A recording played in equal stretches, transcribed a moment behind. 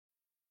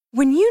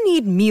When you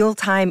need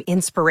mealtime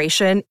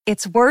inspiration,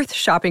 it's worth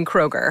shopping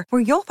Kroger,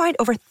 where you'll find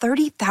over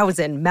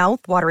 30,000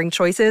 mouth-watering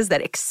choices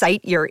that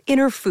excite your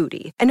inner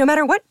foodie. And no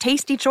matter what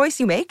tasty choice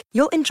you make,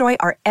 you'll enjoy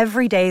our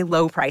everyday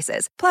low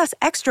prices, plus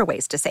extra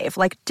ways to save,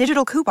 like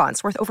digital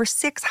coupons worth over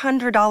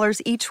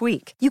 $600 each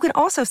week. You can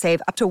also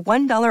save up to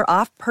 $1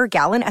 off per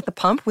gallon at the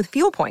pump with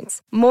fuel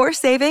points. More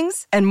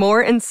savings and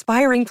more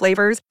inspiring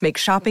flavors make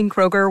shopping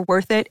Kroger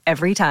worth it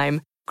every time.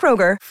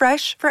 Kroger,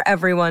 fresh for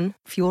everyone.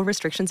 Fuel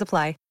restrictions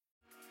apply.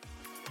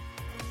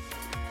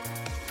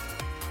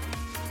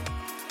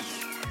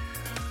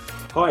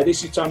 Hi,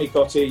 this is Tony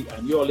Cotti,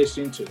 and you're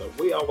listening to the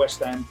We Are West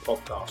Ham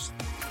podcast.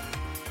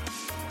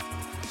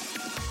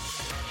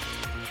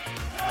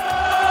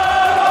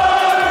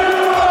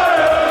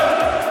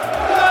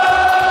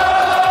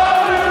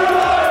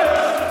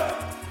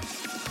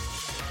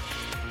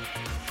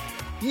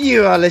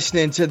 You are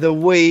listening to the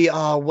We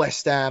Are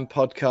West Ham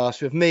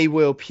podcast with me,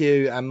 Will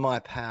Pugh, and my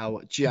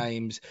pal,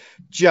 James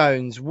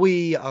Jones.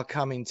 We are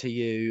coming to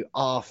you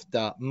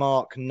after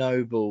Mark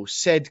Noble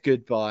said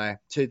goodbye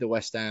to the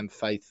West Ham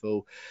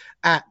faithful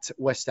at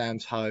West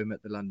Ham's home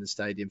at the London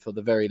Stadium for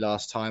the very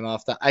last time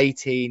after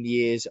 18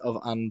 years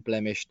of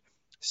unblemished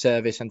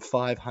service and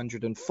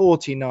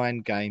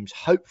 549 games.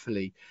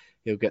 Hopefully,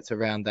 he'll get to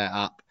round that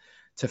up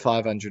to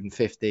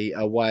 550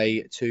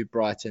 away to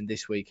Brighton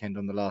this weekend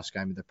on the last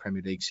game of the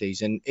Premier League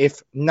season.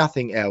 If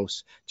nothing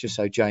else, just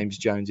so James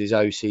Jones's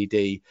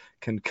OCD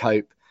can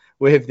cope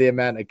with the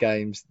amount of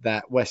games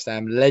that West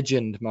Ham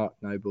legend Mark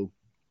Noble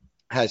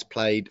has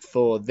played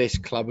for this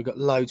club. We've got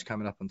loads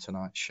coming up on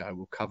tonight's show.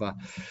 We'll cover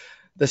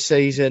the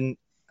season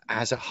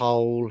as a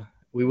whole.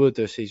 We will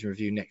do a season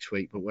review next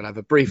week, but we'll have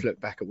a brief look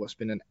back at what's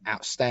been an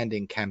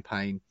outstanding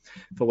campaign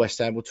for West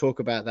Ham. We'll talk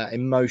about that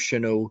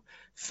emotional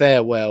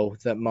farewell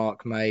that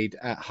Mark made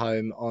at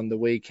home on the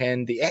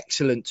weekend. The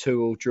excellent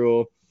 2-2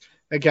 draw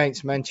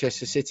against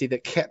Manchester City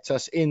that kept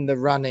us in the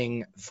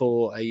running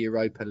for a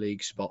Europa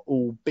League spot,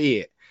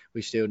 albeit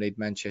we still need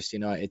Manchester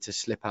United to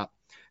slip up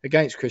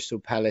against Crystal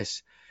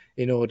Palace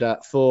in order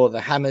for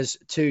the Hammers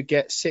to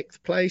get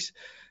 6th place.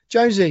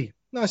 Jonesy,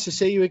 nice to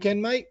see you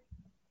again, mate.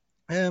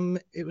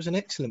 It was an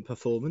excellent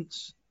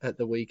performance at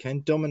the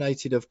weekend,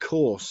 dominated, of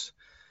course,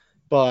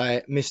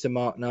 by Mr.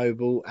 Mark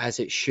Noble, as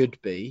it should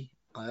be.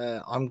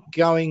 I'm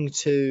going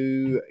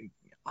to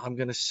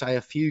say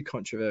a few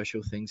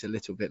controversial things a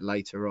little bit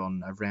later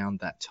on around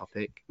that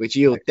topic, which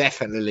you'll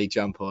definitely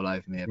jump all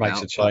over me about.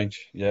 Makes a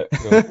change, yeah.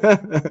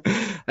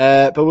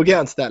 But we'll get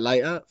onto that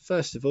later.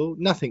 First of all,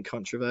 nothing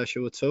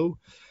controversial at all.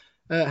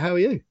 How are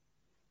you?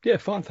 Yeah,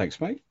 fine,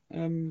 thanks, mate.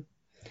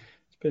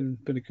 It's been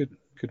a good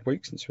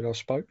week since we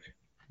last spoke.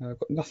 I've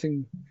got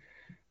nothing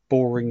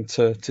boring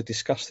to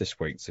discuss this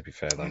week, to be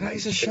fair, though. That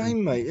is a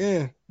shame, mate,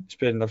 yeah.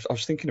 I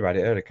was thinking about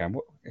it earlier, Cam.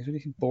 Is there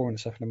anything boring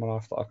that's happened in my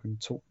life that I can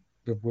talk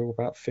with Will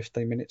about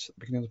 15 minutes at the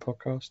beginning of the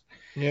podcast?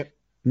 Yeah.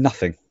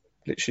 Nothing.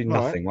 Literally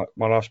nothing. Right.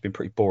 My life's been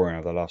pretty boring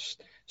over the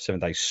last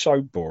 7 days.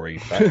 So boring, in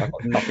fact. I've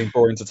got nothing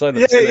boring to tell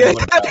them. Yeah.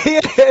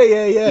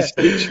 It's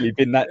literally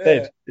been that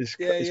dead. It's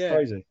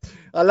crazy.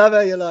 I love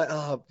how you're like,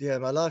 oh, yeah,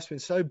 my life's been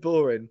so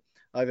boring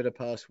over the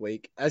past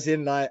week, as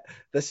in like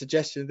the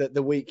suggestion that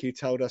the week you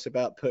told us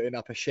about putting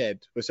up a shed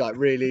was like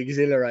really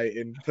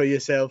exhilarating for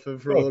yourself and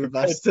for all of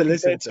us to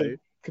listen to.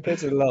 Compared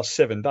to the last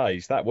 7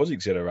 days, that was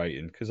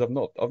exhilarating because I've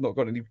not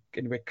got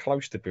anywhere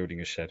close to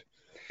building a shed.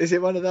 Is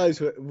it one of those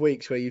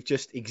weeks where you've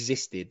just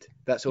existed?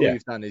 That's all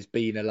you've done is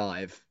being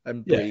alive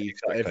and breathe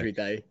every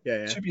day.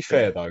 Yeah. To be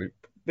fair though,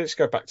 let's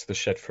go back to the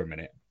shed for a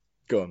minute.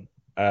 Go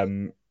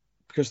on.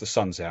 Because the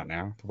sun's out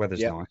now, the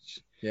weather's nice.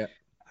 Yeah.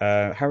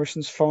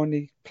 Harrison's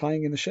finally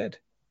playing in the shed.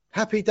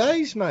 Happy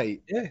days,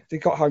 mate. Yeah, he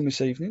got home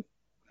this evening.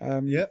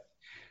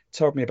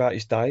 Told me about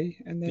his day,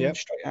 and then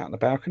straight out on the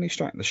balcony,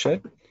 straight in the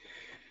shed.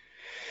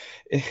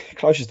 He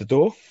closes the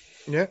door.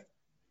 Yeah.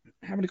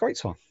 Having a great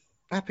time.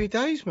 Happy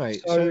days,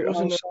 mate.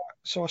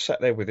 So I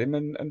sat there with him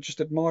and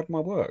just admired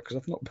my work because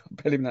I've not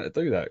been able to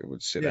do that. It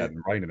would sit there in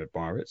the rain and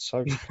admire it.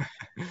 So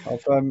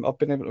I've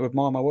been able to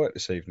admire my work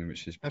this evening,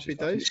 which is happy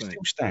days, mate.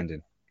 Still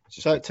standing.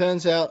 So it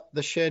turns out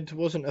the shed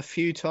wasn't a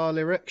futile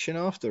erection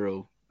after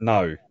all.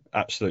 No,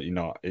 absolutely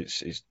not.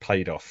 It's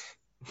paid off.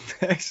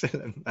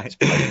 Excellent, mate.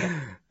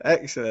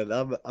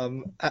 Excellent.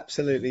 I'm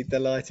absolutely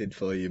delighted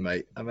for you,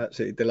 mate. I'm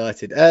absolutely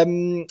delighted.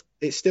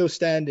 It's still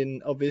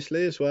standing,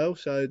 obviously, as well.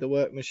 So the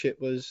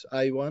workmanship was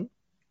A1.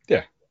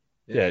 Yeah.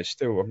 It's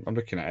still. I'm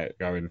looking at it,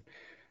 going,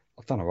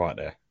 I've done all right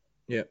there.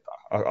 Yeah.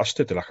 I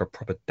stood there like a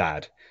proper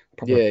dad.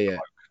 Bloke,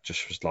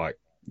 just was like,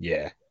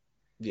 yeah.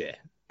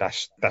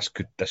 That's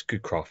good. That's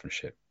good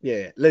craftsmanship.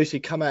 Yeah,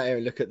 Lucy, come out here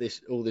and look at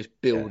all this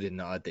building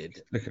that I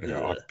did. Look at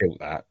I built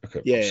that. Look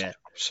at I'm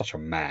such a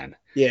man.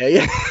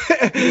 Yeah.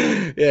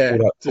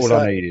 All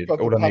I needed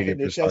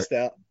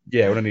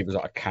was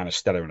like a can of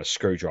Stella and a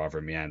screwdriver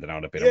in my hand, and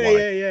I'd have been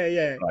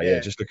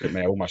away. Just look at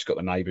me. I almost got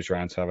the neighbours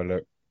round to have a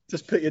look.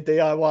 Just put your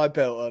DIY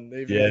belt on.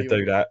 Do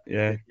that.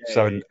 Yeah.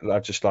 I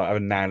just like have a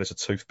nail as a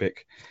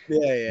toothpick.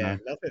 Yeah.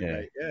 Love it,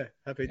 mate. Yeah.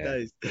 Happy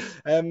days.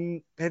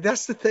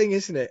 That's the thing,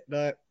 isn't it?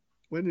 Like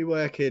when we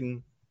work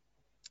in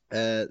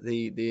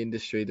the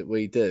industry that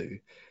we do,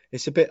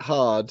 it's a bit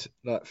hard,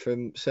 like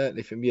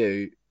certainly from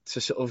you,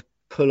 to sort of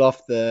pull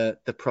off the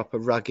proper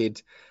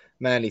rugged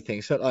manly thing.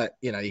 It's not like,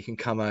 you can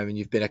come home and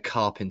you've been a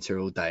carpenter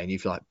all day and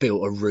you've like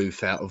built a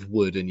roof out of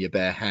wood and your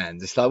bare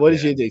hands. It's like, what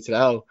did you do today?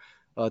 Oh,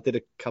 I did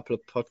a couple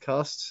of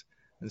podcasts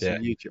and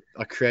some YouTube.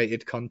 I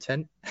created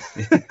content.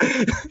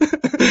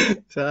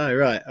 So,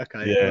 right,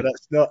 okay. Yeah.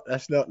 Well,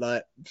 that's not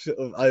like sort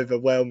of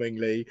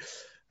overwhelmingly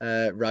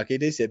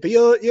rugged, is it? But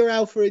you're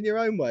alpha in your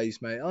own ways,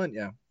 mate, aren't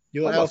you?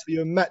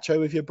 You're macho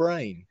with your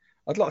brain.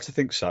 I'd like to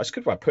think so. It's a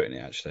good way of putting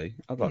it, actually.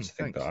 I'd like to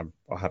think that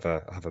I have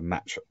a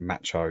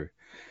macho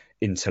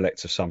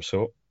intellect of some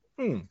sort.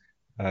 I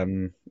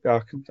can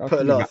put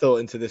a lot of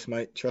thought into this,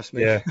 mate. Trust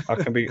me. Yeah, I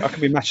can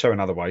be macho in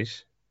other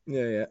ways.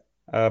 Yeah.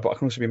 But I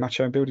can also be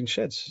macho in building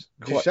sheds.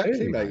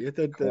 Exactly, mate.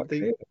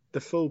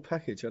 The full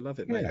package. I love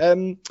it, mate.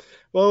 Yeah.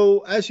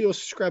 Well, as you're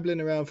scrabbling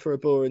around for a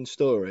boring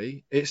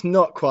story, it's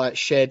not quite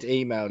shed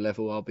email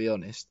level, I'll be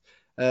honest.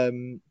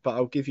 But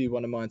I'll give you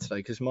one of mine today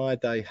because my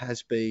day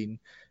has been.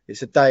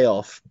 It's a day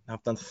off.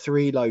 I've done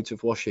 3 loads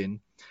of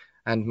washing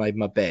and made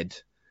my bed,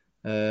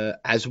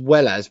 as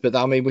well as,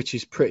 which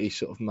is pretty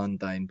sort of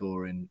mundane,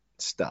 boring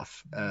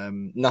stuff.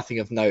 Nothing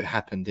of note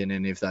happened in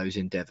any of those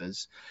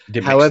endeavours.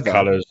 However,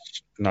 colours,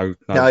 no,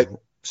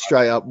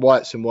 straight up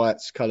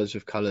whites, colours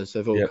of colours.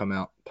 They've all come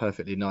out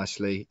perfectly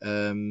nicely.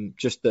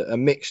 Just a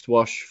mixed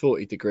wash,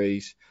 40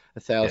 degrees,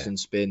 1,000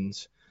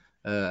 spins.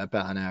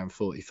 About an hour and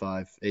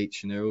 45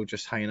 each, and they're all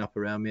just hanging up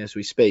around me as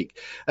we speak.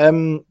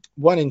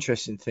 One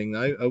interesting thing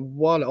though,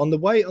 while on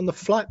the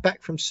flight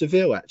back from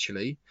Seville,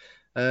 actually,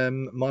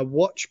 my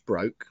watch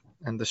broke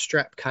and the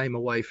strap came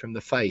away from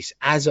the face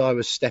as I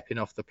was stepping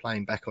off the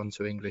plane back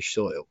onto English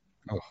soil.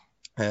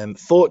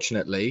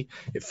 Fortunately,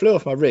 it flew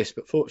off my wrist,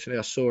 but fortunately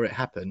I saw it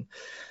happen,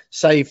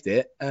 saved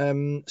it,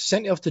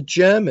 sent it off to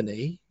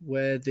Germany,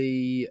 where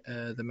the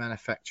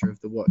manufacturer of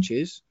the watch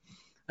is,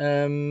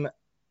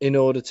 in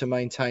order to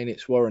maintain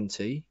its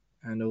warranty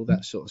and all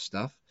that sort of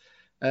stuff.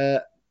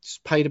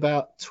 Paid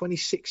about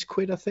 26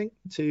 quid, I think,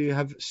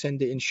 to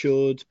send it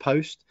insured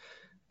post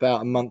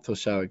about a month or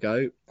so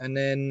ago. And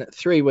then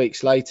 3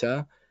 weeks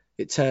later,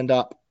 it turned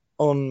up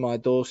on my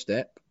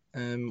doorstep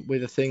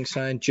with a thing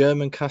saying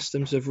German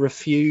customs have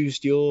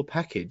refused your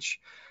package.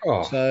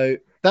 So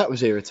that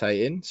was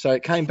irritating. So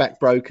it came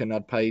back broken.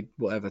 I'd paid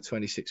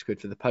 26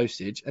 quid for the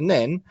postage. And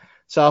then,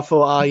 so I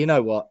thought, you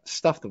know what?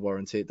 Stuff the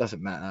warranty. It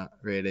doesn't matter,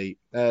 really.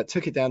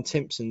 Took it down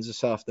Timpson's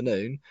this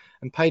afternoon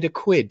and paid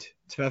 £1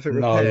 to have it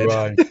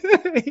repaired. No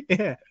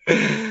way.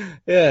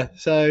 Yeah.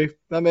 So,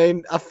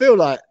 I feel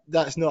like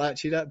that's not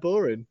actually that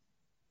boring.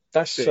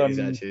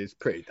 It's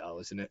pretty dull,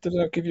 isn't it? Did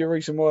that give you a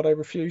reason why they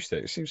refused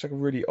it? It seems like a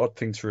really odd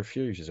thing to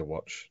refuse as a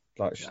watch.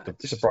 Like,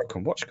 it's a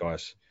Brighton watch,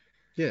 guys.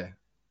 Yeah.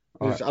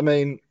 I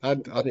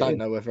don't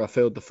know whether I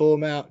filled the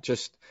form out.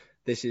 Just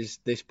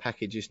this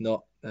package is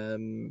not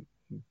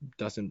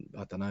doesn't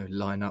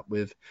line up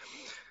with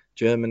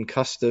German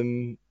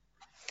custom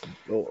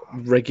or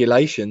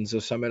regulations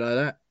or something like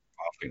that.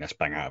 I think that's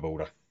bang out of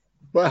order.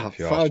 Well,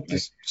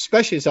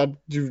 especially as I've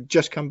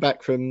just come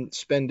back from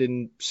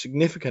spending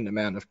significant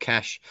amount of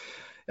cash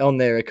on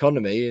their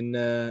economy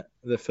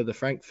for the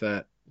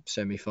Frankfurt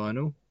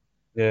semi-final.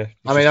 Yeah.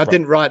 I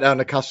didn't write down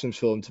a customs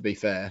form, to be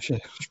fair.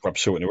 Just rub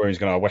salt in the wound. He's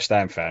going to a West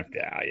Ham fan.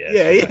 Yeah.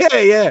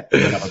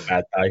 Another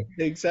bad day.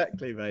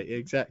 Exactly, mate.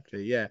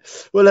 Exactly, yeah.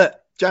 Well, look,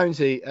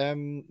 Jonesy,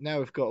 now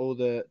we've got all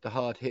the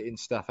hard-hitting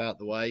stuff out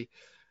the way.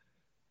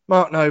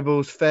 Mark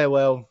Noble's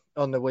farewell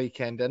on the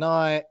weekend,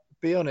 and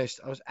be honest,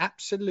 I was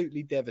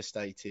absolutely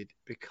devastated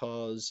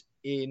because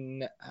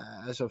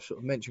as I've sort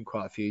of mentioned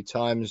quite a few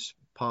times,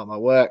 part of my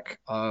work,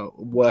 I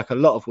work a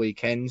lot of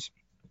weekends.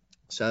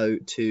 So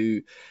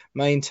to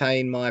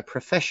maintain my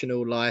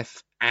professional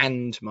life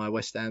and my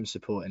West Ham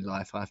supporting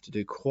life, I have to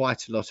do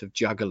quite a lot of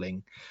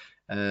juggling,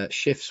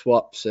 shift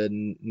swaps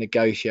and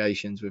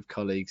negotiations with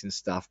colleagues and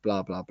stuff,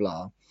 blah, blah,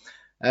 blah.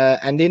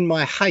 And in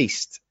my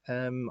haste,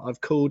 I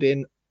called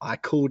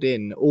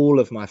in all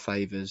of my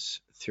favours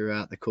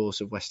throughout the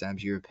course of West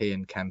Ham's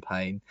European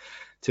campaign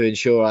to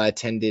ensure I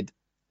attended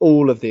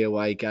all of the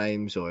away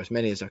games, or as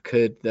many as I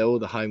could, all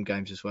the home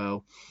games as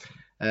well.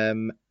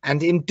 And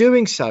in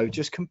doing so,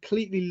 just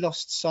completely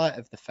lost sight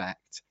of the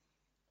fact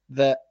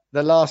that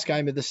the last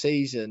game of the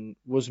season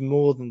was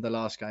more than the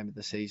last game of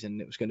the season.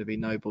 It was going to be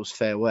Noble's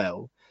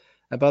farewell.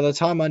 And by the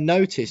time I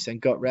noticed and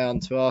got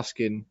round to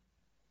asking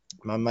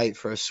my mate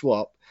for a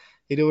swap,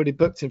 he'd already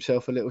booked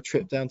himself a little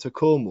trip down to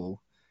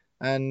Cornwall.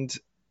 And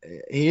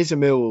he is a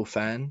Millwall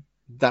fan.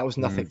 That was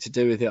nothing to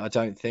do with it, I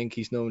don't think.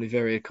 He's normally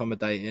very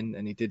accommodating,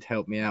 and he did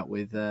help me out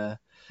with,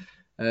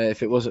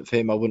 if it wasn't for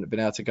him, I wouldn't have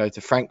been able to go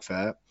to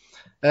Frankfurt.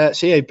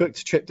 He booked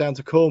a trip down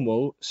to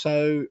Cornwall.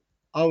 So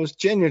I was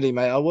genuinely,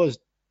 mate, I was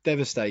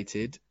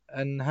devastated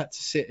and had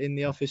to sit in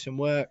the office and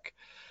work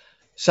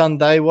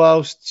Sunday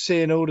whilst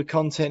seeing all the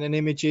content and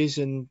images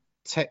and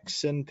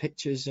texts and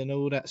pictures and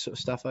all that sort of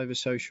stuff over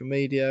social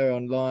media,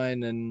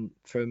 online, and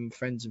from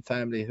friends and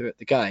family who are at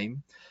the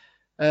game.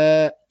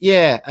 And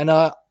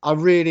I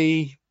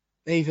really,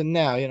 even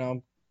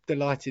now,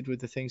 delighted with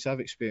the things I've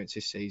experienced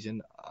this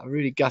season. I'm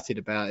really gutted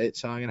about it,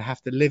 so I'm going to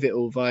have to live it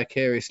all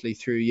vicariously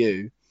through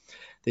you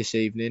this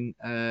evening.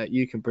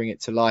 You can bring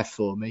it to life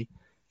for me,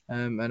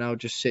 and I'll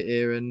just sit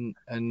here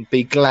and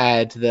be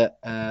glad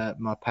that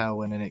my pal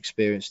went and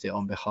experienced it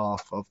on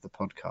behalf of the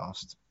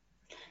podcast.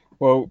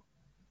 Well,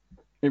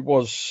 it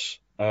was.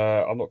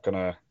 I'm not going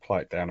to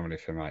play it down or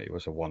anything, mate. It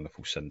was a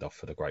wonderful send-off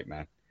for the great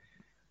man.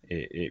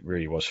 It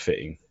really was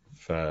fitting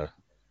for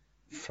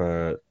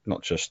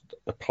not just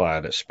a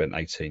player that spent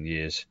 18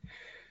 years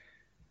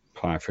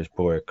playing for his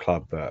boyhood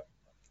club, but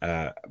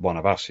one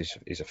of us.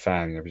 He's a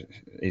fan.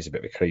 He's a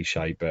bit of a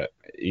cliche, but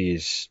he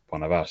is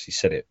one of us. He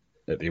said it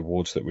at the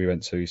awards that we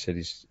went to. He said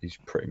he's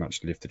pretty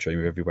much lived the dream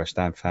of every West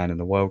Ham fan in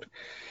the world.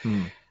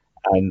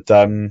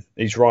 And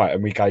he's right.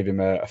 And we gave him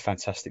a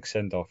fantastic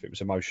send-off. It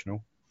was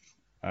emotional.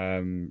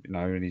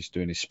 And he's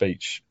doing his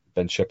speech.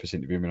 Ben Shepherd's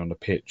interviewing him on the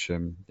pitch.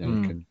 You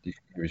can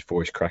hear his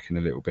voice cracking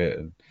a little bit.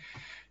 And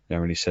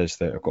when he says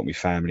that I've got my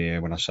family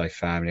here, when I say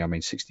family, I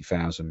mean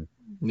 60,000.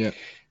 Yeah.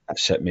 That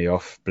set me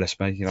off, bless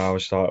me. I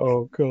was like,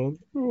 oh, God.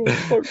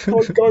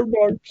 Don't go,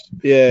 Mopes.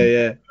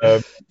 Yeah.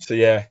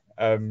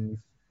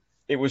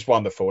 It was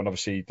wonderful. And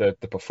obviously the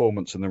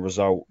performance and the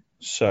result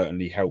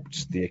certainly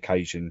helped the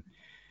occasion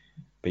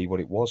be what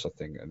it was, I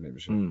think. And it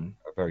was a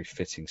very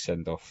fitting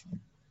send-off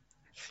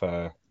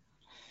for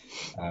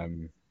a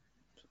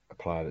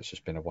player that's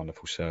just been a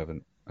wonderful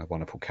servant, a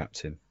wonderful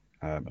captain,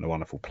 and a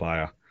wonderful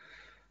player.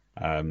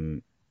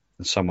 And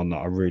someone that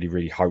I really,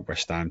 really hope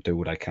West Ham do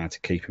all they can to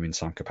keep him in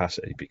some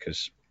capacity,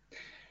 because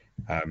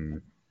I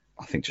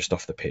think just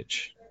off the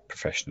pitch,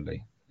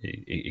 professionally,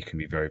 he can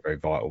be very, very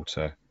vital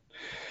to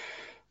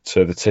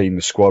the team,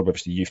 the squad, whether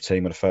it's the youth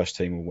team or the first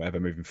team or whatever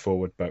moving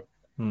forward. But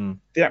the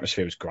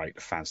atmosphere was great.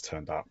 The fans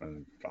turned up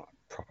and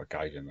proper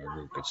gave him a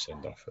real good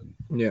send-off. And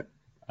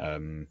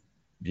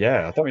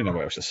I don't really know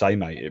what else to say,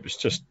 mate. It was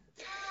just,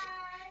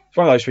 it's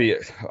one of those where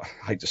you,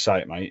 I hate to say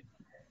it, mate.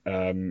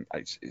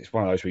 It's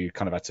one of those where you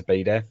kind of had to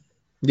be there.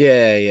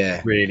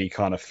 Yeah. Really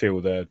kind of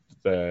feel the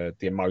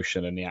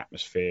emotion and the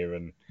atmosphere.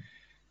 And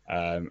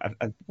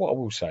what I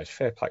will say is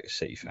fair play to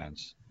City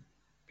fans,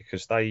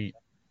 because there's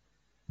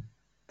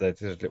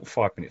a little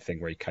 5-minute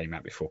thing where he came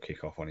out before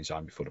kick-off on his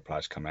own, before the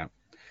players come out.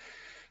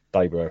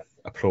 They were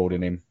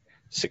applauding him.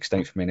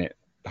 16th minute,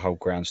 the whole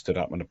ground stood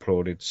up and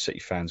applauded. City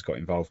fans got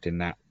involved in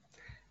that.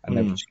 And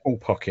there was a small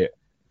pocket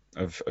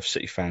of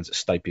City fans that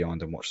stayed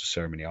behind and watched the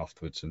ceremony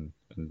afterwards and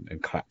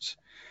clapped.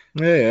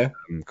 Yeah.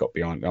 Got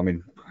behind. I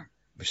mean,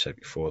 we've said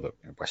before that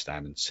West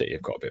Ham and City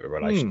have got a bit of a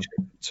relationship,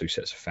 two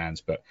sets of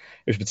fans, but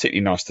it was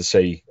particularly nice to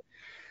see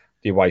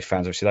the away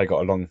fans. Obviously, they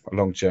got a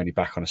long journey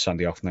back on a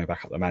Sunday afternoon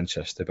back up to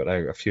Manchester, but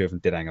a few of them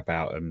did hang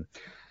about and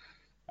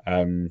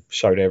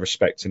show their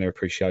respect and their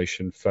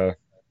appreciation for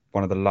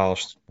one of the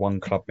last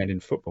one-club men in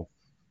football.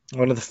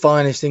 One of the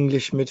finest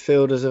English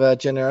midfielders of our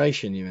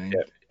generation, you mean?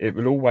 Yeah, it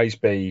will always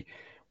be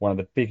one of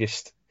the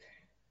biggest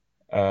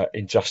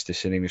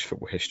injustice in English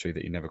football history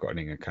that he never got an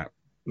England cap.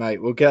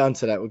 Mate, we'll get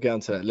onto that. We'll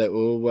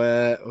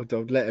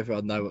let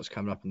everyone know what's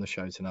coming up on the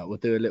show tonight. We'll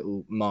do a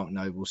little Mark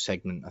Noble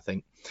segment, I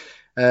think.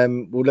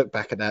 We'll look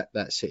back at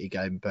that City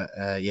game, but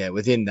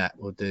within that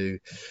we'll do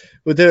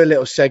a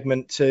little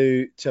segment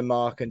to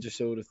Mark and just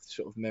all the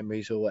sort of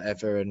memories or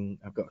whatever. And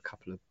I've got a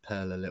couple of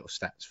Perla little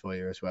stats for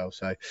you as well.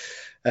 So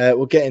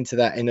we'll get into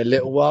that in a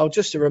little while.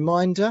 Just a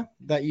reminder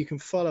that you can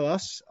follow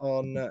us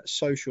on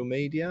social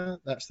media.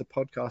 That's the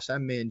podcast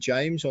and me and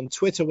James. On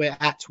Twitter, we're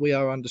at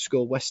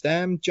 @WeAre_West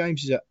Ham.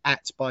 James is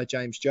at by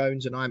James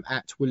Jones, and I'm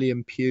at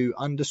William Pugh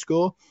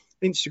 _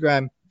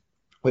 Instagram,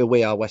 we're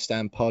We Are West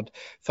Ham Pod.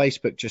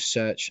 Facebook, just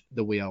search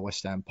the We Are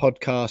West Ham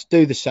Podcast.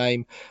 Do the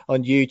same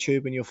on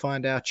YouTube and you'll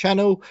find our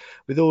channel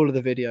with all of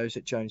the videos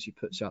that Jonesy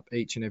puts up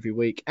each and every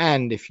week.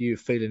 And if you're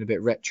feeling a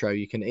bit retro,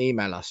 you can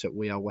email us at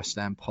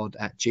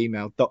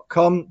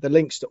wearewesthampod@gmail.com. The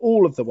links to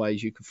all of the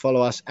ways you can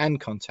follow us and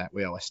contact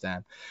We Are West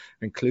Ham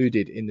are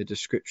included in the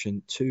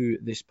description to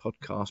this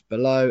podcast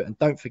below. And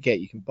don't forget,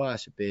 you can buy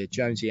us a beer,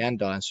 Jonesy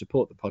and I, and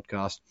support the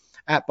podcast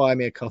at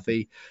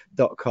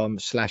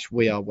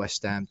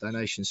buymeacoffee.com/wearewestham.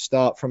 Donations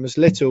start from as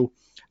little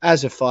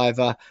as $5.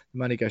 The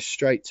money goes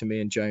straight to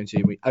me and Jonesy,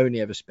 and we only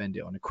ever spend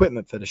it on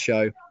equipment for the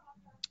show,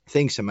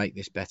 things to make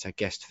this better,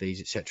 guest fees,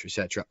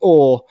 etc.,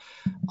 or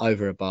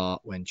over a bar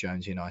when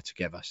Jonesy and I are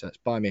together. So that's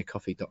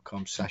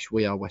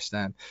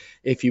buymeacoffee.com/wearewestham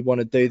if you want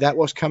to do that.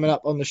 What's coming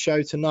up on the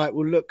show tonight,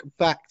 we'll look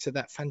back to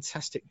that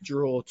fantastic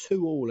draw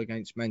 2-2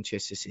 against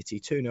Manchester City,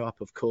 2-0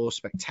 up, of course.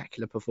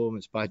 Spectacular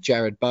performance by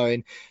Jared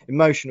Bowen,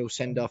 emotional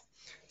send-off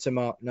to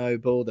Mark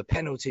Noble, the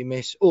penalty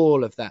miss,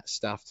 all of that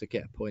stuff to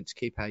get a point to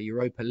keep our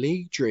Europa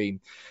League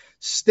dream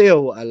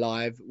still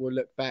alive. We'll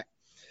look back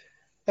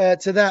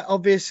to that.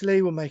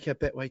 Obviously, we'll make our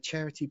Betway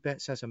charity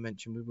bets. As I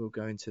mentioned, we will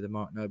go into the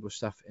Mark Noble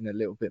stuff in a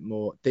little bit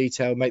more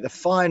detail. Make the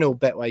final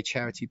Betway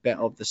charity bet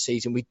of the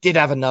season. We did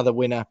have another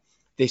winner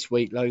this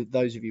week.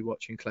 Those of you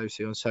watching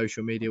closely on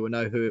social media will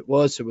know who it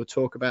was, so we'll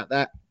talk about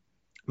that.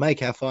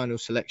 Make our final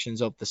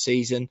selections of the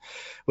season,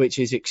 which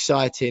is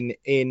exciting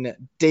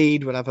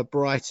indeed. We'll have a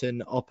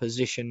Brighton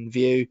opposition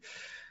view.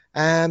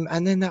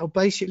 And then that'll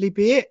basically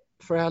be it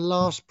for our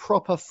last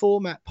proper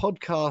format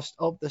podcast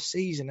of the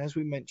season. As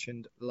we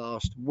mentioned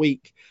last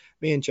week,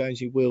 me and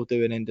Jonesy will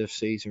do an end of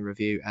season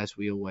review as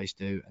we always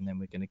do, and then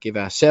we're going to give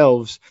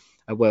ourselves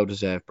a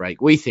well-deserved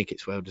break. We think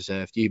it's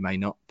well-deserved. You may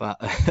not, but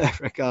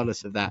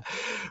regardless of that,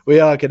 we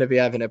are going to be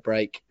having a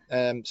break.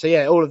 So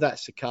yeah, all of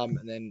that's to come.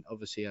 And then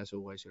obviously, as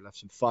always, we'll have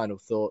some final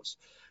thoughts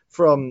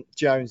from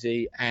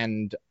Jonesy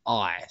and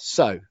I.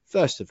 So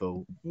first of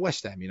all,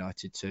 West Ham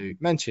United 2,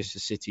 Manchester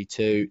City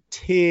 2,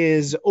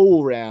 tears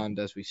all round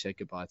as we say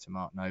goodbye to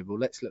Mark Noble.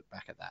 Let's look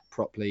back at that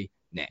properly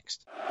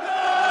next.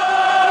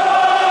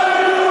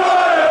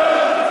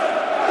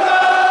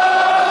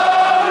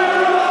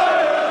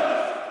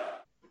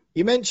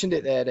 You mentioned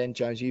it there then,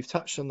 Jones. You've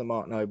touched on the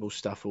Mark Noble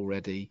stuff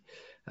already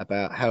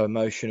about how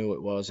emotional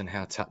it was and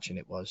how touching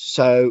it was.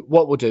 So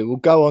what we'll do, we'll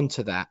go on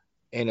to that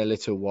in a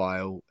little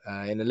while,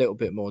 in a little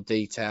bit more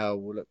detail.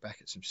 We'll look back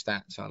at some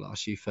stats. I'll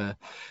ask you for,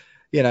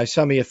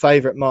 some of your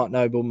favourite Mark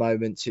Noble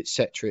moments,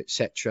 etc.,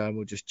 and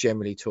we'll just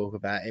generally talk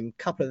about him.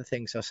 A couple of the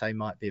things I say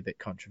might be a bit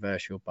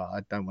controversial, but I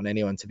don't want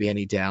anyone to be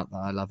any doubt that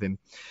I love him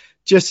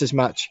just as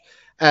much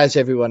as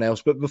everyone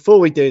else. But before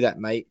we do that,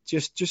 mate,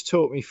 just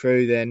talk me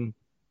through then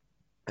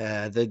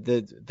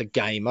the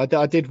game. I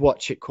did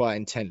watch it quite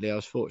intently. I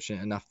was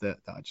fortunate enough that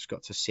I just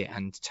got to sit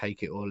and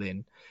take it all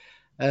in.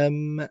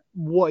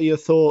 What are your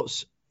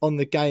thoughts on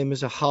the game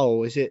as a whole?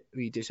 Were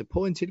you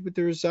disappointed with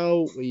the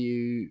result? Were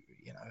you,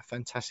 a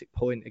fantastic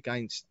point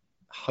against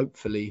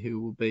hopefully who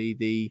will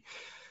be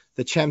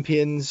the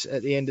champions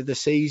at the end of the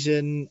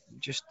season?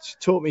 Just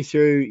talk me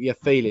through your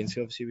feelings.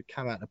 Obviously, we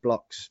come out the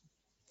blocks,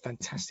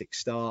 fantastic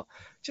start,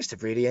 just a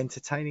really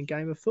entertaining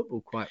game of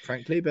football, quite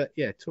frankly. But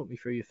yeah, talk me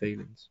through your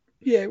feelings.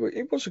 Yeah,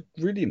 it was a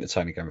really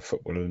entertaining game of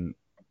football, and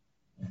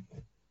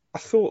I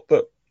thought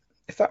that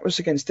if that was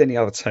against any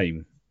other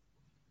team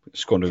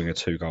squandering a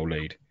 2-goal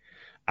lead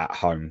at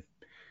home,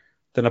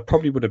 then I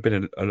probably would have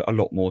been a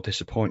lot more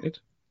disappointed.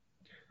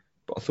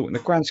 But I thought in the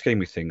grand scheme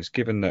of things,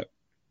 given the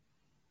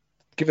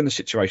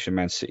situation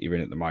Man City are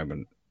in at the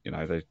moment,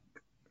 they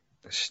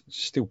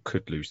still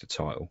could lose the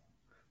title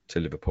to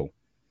Liverpool.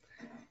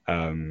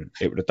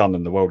 It would have done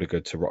them the world of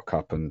good to rock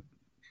up and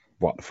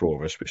wipe the floor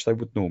of us, which they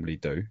would normally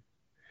do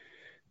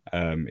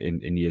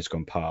in years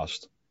gone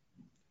past.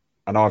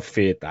 And I've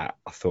feared that.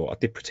 I thought I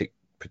did predict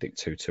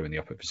 2-2 in the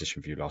upper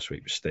position view last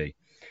week with Steve.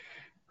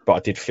 But I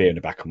did fear in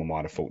the back of my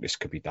mind. I thought this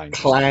could be dangerous.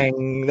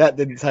 Clang! That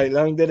didn't take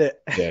long, did it?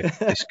 Yeah,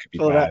 this could be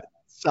bad. That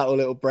subtle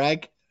little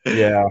brag.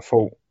 Yeah, I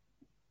thought.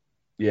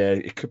 Yeah,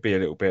 it could be a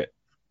little bit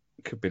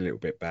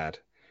bad.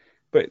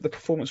 But the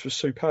performance was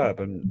superb,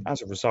 and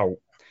as a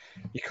result,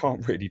 you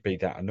can't really be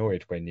that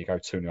annoyed when you go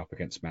 2-0 up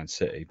against Man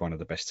City, one of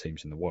the best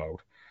teams in the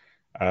world,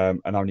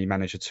 and only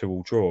manage a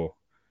 2-2 draw.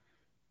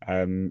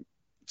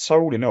 So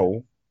all in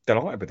all,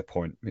 delighted with the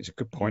point. It's a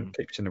good point.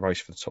 Keeps us in the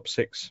race for the top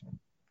 6.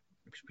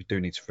 We do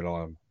need to rely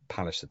on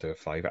Palace to do a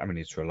favour, and we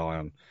need to rely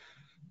on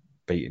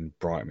beating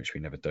Brighton, which we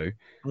never do.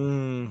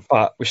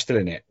 But we're still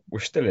in it.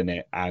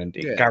 And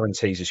it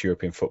guarantees us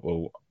European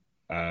football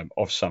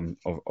of some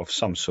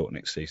sort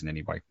next season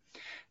anyway.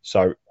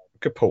 So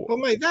good point. Well,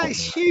 mate, that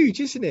is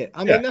huge, isn't it?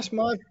 I mean, that's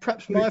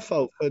perhaps my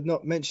fault for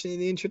not mentioning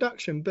the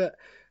introduction, but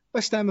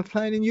West Ham are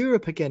playing in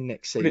Europe again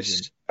next season. But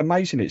it's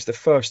amazing. It's the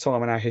first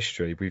time in our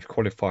history we've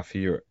qualified for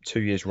Europe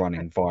 2 years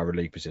running via a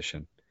league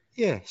position.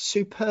 Yeah,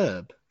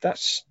 superb. That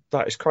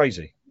is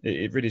crazy.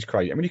 It really is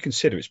crazy. I mean, you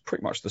consider it's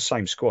pretty much the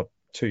same squad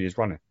 2 years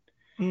running.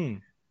 The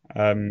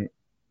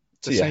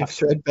same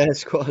threadbare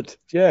squad.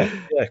 Yeah,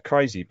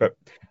 crazy. But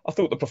I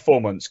thought the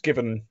performance,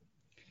 given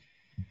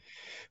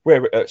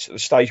where at the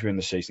stage we're in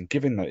the season,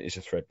 given that it's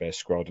a threadbare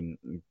squad,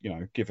 and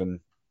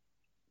given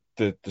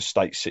the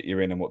state City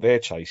you're in and what they're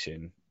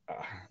chasing,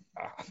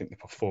 I think the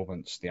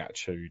performance, the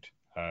attitude,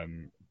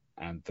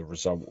 and the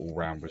result all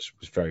round was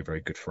very,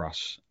 very good for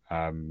us.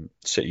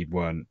 City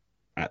weren't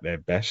at their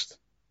best,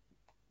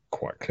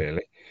 quite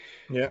clearly.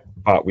 Yeah.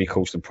 But we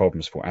caused them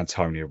problems. For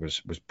Antonio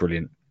was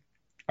brilliant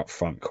up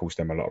front, caused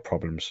them a lot of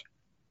problems.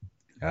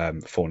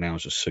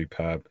 Fornals was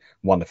superb,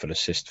 wonderful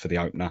assist for the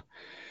opener.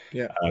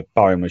 Yeah.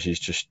 Bowen was his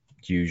just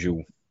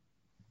usual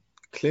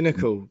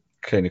clinical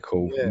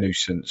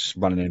nuisance,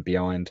 running in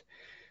behind.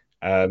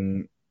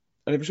 And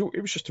it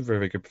was just a very,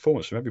 very good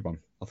performance from everyone.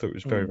 I thought it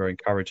was very, very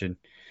encouraging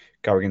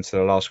going into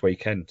the last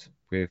weekend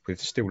with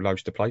still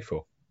loads to play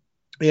for.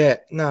 Yeah,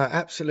 no,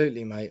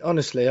 absolutely, mate.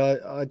 Honestly,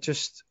 I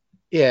just,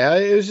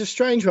 it was a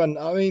strange one.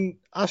 I mean,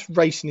 us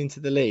racing into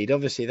the lead,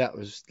 obviously that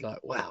was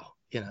like, wow,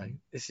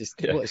 this is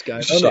what is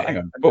going on. Hang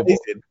on.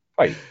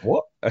 Wait,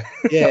 what?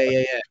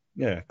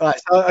 Yeah. All right,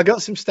 so I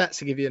got some stats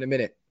to give you in a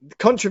minute.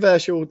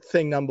 Controversial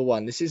thing number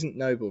one. This isn't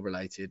Noble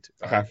related.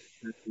 Okay.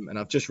 And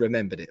I've just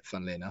remembered it,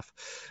 funnily enough.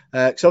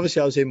 Because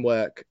obviously I was in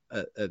work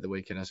at the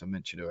weekend, as I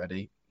mentioned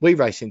already. We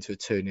raced into a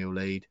 2-0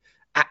 lead.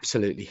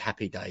 Absolutely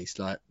happy days.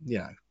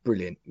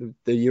 Brilliant.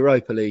 The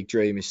Europa League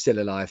dream is still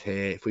alive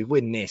here. If we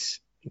win this,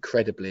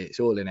 incredibly, it's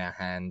all in our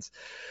hands.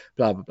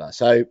 Blah, blah, blah.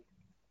 So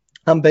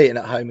unbeaten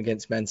at home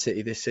against Man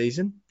City this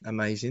season.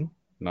 Amazing.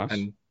 Nice.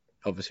 And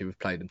obviously we've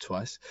played them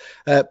twice.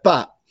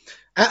 But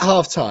At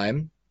half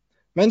time,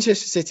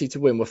 Manchester City to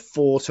win were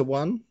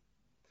 4-1.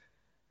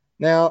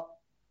 Now,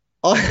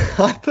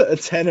 I put a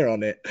tenner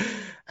on it,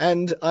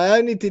 and I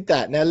only did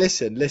that. Now,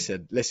 listen.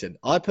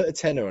 I put a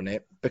tenner on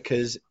it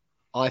because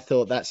I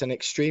thought that's an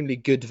extremely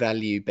good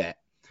value bet.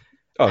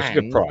 Oh, it's a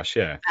good price,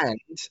 yeah.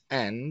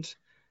 And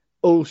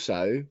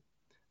also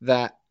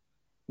that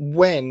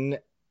when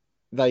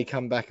they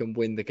come back and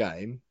win the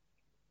game,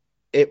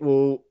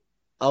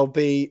 I'll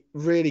be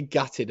really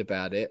gutted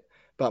about it,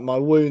 but my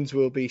wounds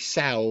will be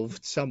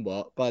salved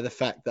somewhat by the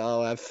fact that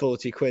I'll have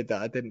 40 quid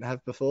that I didn't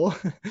have before.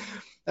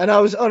 And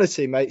I was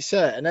honestly, mate,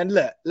 certain. And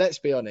look, let's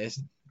be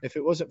honest, if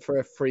it wasn't for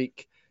a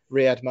freak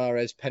Riyad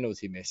Mahrez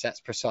penalty miss,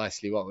 that's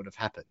precisely what would have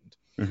happened.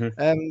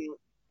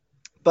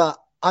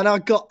 And I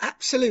got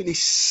absolutely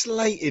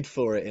slated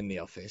for it in the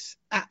office.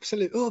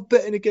 Absolutely.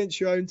 Betting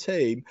against your own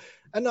team.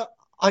 And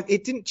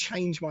it didn't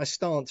change my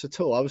stance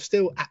at all. I was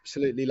still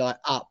absolutely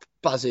up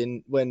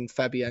buzzing when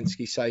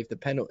Fabianski saved the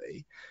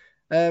penalty.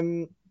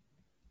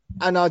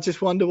 And I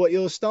just wonder what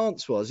your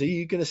stance was. Are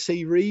you going to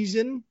see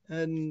reason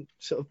and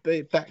sort of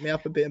back me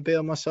up a bit and be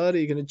on my side? Or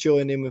are you going to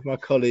join in with my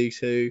colleagues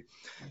who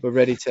were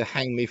ready to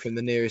hang me from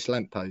the nearest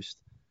lamppost?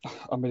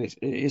 I mean, it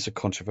is a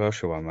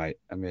controversial one, mate.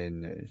 I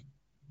mean,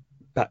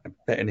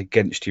 betting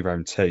against your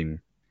own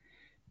team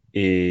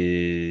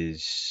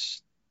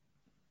is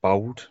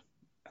bold.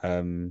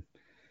 Some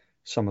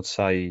would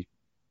say...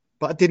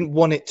 But I didn't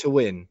want it to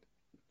win.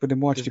 But then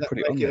why did you put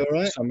it on there?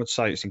 Right? Some would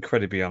say it's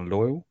incredibly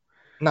unloyal.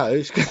 No,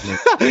 it's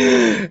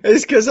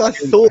because I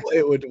thought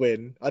it would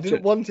win. I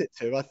didn't want it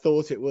to. I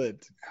thought it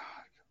would.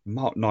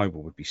 Mark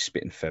Noble would be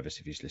spitting feathers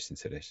if he's listening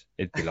to this.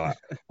 He'd be like,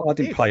 I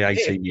didn't play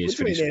 18 years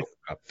for this football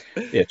club.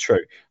 Yeah,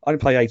 true. I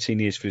didn't play 18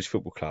 years for this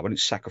football club. I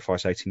didn't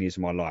sacrifice 18 years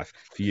of my life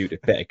for you to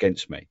bet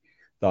against me.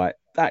 Like,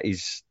 that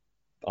is,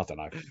 I don't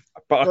know.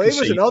 But he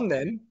wasn't on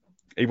then.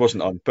 He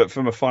wasn't on. But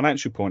from a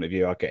financial point of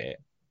view, I get it.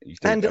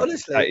 And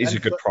honestly, it is a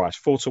good price.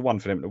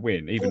 4-1 for them to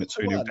win, even at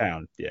 2-0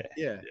 down. Yeah.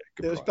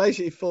 It was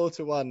basically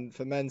 4-1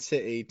 for Man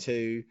City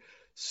to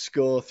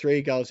score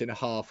 3 goals in a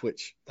half,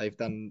 which they've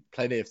done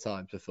plenty of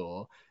times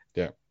before.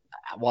 Yeah.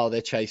 While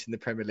they're chasing the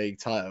Premier League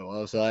title, I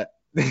was like,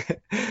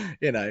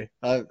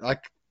 I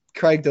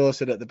Craig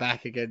Dawson at the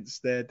back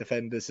against their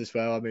defenders as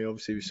well. I mean,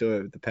 obviously we saw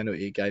it with the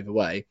penalty he gave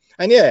away,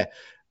 and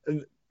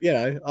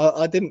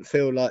I didn't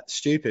feel like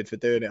stupid for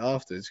doing it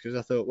afterwards because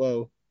I thought,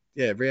 well.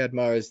 Yeah, Riyad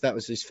Mahrez, that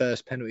was his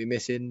first penalty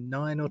miss in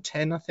 9 or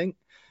 10, I think.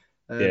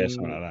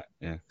 Something like that,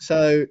 yeah.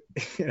 So,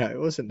 it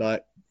wasn't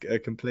like a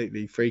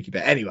completely freaky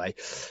bet. Anyway,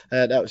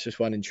 that was just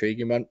one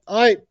intriguing one.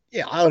 I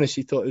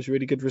honestly thought it was a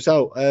really good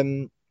result.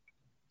 It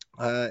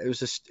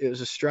was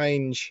a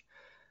strange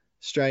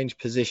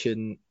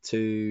position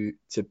to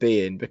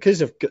be in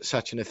because I've got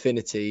such an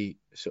affinity,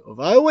 sort of.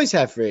 I always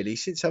have, really,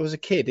 since I was a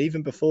kid,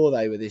 even before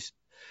they were this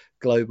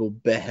global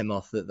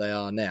behemoth that they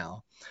are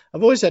now.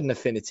 I've always had an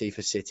affinity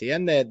for City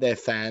and their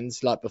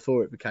fans, like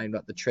before it became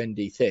like the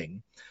trendy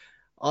thing.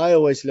 I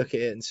always look at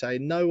it and say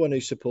no one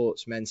who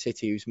supports Man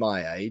City who's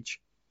my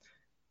age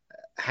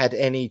had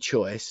any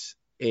choice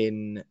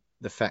in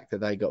the fact that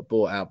they got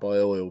bought out by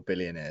oil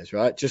billionaires,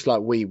 right? Just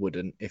like we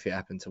wouldn't if it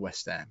happened to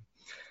West Ham.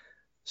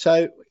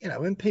 So,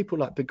 when people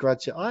like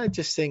begrudge it, I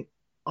just think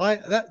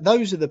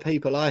those are the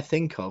people I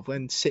think of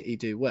when City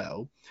do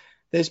well.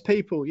 There's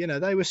people,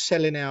 they were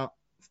selling out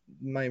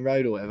Main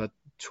Road or whatever,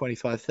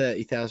 25,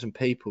 30,000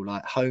 people,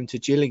 like home to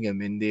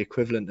Gillingham in the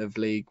equivalent of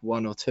League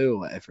 1 or 2 or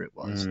whatever it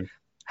was,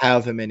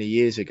 however many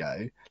years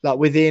ago, like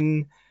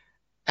within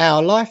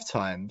our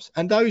lifetimes.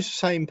 And those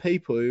same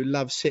people who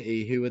love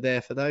City, who were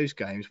there for those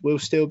games, will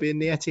still be in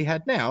the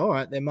Etihad now. All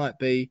right, there might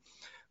be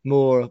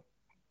more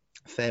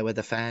fair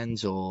weather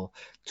fans or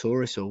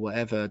tourists or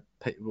whatever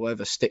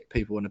stick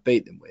people want to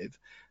beat them with.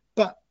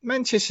 But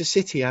Manchester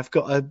City have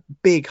got a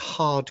big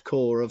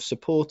hardcore of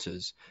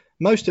supporters.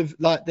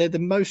 They're the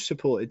most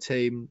supported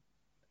team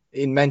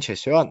in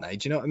Manchester, aren't they?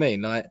 Do you know what I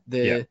mean? Like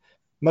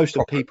most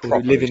of people who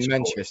live in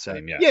Manchester.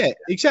 Team, yeah,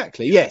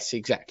 exactly. Yes,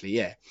 exactly.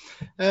 Yeah.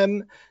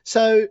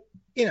 So,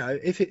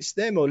 if it's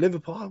them or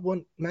Liverpool, I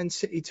want Man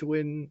City to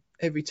win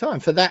every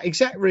time for that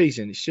exact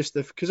reason. It's just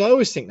because I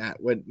always think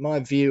that when my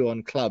view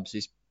on clubs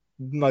is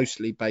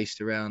mostly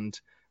based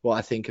around what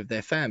I think of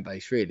their fan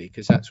base, really,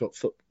 because that's what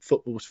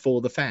football's for,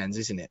 the fans,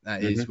 isn't it?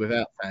 That is,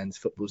 without fans,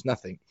 football's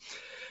nothing.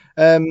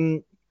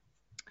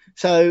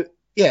 So,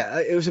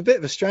 it was a bit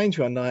of a strange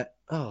one. Like,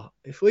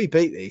 if we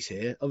beat these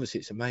here,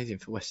 obviously it's amazing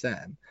for West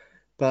Ham,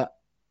 but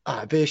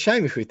it'd be a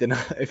shame if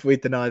we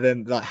deny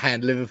them, like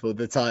hand Liverpool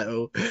the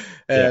title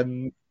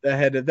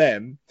ahead of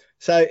them.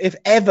 So if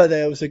ever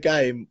there was a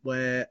game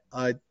where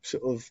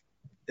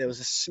there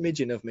was a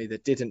smidgen of me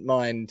that didn't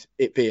mind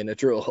it being a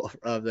draw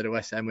rather than a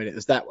West Ham win, it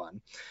was that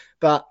one.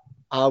 But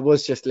I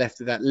was just left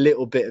with that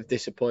little bit of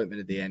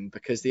disappointment at the end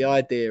because the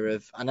idea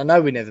of, and I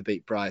know we never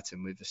beat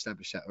Brighton, we've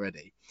established that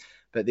already,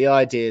 but the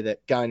idea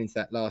that going into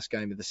that last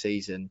game of the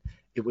season,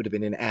 it would have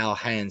been in our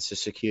hands to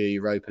secure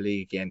Europa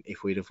League again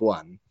if we'd have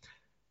won.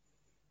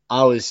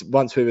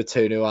 once we were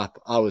 2-0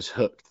 up, I was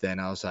hooked then.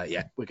 I was like,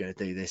 yeah, we're going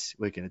to do this.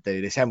 We're going to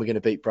do this. And we're going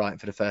to beat Brighton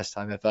for the first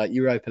time ever.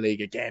 Europa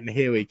League again.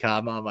 Here we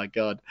come. Oh, my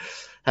God.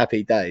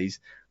 Happy days.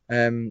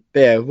 But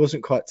yeah, it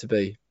wasn't quite to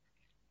be.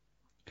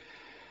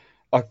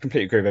 I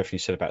completely agree with everything you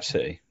said about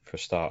City for a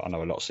start. I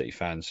know a lot of City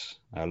fans,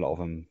 a lot of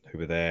them who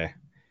were there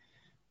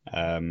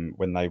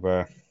when they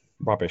were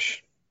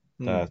rubbish,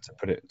 to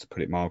put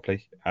it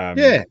mildly.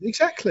 Yeah,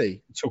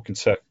 exactly. Talking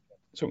to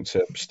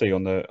Steve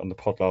on the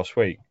pod last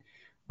week,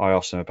 I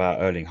asked him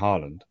about Erling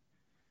Haaland,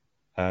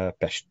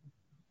 best,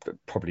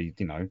 probably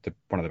one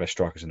of the best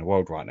strikers in the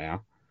world right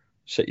now.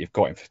 City have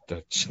got him for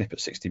the snip at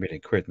 60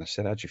 million quid, and I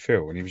said, "How do you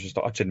feel?" And he was just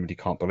like, "I genuinely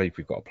can't believe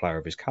we've got a player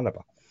of his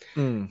caliber."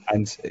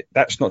 And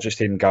that's not just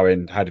him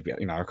going, "How did we?"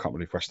 I can't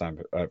believe West Ham,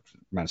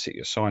 Man City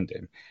has signed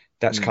him.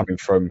 That's coming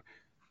from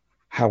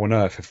how on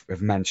earth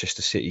have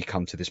Manchester City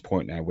come to this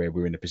point now where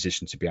we're in a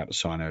position to be able to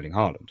sign Erling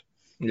Haaland,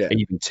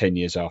 even 10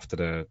 years after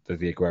the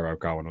Aguero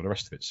goal and all the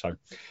rest of it. So,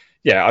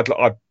 yeah,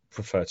 I'd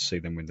prefer to see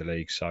them win the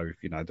league. So,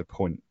 the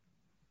point,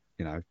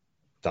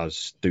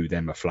 does do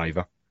them a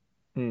favour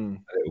a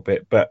little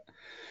bit, but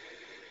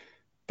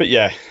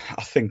yeah,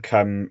 I think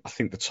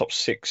the top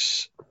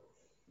six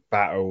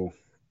battle.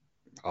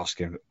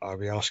 Are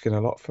we asking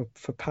a lot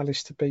for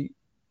Palace to beat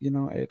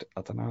United?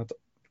 I don't know.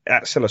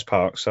 At Sellers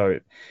Park, so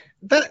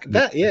that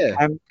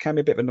can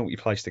be a bit of a naughty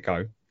place to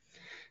go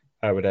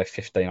with their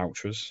 15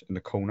 ultras in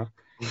the corner.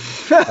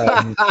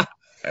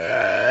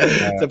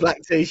 The black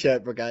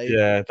t-shirt brigade.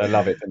 Yeah, they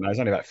love it. There's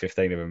only about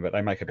 15 of them, but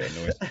they make a bit of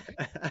noise.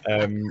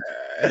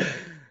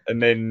 And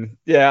then,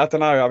 I don't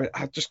know. I mean,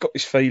 I've just got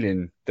this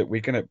feeling that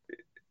we're gonna.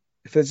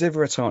 If there's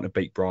ever a time to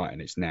beat Brighton,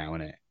 it's now,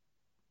 isn't it?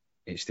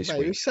 It's this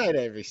week. We say it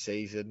every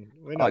season.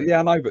 I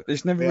know, but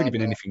there's never really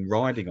been anything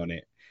riding on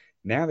it.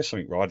 Now there's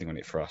something riding on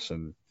it for us,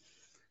 and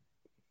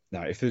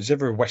now, if there's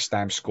ever a West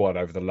Ham squad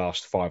over the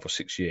last 5 or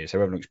 6 years,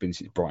 however long it's been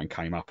since Brighton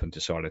came up and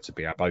decided to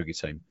be our bogey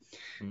team,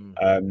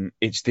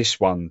 it's this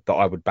one that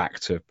I would back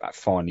to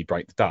finally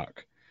break the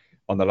duck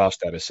on the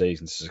last day of the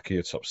season to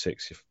secure top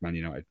 6 if Man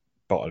United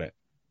bottle it.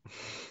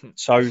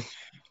 So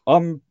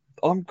I'm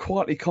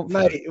quietly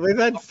confident. Mate, we've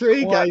had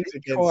 3 games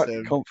against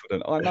them.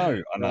 Confident. I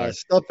know. No,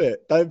 stop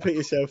it. Don't put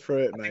yourself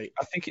through it, mate.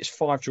 I think it's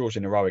 5 draws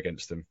in a row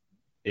against them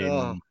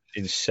in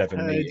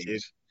 7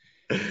 meetings.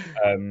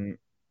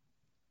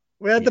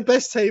 We had the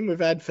best team we've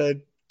had for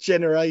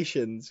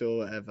generations or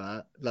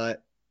whatever, like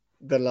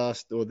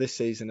this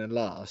season and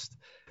last.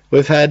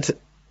 We've had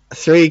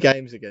 3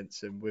 games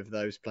against them with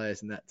those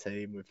players in that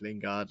team, with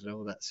Lingard and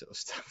all that sort of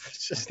stuff.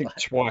 It's just I think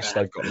twice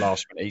they've got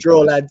last minute. Draw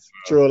lads.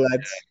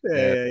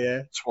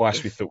 Yeah.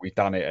 Twice we thought we'd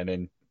done it, and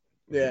then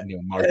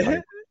Neil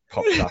Mopo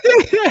popped up.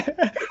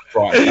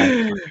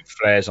 Brighton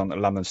flares on the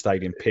London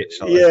Stadium pitch.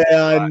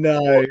 I know.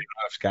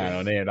 What's going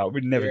on here? We're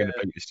never going to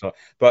beat this time.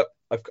 But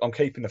I'm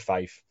keeping the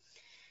faith.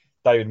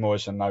 David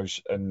Moyes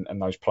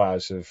and those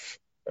players have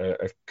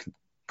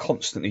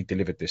constantly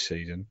delivered this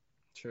season.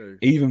 True.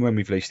 Even when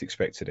we've least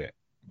expected it.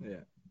 Yeah.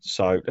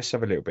 So let's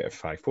have a little bit of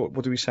faith. What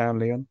do we say on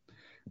Leon?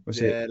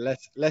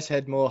 Less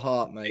head, more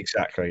heart, mate.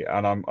 Exactly.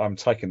 And I'm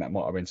taking that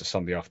motto into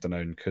Sunday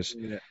afternoon because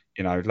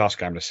last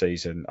game of the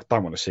season, I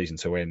don't want the season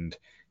to end.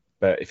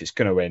 But if it's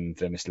going to end,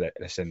 then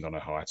let's end on a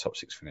high top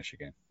 6 finish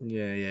again.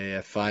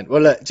 Yeah. Fine.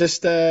 Well, look,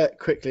 just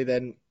quickly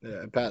then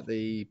about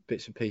the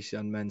bits and pieces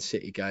on Man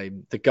City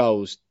game. The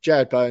goals,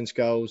 Jared Bowen's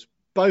goals,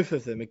 both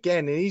of them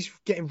again, and he's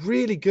getting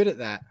really good at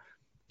that.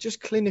 Just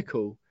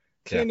clinical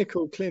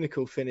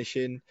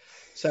finishing.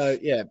 So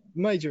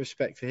major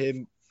respect for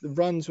him. The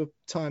runs were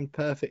timed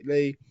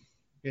perfectly.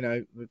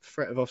 With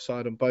threat of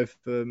offside on both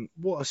of them.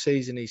 What a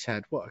season he's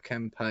had. What a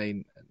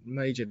campaign.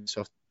 Major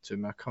soft to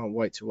him. I can't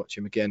wait to watch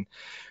him again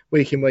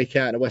week in, week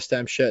out in a West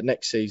Ham shirt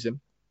next season.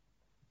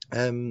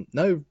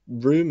 No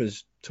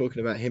rumours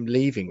talking about him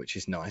leaving, which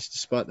is nice,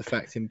 despite the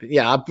fact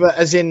but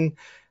as in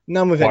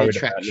none with any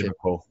traction.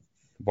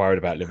 Worried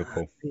about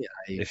Liverpool.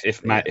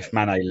 If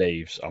Mane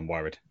leaves, I'm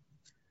worried.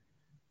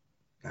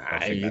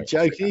 You're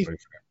joking.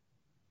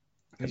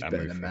 He's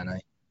better than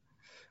Mane.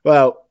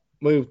 Well,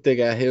 we'll dig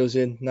our heels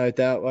in, no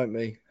doubt, won't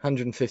we?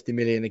 150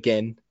 million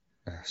again.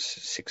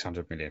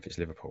 600 million if it's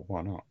Liverpool.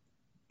 Why not?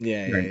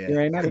 Yeah. You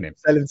ain't having him.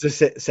 Sell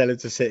him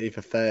to City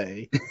for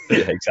 30.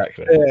 Yeah,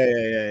 exactly.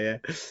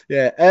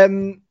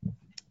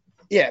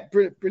 Yeah.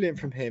 Brilliant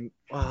from him.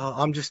 Well,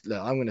 I'm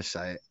going to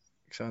say it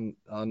because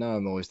I know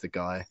I'm always the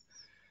guy.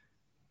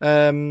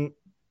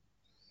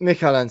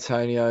 Mikel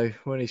Antonio,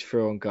 when he's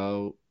through on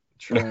goal,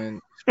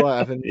 despite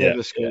having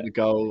never scored a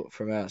goal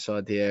from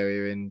outside the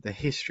area in the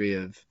history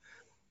of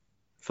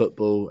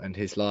football and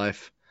his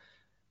life,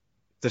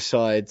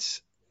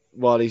 decides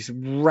while he's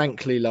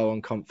rankly low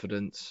on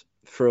confidence,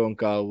 through on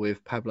goal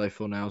with Pablo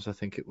Fornals, I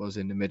think it was,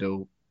 in the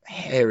middle,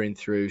 herring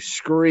through,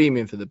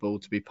 screaming for the ball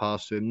to be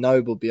passed to him.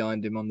 Noble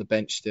behind him on the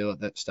bench still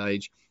at that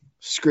stage,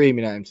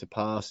 screaming at him to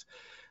pass.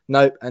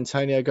 Nope,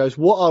 Antonio goes,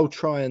 what I'll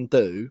try and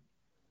do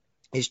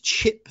is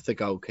chip the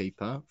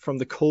goalkeeper from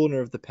the corner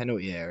of the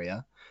penalty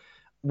area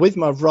with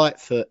my right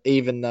foot,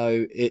 even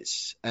though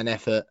it's an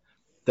effort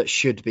that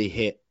should be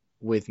hit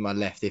with my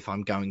left if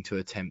I'm going to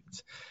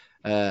attempt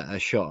a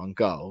shot on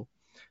goal.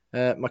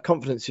 My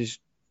confidence is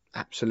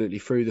absolutely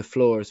through the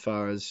floor as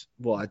far as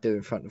what I do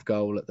in front of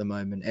goal at the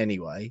moment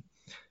anyway.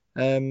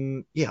 I'll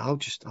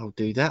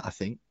do that, I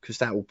think, because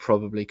that will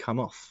probably come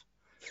off.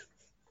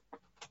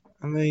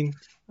 I mean,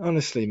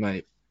 honestly,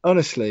 mate,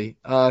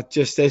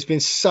 there's been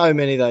so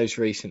many of those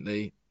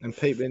recently, and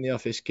people in the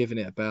office giving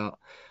it about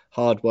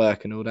hard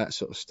work and all that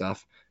sort of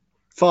stuff.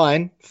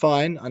 Fine.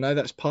 I know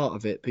that's part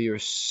of it, but you're a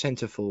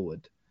centre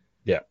forward.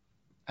 Yeah.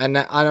 And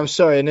I'm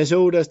sorry, and there's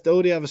all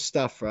the other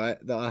stuff, right,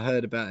 that I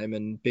heard about him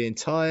and being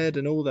tired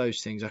and all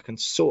those things. I can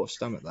sort of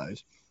stomach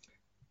those.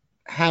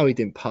 How he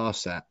didn't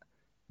pass that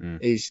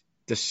is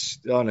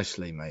just,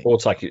 honestly, mate. Or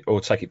take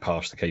it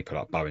past the keeper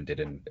like Bowen did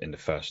in the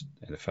first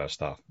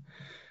half.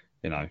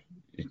 You know,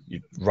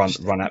 you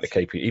run out the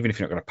keeper, even if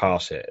you're not going to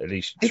pass it. At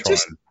least try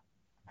and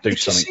do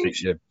something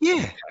that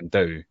you can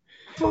do.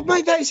 Well,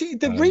 mate, that is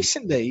it.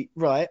 Recently,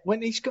 right,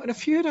 when he's got in a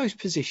few of those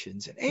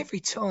positions, and every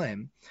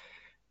time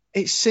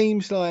it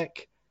seems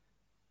like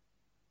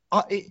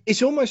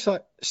it's almost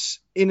like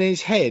in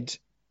his head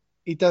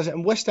he does it.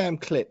 And West Ham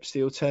Clips,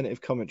 the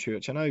alternative commentary,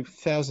 which I know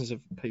thousands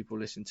of people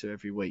listen to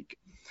every week,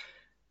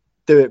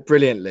 do it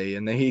brilliantly.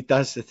 And he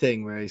does the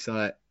thing where he's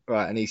like,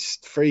 right, and he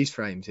freeze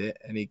frames it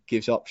and he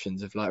gives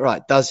options of like,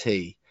 right, does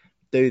he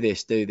do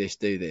this,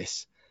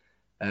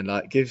 and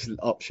like gives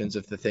options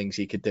of the things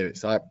he could do.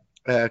 It's like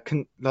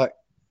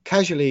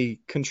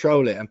casually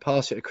control it and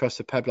pass it across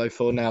to Pablo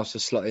Fornals to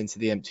slot into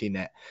the empty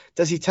net.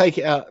 Does he take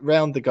it out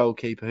round the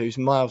goalkeeper who's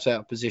miles out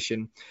of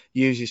position,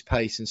 use his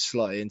pace and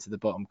slot it into the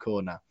bottom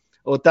corner?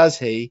 Or does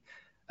he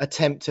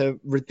attempt a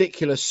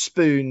ridiculous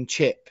spoon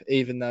chip,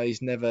 even though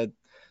he's never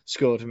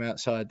scored from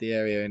outside the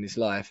area in his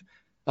life?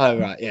 Oh,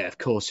 right, yeah, of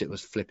course it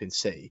was flipping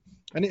C.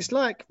 And it's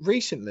like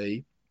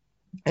recently,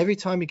 every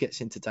time he gets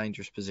into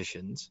dangerous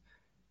positions,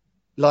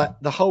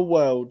 like the whole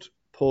world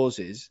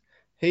pauses.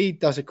 He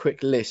does a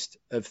quick list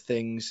of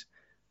things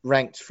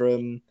ranked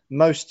from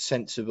most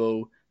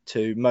sensible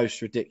to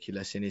most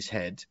ridiculous in his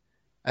head,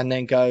 and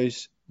then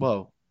goes,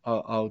 well,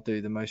 I'll do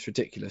the most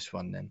ridiculous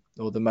one then,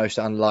 or the most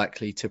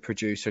unlikely to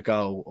produce a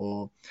goal,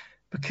 or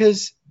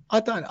because I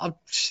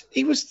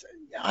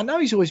know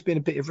he's always been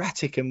a bit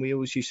erratic, and we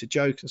always used to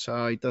joke and say,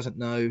 oh, he doesn't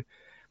know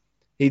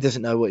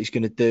what he's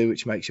going to do,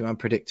 which makes him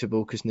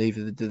unpredictable because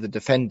neither do the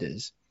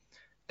defenders.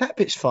 That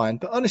bit's fine,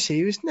 but honestly,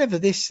 he was never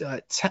this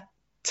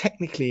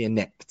technically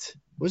inept,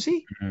 was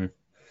he? Mm-hmm.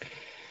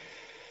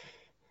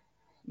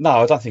 No,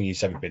 I don't think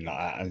he's ever been like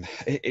that. And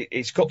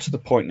it's got to the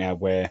point now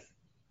where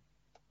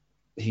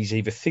he's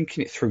either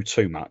thinking it through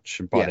too much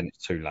and by then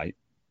it's too late,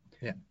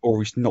 or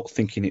he's not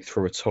thinking it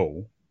through at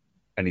all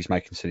and he's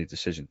making silly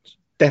decisions.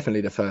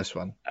 Definitely the first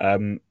one.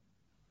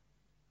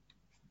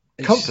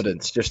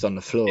 Confidence just on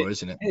the floor,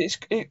 isn't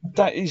it?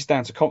 That is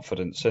down to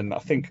confidence, and I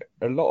think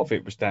a lot of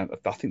it was down.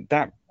 I think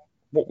that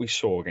what we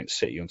saw against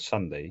City on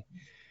Sunday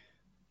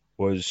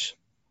was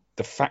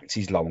the fact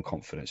he's low on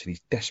confidence and he's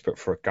desperate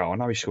for a goal. I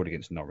know he scored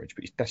against Norwich,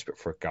 but he's desperate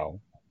for a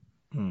goal.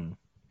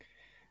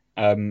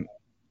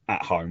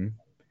 At home,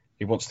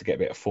 he wants to get a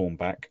bit of form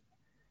back.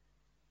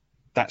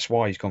 That's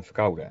why he's gone for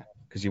goal there,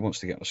 because he wants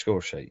to get on the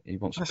score sheet. He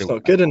wants. That's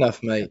not good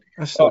enough, mate.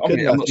 That's not good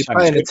enough. You're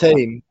playing a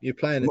team. You're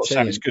playing a team. I'm not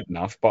saying it's good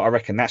enough, but I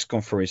reckon that's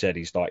gone through his head.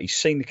 He's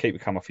seen the keeper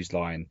come off his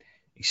line.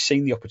 He's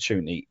seen the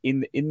opportunity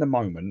in the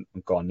moment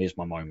and gone, here's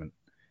my moment,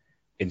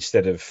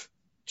 instead of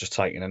just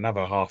taking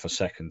another half a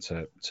second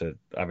to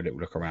have a little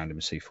look around him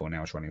and see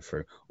Fornals running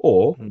through.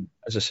 Or,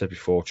 as I said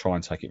before, try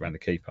and take it around the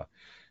keeper.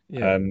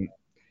 Yeah.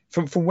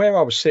 From where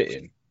I was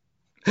sitting.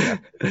 But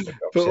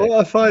what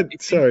I find...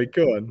 Sorry,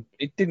 go on.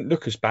 It didn't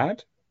look as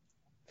bad.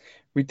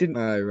 We didn't...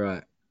 Oh,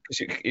 right.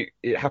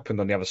 It happened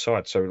on the other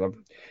side. So,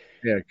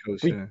 yeah, of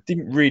course, we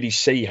didn't really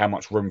see how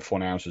much room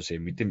Fornals was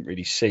in. We didn't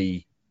really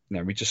see...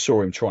 we just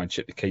saw him try and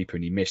chip the keeper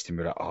and he missed him.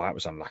 We're like, oh, that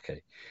was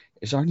unlucky.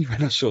 It's only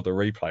when I saw the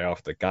replay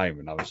after the game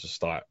and I was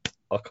just like,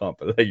 I can't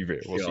believe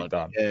it. What's he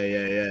done?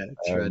 Yeah.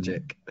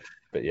 Tragic.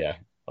 But yeah,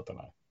 I don't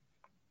know.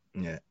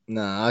 Yeah.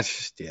 No, I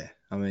just,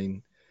 I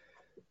mean,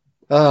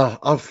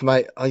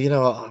 mate, you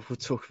know what? We'll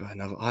talk about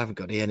another. I haven't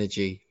got the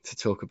energy to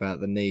talk about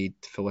the need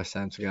for West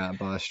Ham to go out and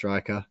buy a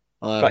striker.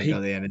 I haven't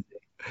got the energy.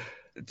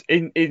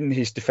 In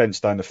his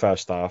defence, though, in the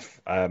first half,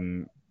 a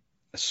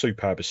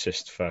superb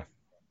assist for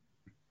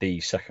the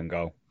second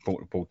goal.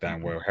 Brought the ball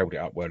down well, held it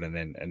up well, and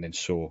then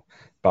saw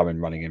Bowen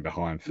running in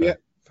behind for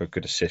a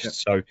good assist.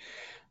 Yeah.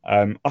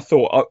 So I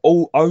thought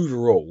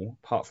overall,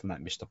 apart from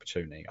that missed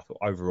opportunity, I thought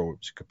overall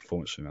it was a good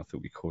performance from him. I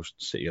thought we caused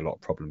City a lot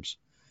of problems.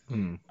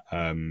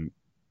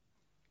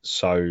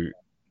 So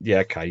yeah,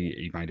 okay,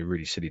 he made a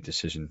really silly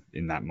decision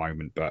in that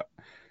moment, but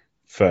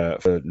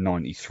for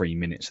 93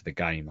 minutes of the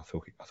game, I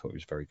thought it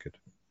was very good.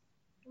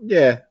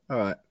 Yeah, all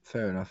right,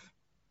 fair enough.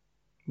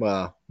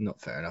 Well,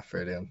 not fair enough,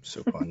 really. I'm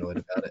still quite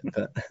annoyed about it,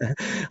 but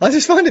I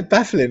just find it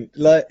baffling.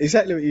 Like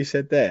exactly what you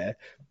said there.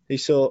 He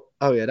saw,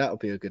 oh yeah, that'll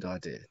be a good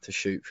idea to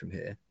shoot from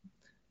here,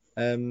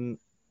 and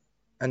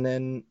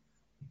then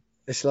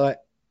it's like,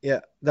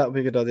 yeah, that would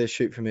be a good idea to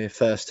shoot from here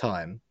first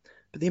time.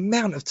 But the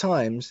amount of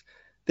times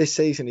this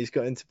season he's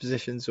got into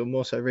positions, or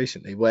more so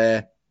recently,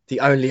 where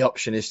the only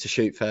option is to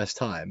shoot first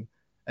time,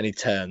 and he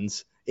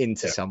turns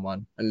into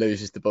someone and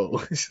loses the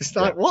ball. It's just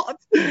like, what?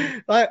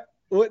 Like,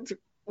 what?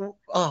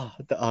 Oh,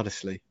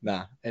 honestly,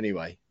 nah.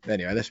 Anyway,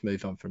 let's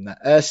move on from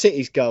that.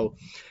 City's goal.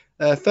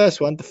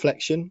 First one,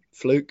 deflection,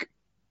 fluke.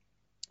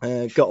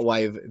 Got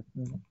away with it,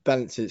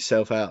 balanced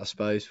itself out, I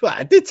suppose. Well,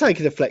 it did take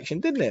a deflection,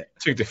 didn't it?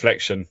 Took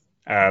deflection.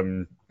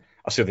 I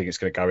still think it's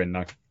going to go in,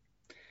 though.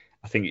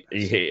 I think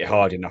he hit it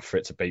hard enough for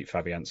it to beat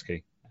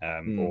Fabianski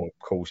or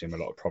cause him a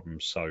lot of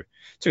problems. So,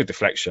 took a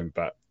deflection,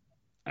 but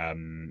I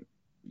don't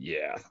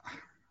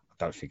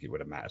think it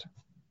would have mattered.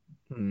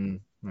 All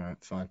right,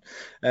 fine.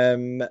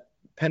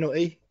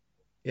 Penalty,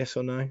 yes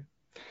or no?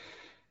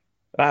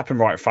 That happened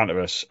right in front of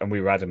us, and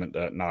we were adamant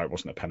that no, it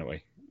wasn't a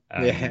penalty.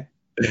 And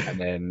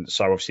then,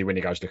 so obviously, when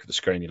he goes to look at the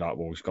screen, you're like,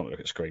 well, he's got to look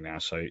at the screen now.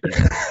 So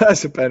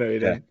that's a penalty,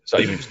 then. So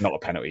even if it's not a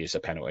penalty, it's a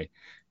penalty.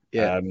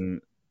 Yeah.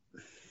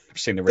 I've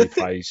seen the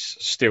replays.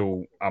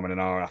 Still, I'm in an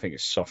hour. I think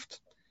it's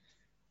soft.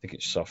 I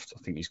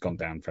think he's gone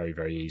down very,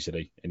 very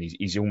easily, and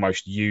he's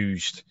almost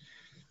used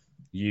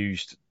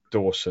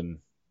Dawson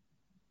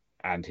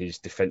and his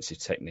defensive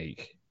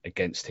technique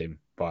against him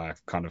by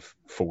kind of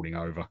falling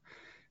over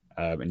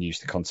and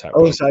used the contact.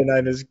 Also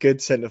known as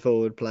good centre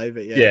forward play,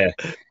 but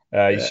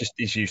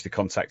he's used the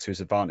contact to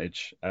his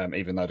advantage,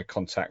 even though the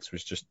contact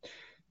was just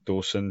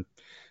Dawson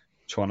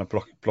trying to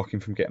block him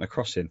from getting a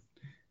cross in.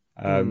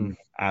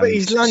 But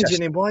he's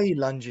lunging in. Why are you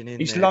lunging in?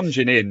 He's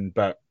lunging in,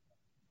 but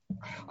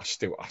I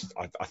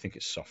think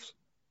it's soft.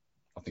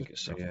 I think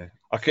it's soft. Yeah,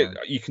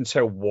 you can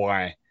tell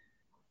why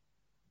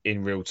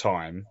in real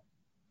time.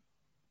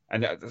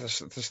 And the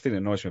thing that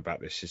annoys me about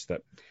this is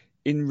that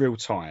in real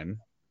time,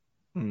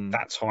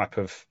 that type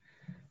of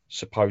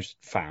supposed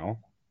foul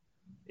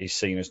is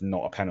seen as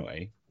not a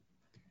penalty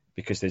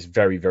because there's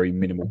very, very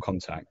minimal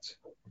contact.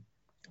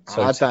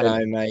 So I don't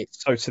know, mate.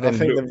 So to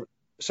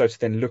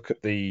then look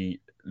at the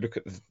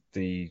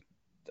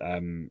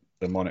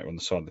monitor on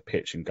the side of the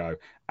pitch and go,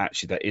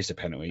 actually, that is a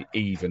penalty,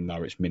 even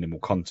though it's minimal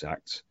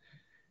contact,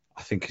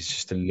 I think it's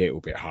just a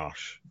little bit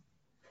harsh.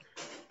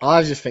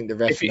 I just think the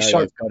ref know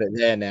they've got it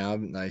there now,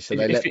 haven't they? So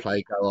they let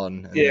play go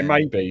on. Yeah,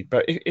 maybe.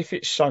 But if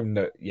it's shown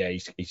that,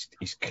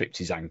 he's clipped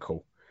his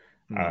ankle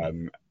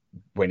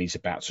when he's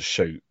about to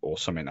shoot or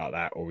something like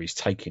that, or he's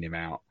taking him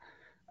out,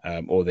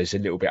 or there's a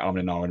little bit arm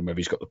and iron whether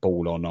he's got the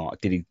ball or not.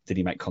 Did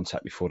he make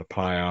contact before the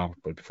player,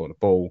 or before the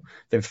ball?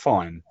 Then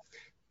fine.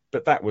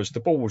 But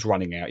the ball was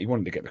running out. He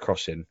wanted to get the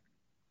cross in.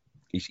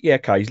 He's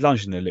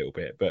lunging a little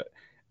bit, but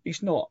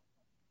it's not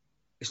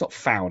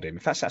fouled him.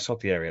 If that's outside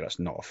the area, that's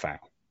not a foul.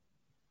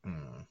 I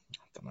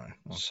don't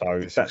know.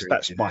 So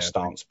that's my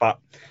stance. But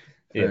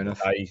fair enough.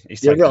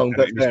 You're wrong,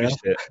 but fair enough.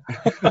 It.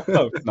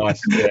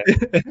 Nice.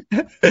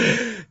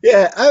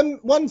 Yeah.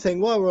 One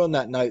thing while we're on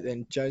that note,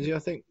 then, Jonesy, I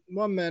think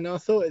one man. I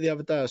thought the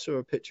other day I saw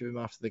a picture of him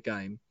after the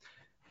game,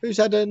 who's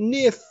had a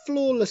near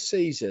flawless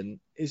season,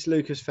 is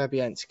Lucas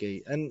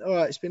Fabianski. And all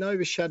right, it's been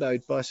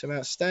overshadowed by some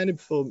outstanding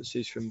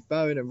performances from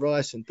Bowen and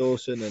Rice and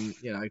Dawson and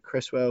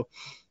Cresswell.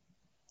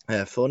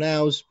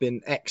 Fornell's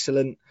been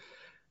excellent.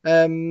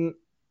 Zuma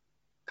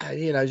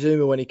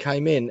when he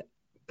came in.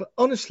 But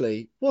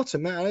honestly, what a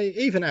man.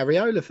 Even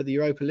Areola for the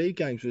Europa League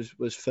games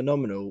was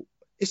phenomenal.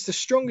 It's the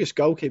strongest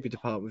goalkeeper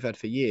department we've had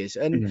for years.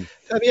 And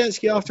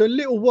Fabianski, after a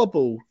little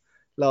wobble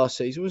last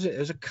season, there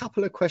was a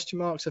couple of question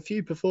marks, a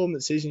few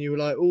performances, and you were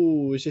like,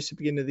 oh, is this the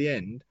beginning of the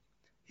end?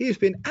 He has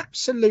been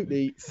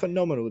absolutely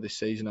phenomenal this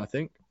season, I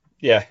think.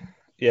 Yeah.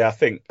 I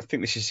think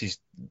this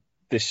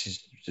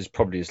is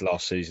probably his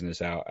last season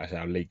as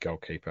our league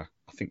goalkeeper.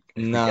 I think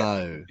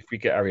if we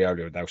get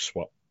Areola, they'll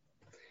swap.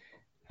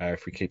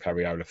 If we keep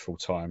Areola full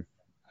time,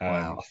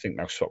 I think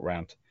they'll swap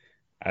round.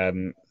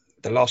 You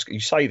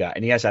say that,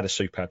 and he has had a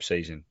superb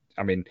season.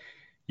 I mean,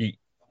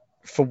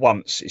 for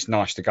once, it's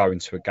nice to go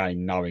into a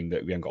game knowing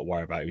that we haven't got to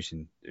worry about who's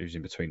in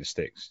between the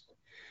sticks.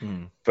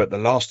 But the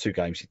last two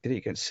games, he did it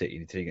against City,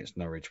 and he did it against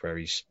Norwich, where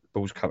his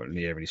ball's come in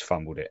the air and he's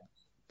fumbled it.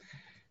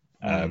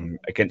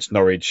 Against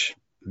Norwich,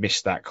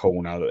 missed that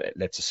corner that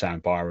led to Sam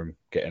Byram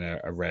getting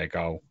a rare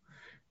goal,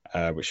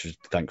 which was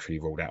thankfully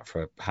ruled out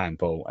for a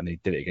handball, and he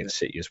did it against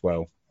City as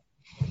well.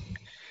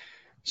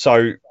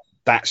 So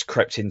that's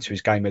crept into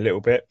his game a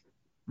little bit,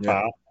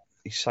 but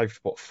he's saved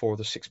 4 of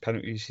the 6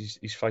 penalties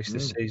he's faced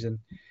this season.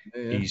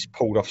 Yeah. He's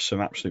pulled off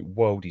some absolute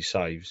worldy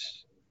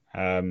saves.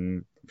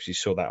 You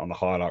saw that on the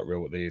highlight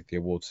reel at the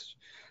awards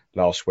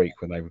last week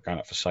when they were going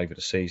up for save of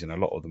the season. A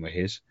lot of them were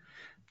his.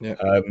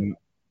 Yeah.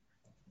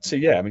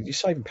 You're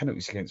saving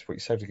penalties against what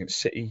you saved against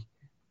City,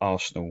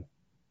 Arsenal,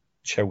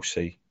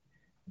 Chelsea,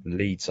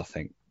 Leeds, I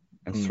think.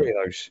 And three of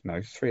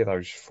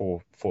those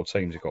four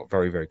teams have got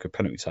very, very good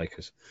penalty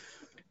takers.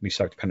 We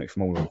saved a penalty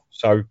from all of them.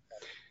 So,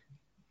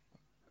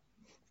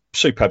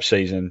 superb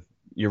season.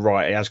 You're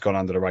right, it has gone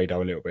under the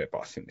radar a little bit, but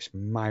I think this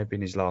may have been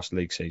his last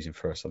league season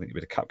for us. I think he'll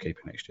be the cup keeper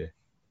next year.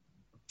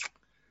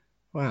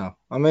 Wow.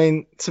 I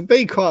mean, to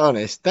be quite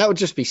honest, that would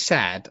just be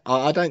sad.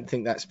 I don't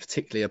think that's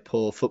particularly a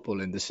poor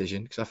footballing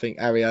decision because I think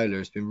Areola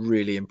has been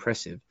really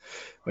impressive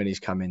when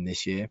he's come in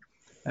this year.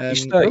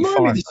 He's Remind me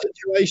 35. the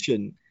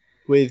situation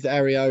with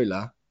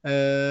Areola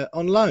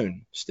on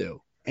loan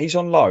still. He's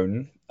on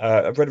loan.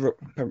 I've read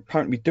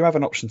apparently we do have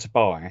an option to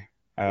buy.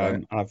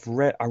 Right. I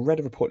read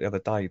a report the other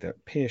day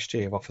that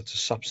PSG have offered to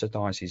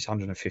subsidise his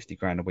 150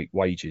 grand a week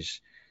wages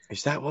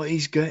Is that what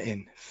he's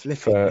getting?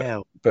 Flipping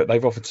hell. but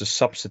they've offered to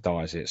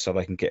subsidise it so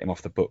they can get him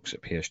off the books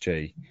at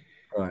PSG.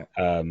 Right.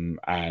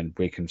 And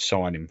we can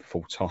sign him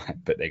full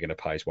time, but they're going to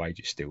pay his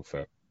wages still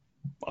for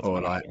I don't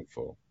Or know like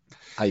for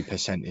a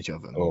percentage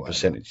of them. or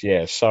percentage.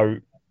 Yeah. So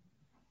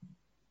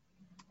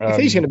if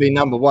he's going to be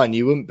number one,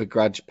 you wouldn't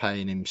begrudge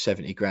paying him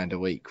 70 grand a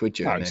week, would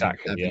you? No, and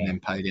exactly. then, then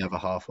pay the other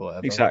half or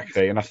whatever.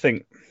 Exactly. And I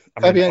think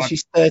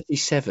Fabianski's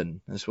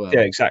 37 as well. Yeah,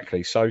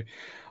 exactly. So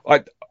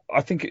I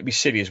think it'd be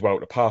silly as well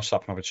to pass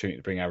up an opportunity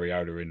to bring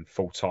Areola in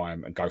full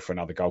time and go for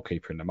another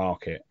goalkeeper in the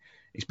market.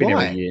 He's been here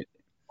a year.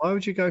 Why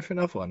would you go for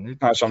another one?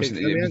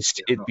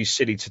 It'd be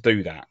silly to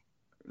do that.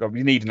 Like,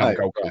 you need another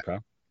goalkeeper.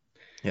 Right.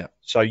 Yeah.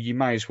 So you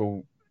may as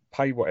well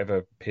pay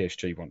whatever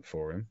PSG want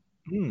for him,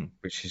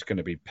 which is going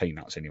to be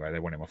peanuts anyway. They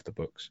want him off the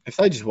books. If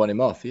they just want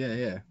him off,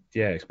 yeah.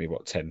 Yeah, it's going to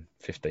be, 10,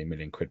 15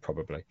 million quid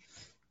probably.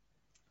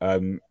 Get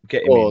him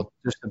in.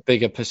 Just a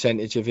bigger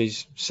percentage of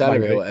his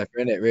salary or whatever,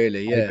 isn't it,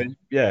 really? Yeah. Maybe.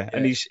 Yeah.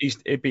 And he's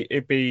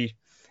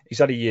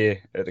had a year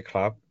at the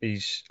club. I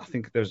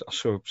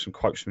saw some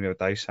quotes from the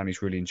other day saying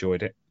he's really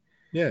enjoyed it.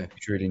 Yeah.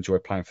 He's really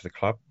enjoyed playing for the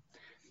club.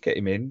 Get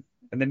him in.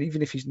 And then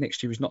even if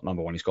next year he's not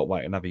number one, he's got to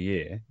wait another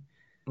year.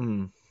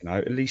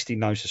 At least he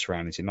knows the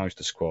surroundings, he knows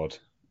the squad,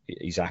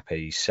 he's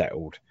happy, he's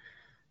settled.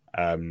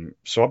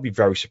 So I'd be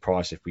very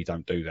surprised if we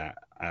don't do that.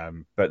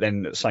 But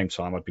then at the same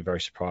time, I'd be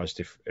very surprised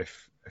if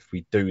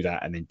we do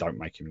that and then don't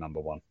make him number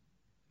one.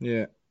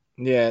 Yeah.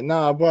 Yeah.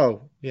 No.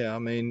 Well. Yeah. I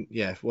mean.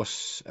 Yeah.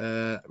 What's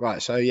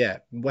right? So yeah,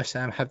 West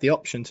Ham have the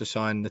option to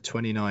sign the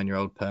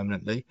 29-year-old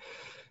permanently.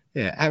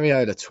 Yeah.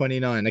 Areola,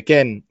 29.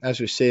 Again, as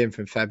we're seeing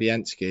from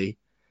Fabianski,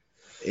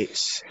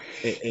 it's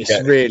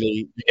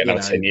really you get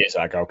another 10 years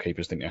out of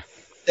goalkeepers, didn't you?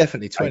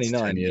 Definitely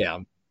 29. Yeah.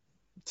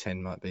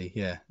 10 might be.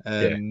 Yeah.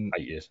 8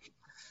 years.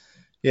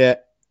 Yeah.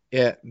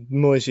 Yeah,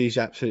 Moisey's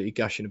absolutely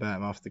gushing about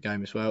him after the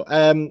game as well.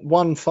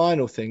 One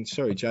final thing,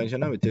 sorry, James, I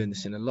know we're doing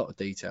this in a lot of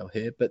detail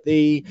here, but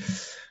the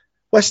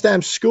West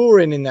Ham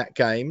scoring in that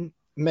game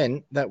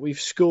meant that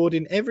we've scored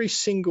in every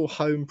single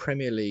home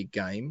Premier League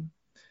game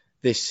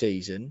this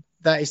season.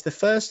 That is the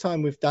first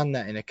time we've done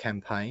that in a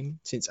campaign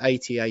since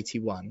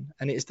 80-81,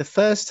 and it is the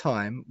first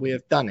time we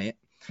have done it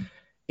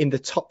in the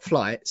top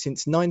flight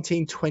since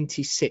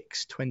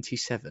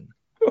 1926-27.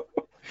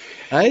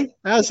 Hey,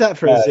 how's that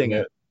for a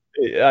zinger?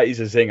 That is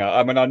a zinger.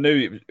 I mean, I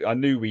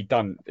knew we'd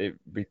done it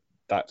with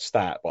that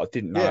stat, but I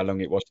didn't know how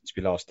long it was since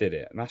we last did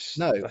it. And that's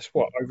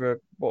what,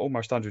 over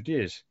almost 100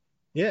 years.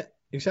 Yeah,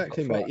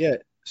 exactly, mate. Yeah.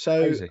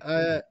 So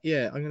I'm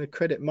going to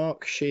credit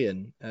Mark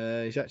Sheehan.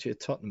 He's actually a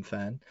Tottenham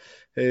fan,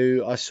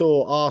 who I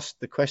saw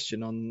asked the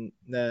question on.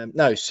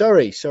 No,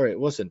 sorry, it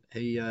wasn't.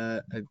 He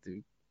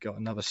got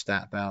another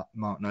stat about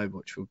Mark Noble,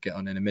 which we'll get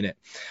on in a minute.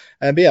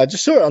 But yeah, I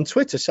just saw it on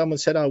Twitter. Someone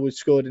said I would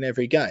scored in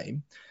every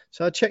game.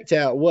 So I checked it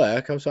out at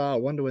work. I was like, I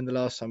wonder when the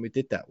last time we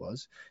did that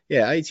was.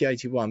 Yeah,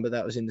 80-81, but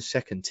that was in the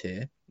second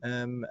tier.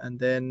 And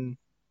then,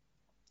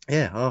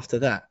 after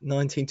that,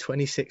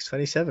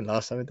 1926-27,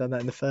 last time we'd done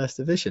that in the first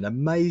division.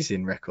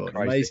 Amazing record,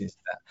 crazy. Amazing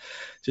stat.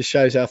 Just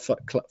shows how far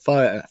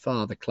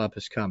the club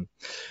has come.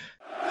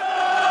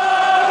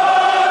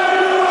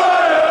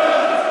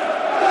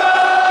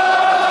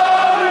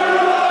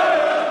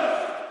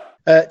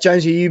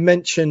 Jonesy, you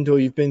mentioned, or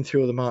you've been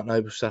through all the Mark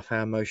Noble stuff,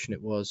 how emotional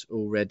it was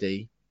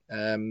already.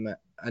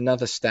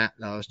 Another stat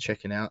that I was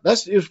checking out.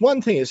 It was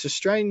one thing. It's a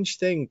strange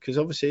thing because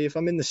obviously, if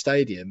I'm in the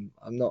stadium,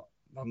 I'm not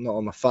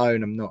on my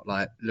phone. I'm not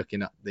like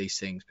looking up these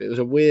things. But it was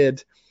a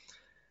weird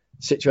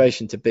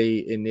situation to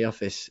be in the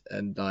office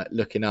and like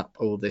looking up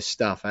all this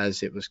stuff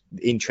as it was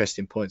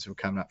interesting points were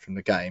coming up from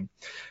the game.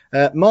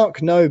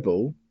 Mark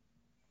Noble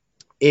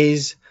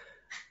is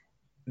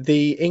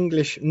the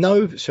English.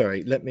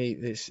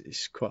 This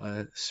is quite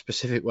a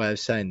specific way of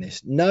saying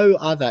this. No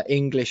other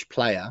English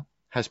player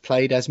has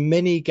played as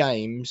many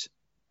games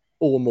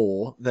or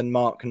more than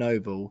Mark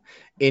Noble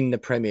in the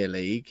Premier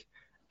League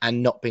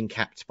and not been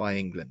capped by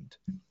England.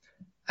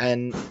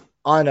 And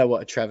I know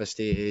what a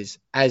travesty it is,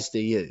 as do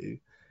you.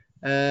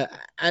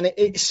 And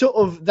it sort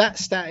of, that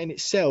stat in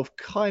itself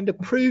kind of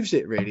proves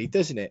it really,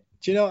 doesn't it?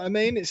 Do you know what I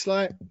mean? It's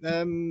like,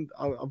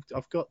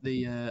 I've got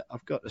the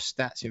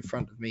stats in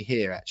front of me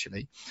here,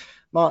 actually.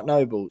 Mark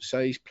Noble,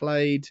 so he's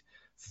played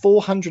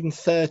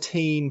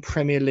 413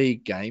 Premier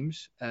League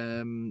games.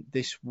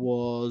 This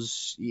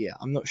was,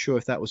 I'm not sure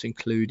if that was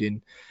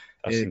including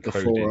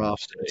before or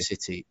after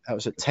City. That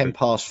was at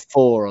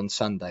 4:10 on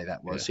Sunday.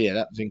 That was,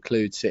 that was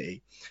include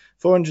City.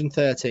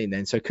 413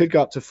 then, so could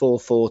go up to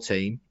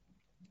 414.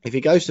 If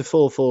he goes to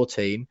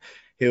 414,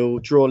 he'll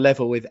draw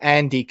level with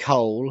Andy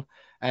Cole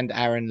and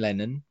Aaron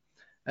Lennon.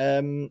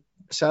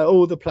 So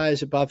all the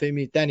players above him,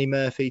 Danny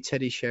Murphy,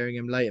 Teddy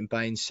Sheringham, Leighton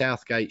Baines,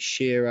 Southgate,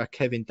 Shearer,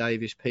 Kevin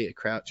Davis, Peter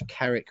Crouch,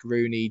 Carrick,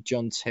 Rooney,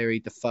 John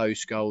Terry, Defoe,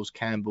 Scholes,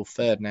 Campbell,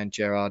 Ferdinand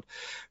Gerrard,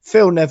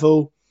 Phil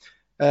Neville,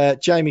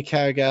 Jamie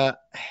Carragher,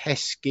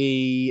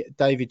 Heskey,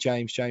 David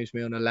James, James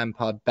Milner,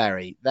 Lampard,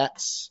 Barry.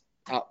 That's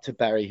up to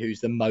Barry,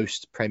 who's the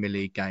most Premier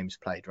League games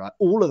played, right?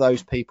 All of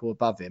those people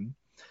above him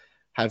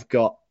have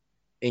got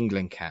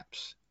England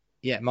caps.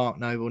 Yet Mark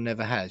Noble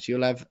never has.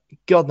 You'll have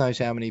God knows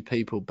how many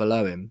people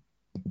below him,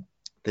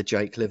 the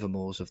Jake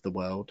Livermores of the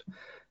world.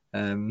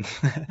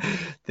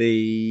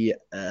 The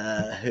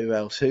who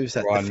else? Who's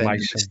that Ryan defender?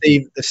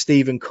 Mason. The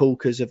Stephen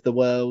Corkers of the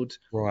world.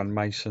 Ryan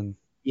Mason.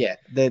 Yeah,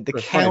 the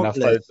Funny enough,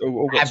 they've countless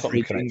all got Tottenham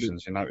average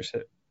connections. You notice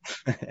it.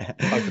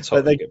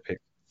 but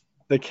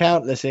the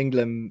countless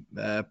England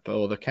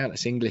or the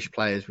countless English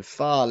players with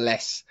far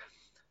less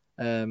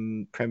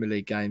Premier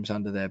League games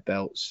under their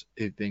belts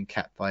who've been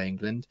capped by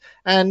England.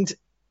 And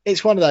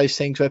it's one of those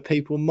things where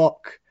people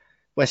mock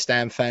West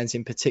Ham fans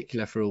in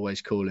particular for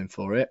always calling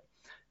for it.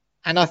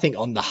 And I think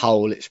on the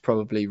whole, it's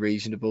probably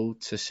reasonable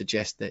to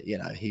suggest that, you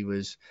know, he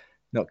was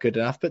not good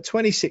enough. But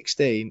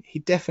 2016, he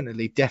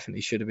definitely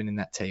should have been in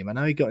that team. I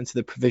know he got into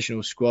the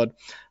provisional squad.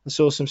 I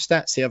saw some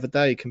stats the other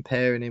day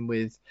comparing him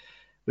with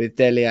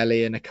Dele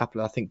Alli and a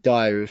couple, I think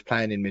Dyer, who was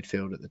playing in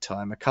midfield at the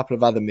time, a couple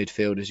of other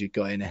midfielders who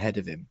got in ahead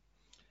of him.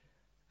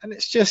 And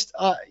it's just,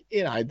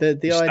 you know,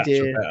 the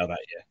idea. Better that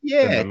year.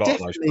 Yeah,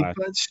 definitely.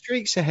 But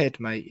streaks ahead,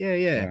 mate.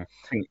 Yeah.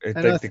 I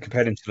think they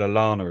compared him to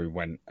Lallana, who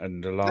went,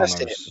 and Lallana was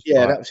that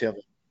was the other.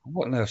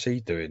 What on earth is he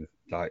doing?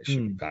 Like,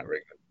 should be that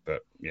ring.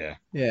 But yeah.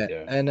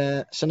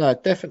 And so no,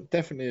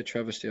 definitely a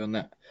travesty on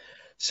that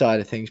side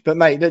of things. But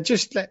mate, let's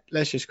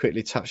just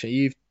quickly touch on.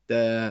 You've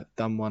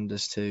done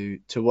wonders to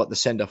what the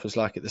send off was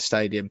like at the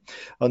stadium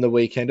on the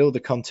weekend. All the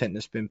content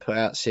that's been put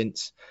out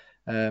since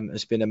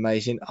has been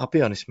amazing. I'll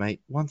be honest,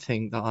 mate. One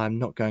thing that I'm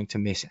not going to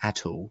miss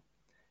at all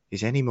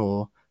is any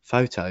more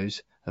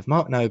photos of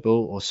Mark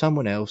Noble or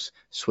someone else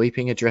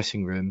sweeping a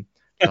dressing room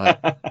like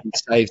he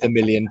saved 1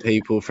 million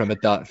people from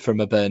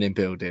a burning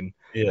building.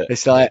 Yeah,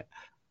 it's like,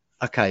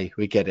 okay,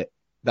 we get it.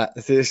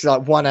 It's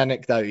like one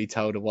anecdote he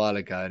told a while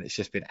ago, and it's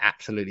just been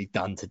absolutely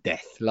done to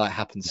death, like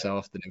happens so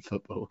often in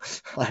football.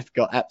 I've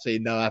got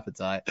absolutely no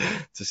appetite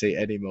to see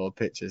any more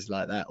pictures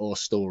like that or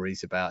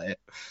stories about it.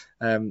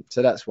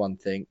 So that's one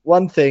thing.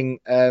 One thing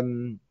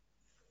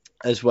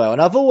as well,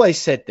 and I've always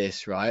said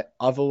this, right?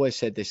 I've always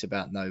said this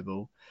about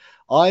Noble.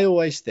 I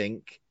always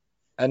think,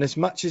 and as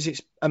much as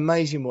it's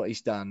amazing what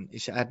he's done,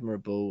 it's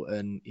admirable,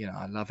 and you know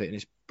I love it, and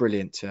it's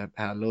brilliant to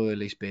how loyal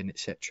he's been,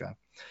 etc.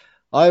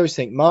 I always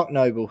think Mark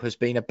Noble has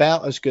been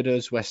about as good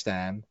as West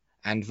Ham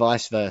and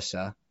vice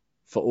versa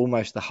for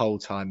almost the whole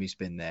time he's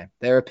been there.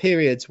 There are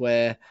periods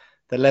where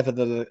the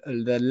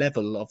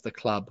level of the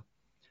club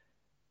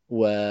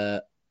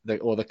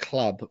the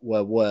club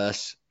were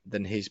worse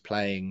than his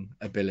playing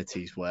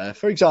abilities were.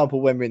 For example,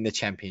 when we're in the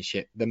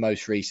Championship, the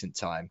most recent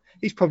time,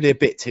 he's probably a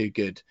bit too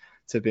good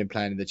to have been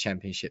playing in the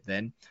Championship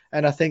then.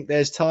 And I think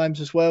there's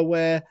times as well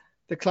where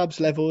the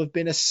club's level have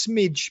been a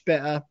smidge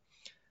better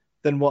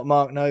than what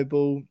Mark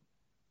Noble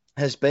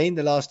has been,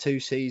 the last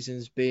 2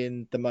 seasons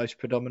being the most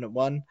predominant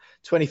one.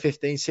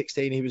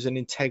 2015-16, he was an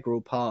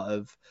integral part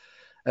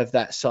of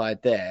that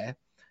side there.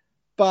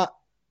 But,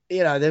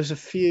 you know, there was a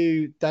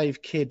few,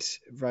 Dave Kidd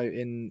wrote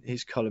in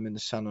his column in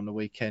The Sun on the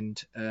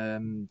weekend,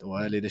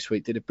 or earlier this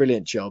week, did a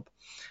brilliant job,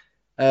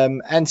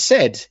 and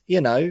said,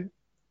 you know,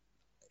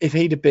 if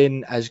he'd have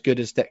been as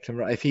good as Declan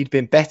Rice, if he'd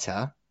been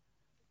better,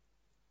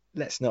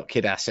 let's not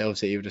kid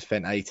ourselves that he would have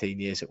spent 18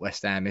 years at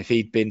West Ham. If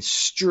he'd been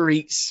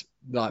streets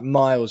like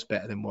miles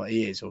better than what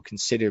he is, or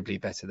considerably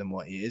better than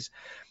what he is.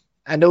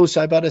 And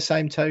also by the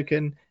same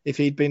token, if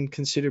he'd been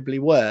considerably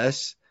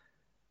worse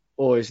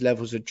or his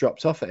levels had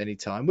dropped off at any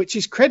time, which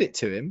is credit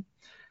to him,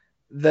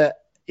 that,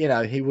 you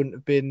know, he wouldn't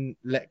have been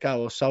let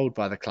go or sold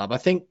by the club. I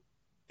think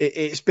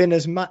it's been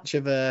as much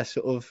of a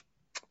sort of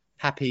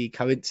happy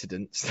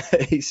coincidence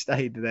that he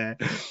stayed there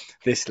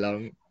this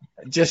long.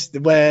 Just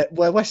where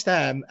West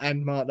Ham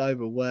and Mark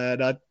Noble were,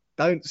 and I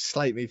don't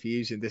slate me for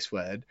using this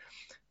word,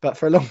 but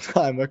for a long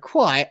time were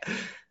quite,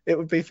 it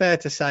would be fair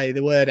to say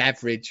the word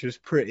average was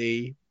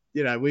pretty,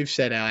 you know, we've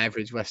said how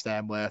average West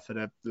Ham were for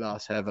the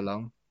last however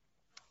long.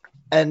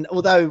 And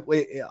although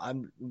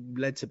I'm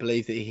led to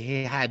believe that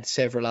he had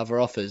several other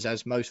offers,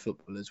 as most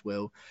footballers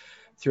will,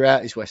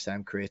 throughout his West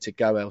Ham career to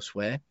go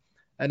elsewhere.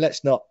 And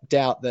let's not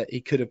doubt that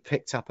he could have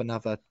picked up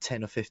another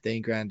 10 or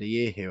 15 grand a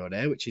year here or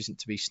there, which isn't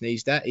to be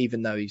sneezed at,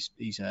 even though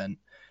he's earned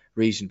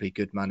reasonably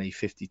good money,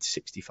 50 to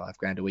 65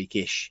 grand a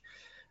week-ish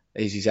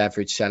is his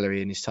average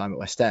salary in his time at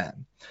West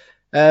Ham.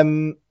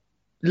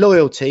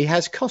 Loyalty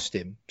has cost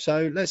him,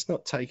 so let's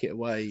not take it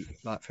away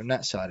like from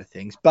that side of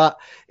things. But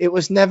it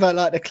was never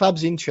like the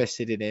club's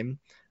interested in him.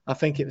 I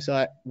think it was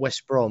like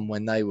West Brom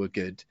when they were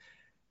good.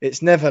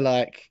 It's never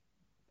like,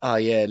 oh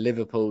yeah,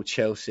 Liverpool,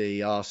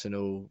 Chelsea,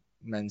 Arsenal,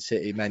 Man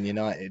City, Man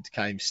United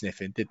came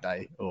sniffing, did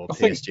they? Or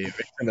PSG,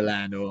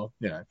 Milan, or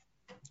you know.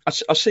 I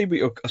see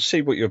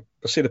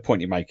the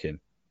point you're making.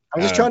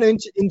 I'm just trying to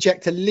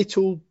inject a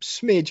little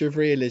smidge of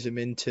realism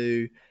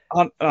into.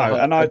 An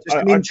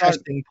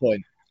interesting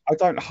point. I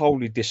don't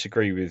wholly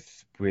disagree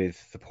with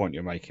the point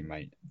you're making,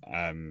 mate.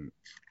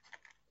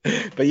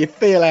 But you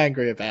feel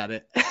angry about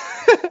it.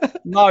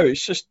 No,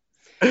 it's just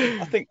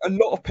I think a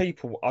lot of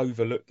people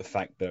overlook the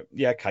fact that,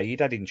 okay, he'd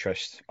had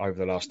interest over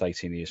the last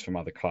 18 years from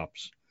other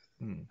clubs.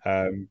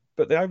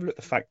 But they overlook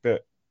the fact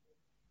that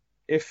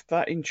if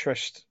that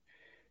interest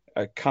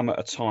come at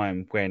a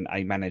time when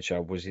a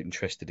manager was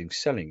interested in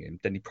selling him,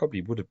 then he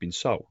probably would have been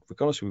sold,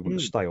 regardless of whether he wanted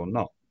to stay or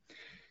not.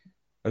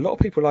 A lot of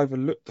people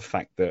overlook the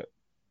fact that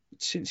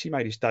since he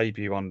made his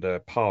debut under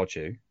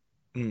Pardew,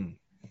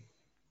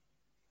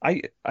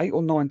 8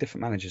 or 9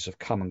 different managers have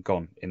come and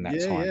gone in that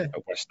time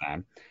at West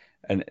Ham,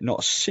 and not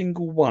a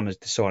single one has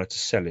decided to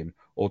sell him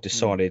or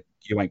decided,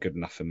 you ain't good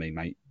enough for me,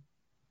 mate.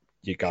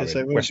 You're going. Because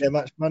they won't get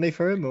much money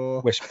for him,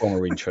 or West Brom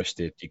are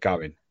interested. You're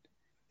going.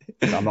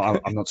 I'm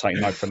not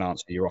taking no for an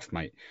answer. You're off,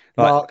 mate.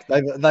 Mark,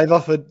 they've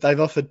offered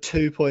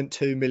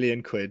 2.2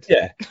 million quid.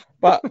 Yeah,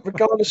 but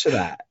regardless of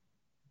that,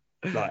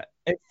 like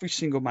every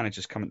single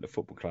manager's come into the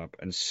football club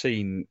and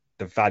seen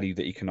the value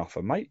that he can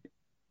offer, mate.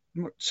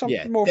 Some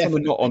more often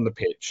than not on the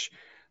pitch,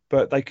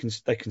 but they can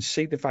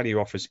see the value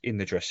offers in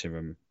the dressing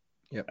room.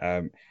 Yep.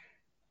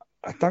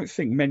 I don't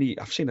think many.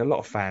 I've seen a lot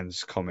of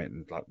fans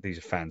comment like these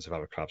are fans of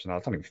other clubs, and I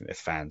don't even think they're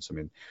fans. I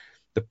mean,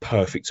 the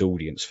perfect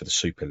audience for the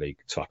Super League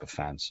type of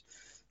fans.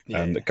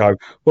 That go,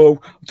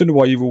 well, I don't know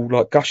why you're all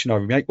like gushing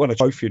over him. He ain't won a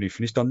trophy or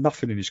anything. He's done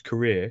nothing in his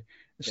career.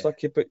 It's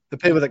like, but the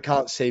people that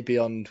can't see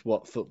beyond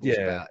what football's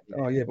about.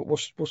 Oh yeah, but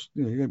what's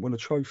you ain't won a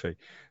trophy.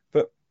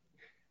 But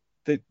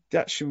the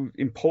actual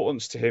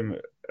importance to him,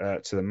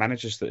 to the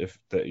managers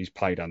that he's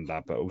played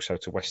under, but also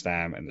to West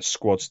Ham and the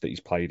squads that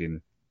he's played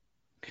in,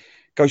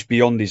 goes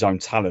beyond his own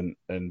talent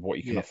and what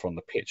he can offer on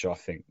the pitch, I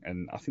think.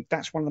 And I think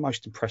that's one of the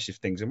most impressive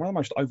things and one of the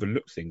most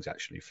overlooked things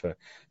actually for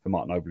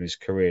Mark Noble in his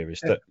career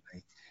is that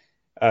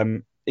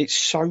it's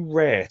so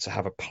rare to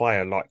have a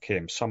player like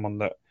him, someone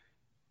that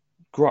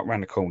grew up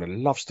around the corner,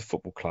 loves the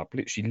football club,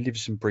 literally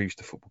lives and breathes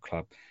the football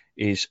club,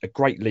 is a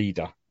great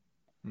leader,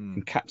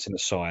 can captain the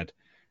side,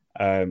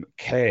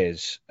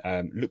 cares,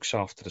 looks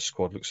after the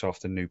squad, looks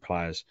after new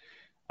players.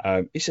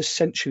 It's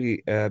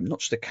essentially not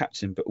just a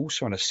captain, but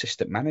also an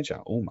assistant manager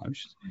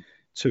almost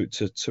to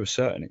a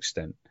certain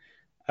extent.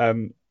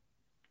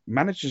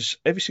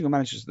 Every single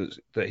manager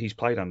that he's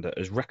played under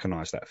has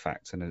recognised that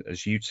fact and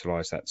has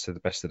utilised that to the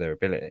best of their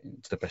ability,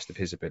 to the best of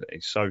his ability.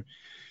 So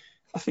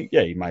I think,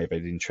 he may have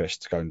had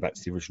interest going back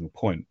to the original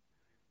point,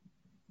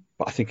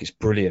 but I think it's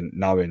brilliant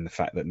knowing the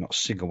fact that not a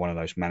single one of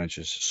those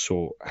managers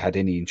had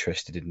any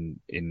interest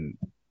in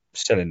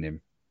selling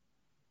him,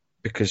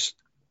 because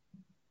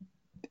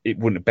it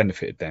wouldn't have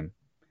benefited them,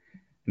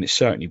 and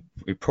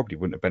it probably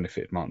wouldn't have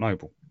benefited Mark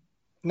Noble.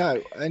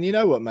 No, and you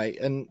know what, mate?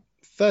 And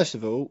first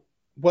of all,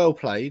 well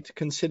played.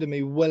 Consider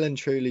me well and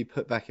truly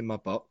put back in my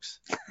box.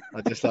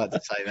 I'd just like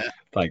to say that.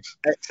 Thanks.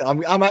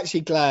 I'm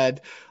actually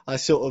glad I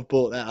sort of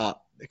brought that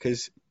up,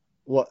 because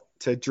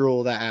to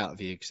draw that out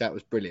of you, because that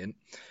was brilliant.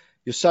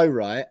 You're so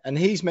right. And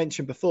he's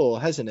mentioned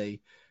before, hasn't he,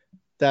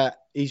 that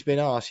he's been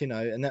asked,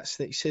 and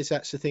he says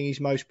that's the thing he's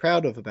most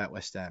proud of about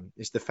West Ham,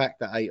 is the fact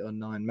that 8 or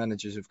 9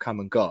 managers have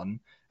come and gone,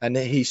 and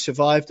that he's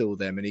survived all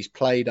them, and he's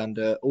played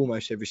under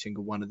almost every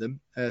single one of them.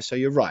 So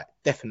you're right,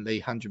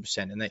 definitely 100%,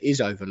 and that is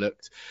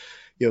overlooked.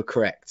 You're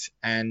correct,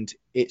 and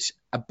it's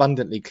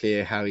abundantly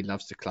clear how he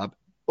loves the club.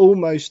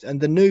 Almost, and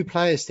the new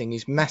players thing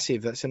is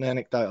massive. That's an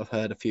anecdote I've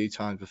heard a few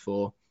times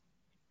before,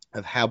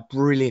 of how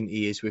brilliant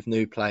he is with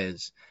new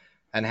players,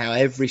 and how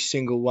every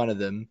single one of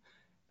them,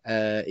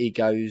 he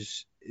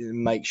goes,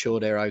 make sure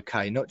they're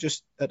okay, not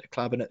just at the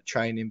club and at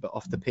training, but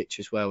off the pitch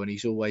as well. And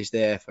he's always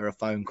there for a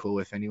phone call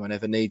if anyone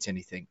ever needs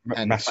anything.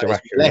 And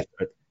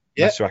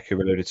Masuaku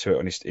alluded to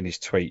it in his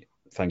tweet,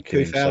 thanking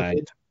him,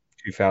 saying,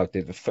 Kufal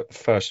did the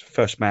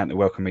first man to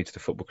welcome me to the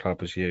football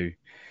club was you.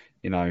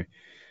 They're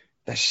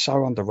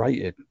so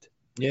underrated.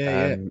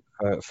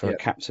 For a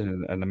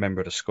captain and a member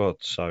of the squad.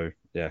 So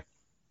yeah,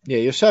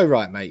 you're so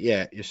right, mate.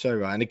 Yeah, you're so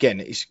right. And again,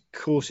 of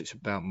course it's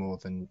about more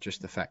than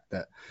just the fact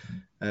that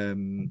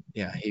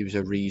he was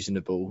a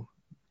reasonable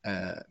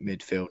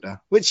midfielder,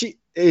 which he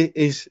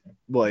is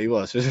what he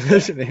was,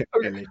 wasn't he?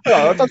 Really?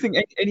 No, I don't think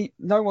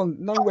no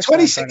West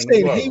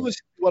 2016 he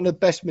was one of the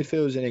best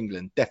midfielders in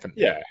England,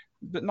 definitely. Yeah,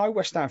 but no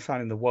West Ham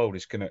fan in the world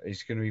is gonna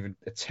even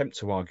attempt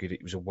to argue that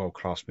he was a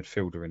world-class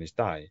midfielder in his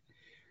day.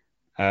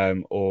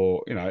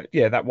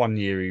 That one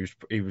year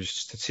he was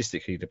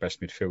statistically the best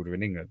midfielder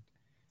in England.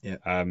 Yeah.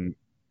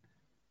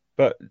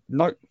 But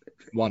no,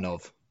 one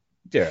of.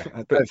 Yeah,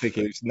 I don't think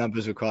his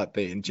numbers were quite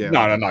beaten.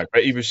 No.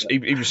 But he was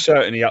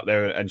certainly up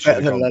there and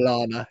should have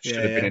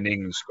been in the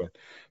England squad.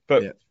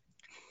 But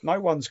no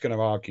one's going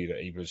to argue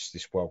that he was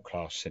this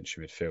world-class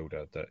central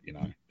midfielder that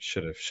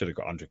should have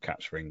got 100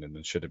 caps for England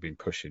and should have been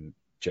pushing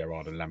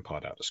Gerrard and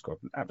Lampard out of the squad.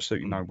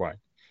 Absolutely no way.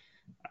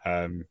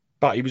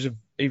 But he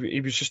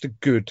was just a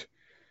good,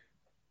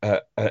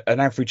 an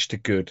average to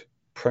good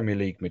Premier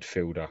League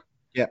midfielder.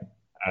 Yeah.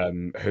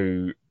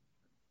 Who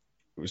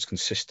was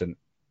consistent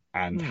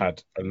and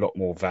had a lot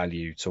more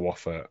value to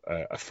offer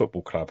a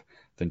football club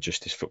than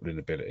just his footballing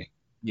ability.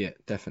 Yeah,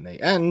 definitely.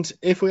 And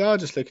if we are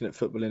just looking at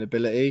footballing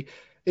ability,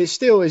 it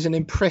still is an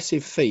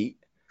impressive feat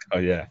Oh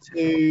yeah.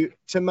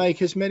 To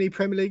make as many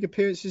Premier League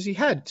appearances as he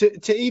had,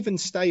 to even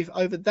stay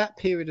over that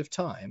period of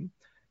time,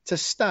 to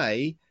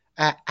stay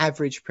at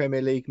average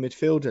Premier League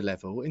midfielder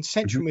level in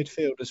central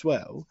midfield as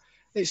well.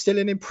 It's still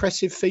an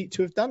impressive feat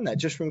to have done that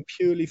just from a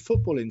purely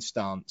footballing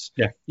stance.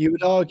 Yeah. You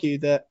would argue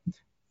that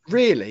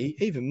really,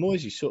 even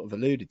Moisey sort of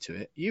alluded to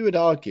it, you would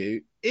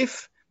argue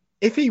if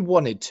he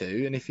wanted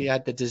to and if he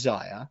had the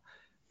desire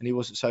and he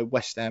wasn't so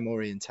West Ham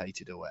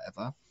orientated or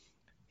whatever,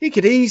 he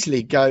could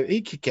easily go.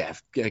 He could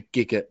get a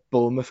gig at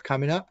Bournemouth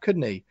coming up,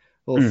 couldn't he?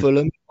 Or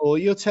Fulham. Or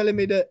you're telling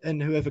me that,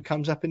 and whoever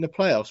comes up in the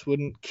playoffs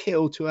wouldn't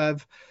kill to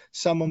have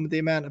someone with the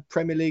amount of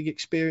Premier League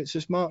experience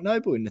as Mark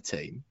Noble in the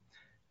team?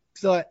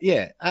 It's like,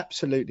 yeah,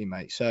 absolutely,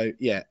 mate. So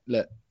yeah,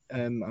 look,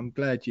 I'm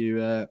glad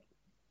you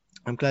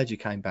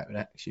came back with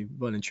that. You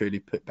well and truly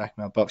put back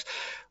in our box.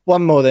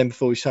 One more then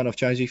before we sign off,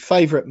 Jonesy.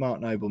 Favourite Mark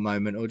Noble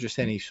moment, or just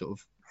any sort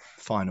of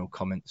final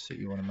comments that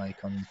you want to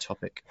make on the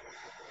topic?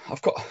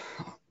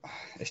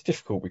 It's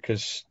difficult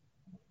because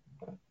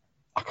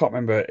I can't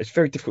remember. It's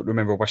very difficult to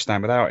remember West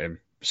Ham without him.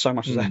 So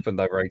much has happened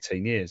over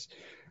 18 years.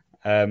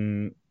 I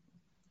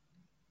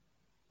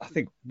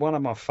think one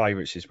of my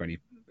favourites is when he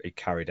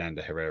carried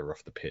Ander Herrera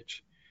off the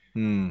pitch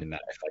in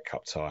that FA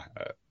Cup tie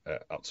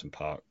at Upton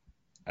Park.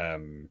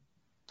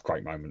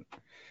 Great moment.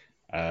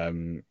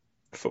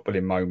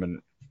 Footballing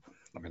moment.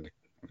 I mean,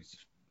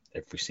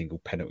 every single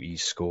penalty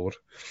he's scored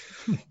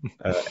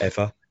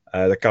ever.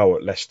 The goal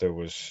at Leicester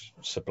was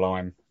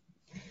sublime.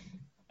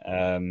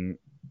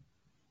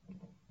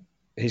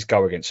 His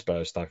goal against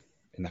Spurs, though,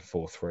 in the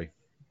 4-3,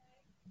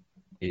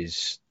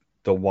 is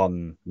the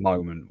one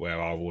moment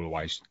where I will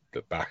always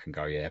look back and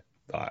go, yeah,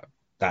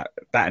 that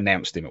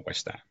announced him at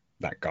West Ham,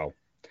 that goal.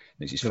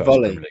 It's his the first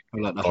volley, Premier League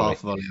or like the volley. half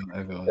volley or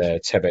whatever it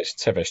was.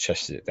 Tevez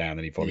chested it down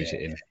and he volleys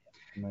it in.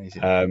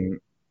 Amazing.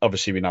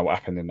 Obviously, we know what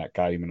happened in that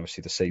game, and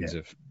obviously the scenes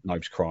of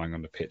Nobes crying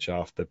on the pitch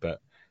after, but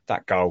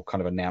that goal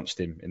kind of announced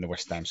him in the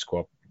West Ham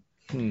squad.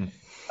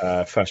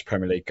 First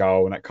Premier League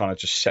goal, and that kind of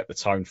just set the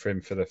tone for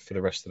him for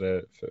the rest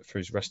of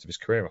his rest of his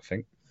career, I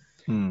think.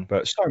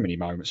 But so many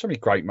moments, so many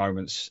great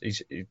moments.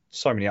 He's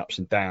so many ups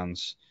and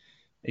downs.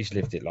 He's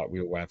lived it like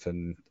we all have,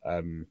 and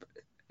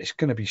it's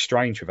going to be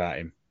strange without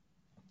him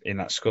in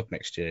that squad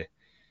next year.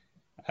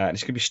 And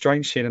it's going to be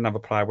strange seeing another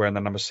player wearing the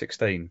number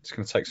 16. It's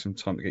going to take some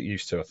time to get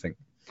used to, I think.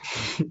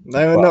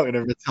 They were not going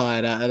to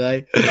retire that, are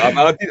they? Do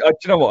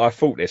you know what? I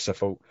thought this.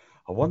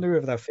 I wonder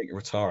if they'll think of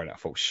retiring it. I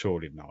thought,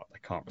 surely not. They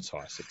can't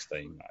retire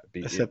 16.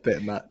 It's a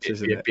bit much,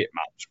 isn't it? It'd be a bit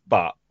much,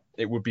 but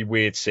it would be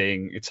weird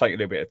seeing. It'd take a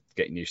little bit of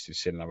getting used to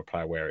seeing another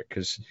player wear it,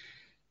 because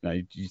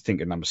you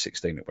think of number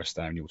 16 at West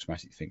Ham, you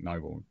automatically think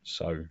Noble.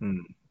 So,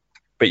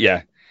 but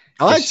yeah,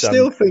 I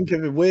still think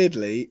of it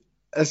weirdly.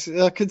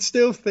 I could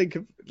still think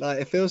of,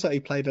 like, it feels like he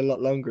played a lot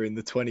longer in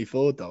the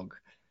 24 dog.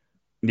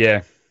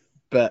 Yeah,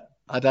 but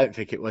I don't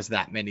think it was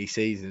that many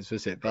seasons,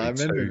 was it? But I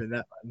remember him in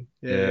that one.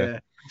 Yeah.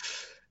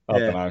 I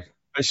don't know.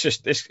 It's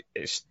just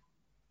it's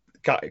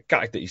gutted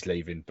that he's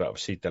leaving, but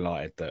obviously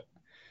delighted that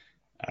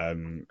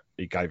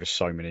he gave us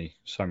so many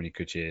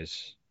good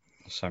years,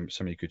 so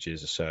many good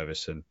years of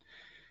service, and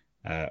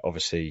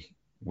obviously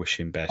wish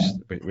him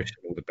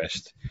all the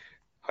best.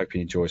 Hope he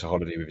enjoys a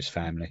holiday with his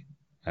family.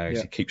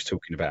 He keeps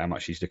talking about how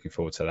much he's looking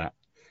forward to that.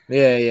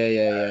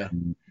 Yeah.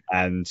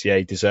 And yeah,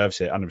 he deserves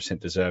it. 100%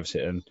 deserves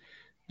it. And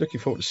looking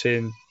forward to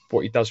seeing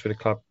what he does with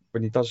the club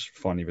when he does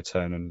finally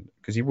return, and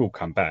because he will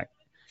come back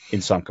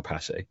in some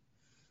capacity.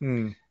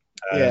 Looking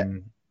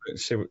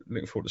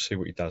forward to see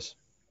what he does.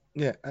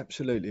 Yeah,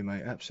 absolutely,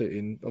 mate. Absolutely.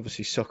 And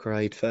obviously Soccer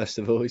Aid, first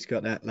of all, he's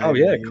got that. Oh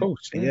yeah, of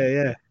course.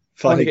 Yeah.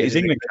 Finally get his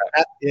England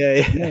cap.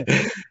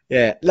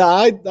 Yeah. No,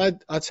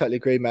 I totally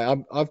agree,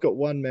 mate. I've got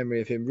one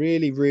memory of him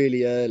really,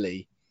 really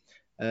early.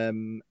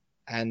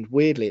 And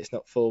weirdly, it's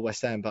not for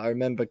West Ham, but I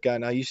remember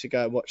I used to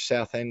go and watch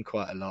Southend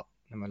quite a lot,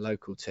 in my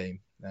local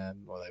team.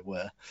 Well, they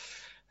were.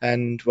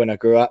 And when I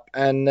grew up,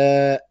 and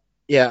and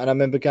I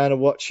remember going to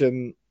watch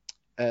them.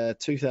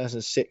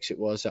 2006 it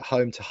was, at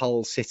home to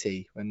Hull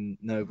City when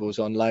Noble was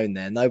on loan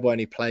there. Noble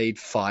only played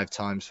 5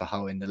 times for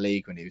Hull in the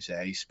league when he was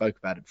there. He spoke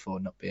about it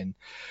before, not being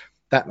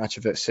that much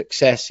of a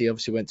success. He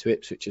obviously went to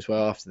Ipswich as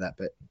well after that,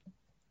 but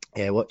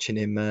yeah, watching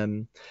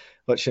him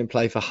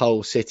play for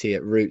Hull City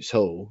at Roots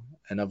Hall,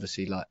 and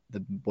obviously like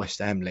the West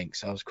Ham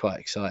links, I was quite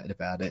excited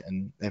about it,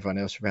 and everyone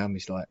else around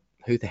me's like,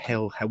 who the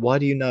hell, why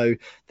do you know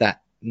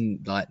that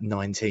like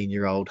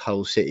 19-year-old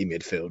Hull City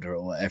midfielder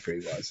or whatever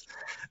he was?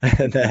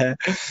 And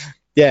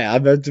I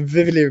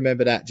vividly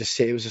remember that.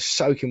 It was a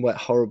soaking wet,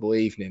 horrible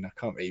evening. I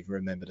can't even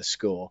remember the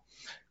score.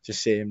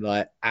 Just see him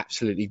like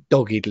absolutely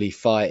doggedly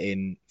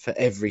fighting for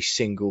every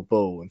single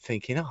ball, and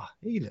thinking,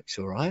 he looks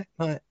all right.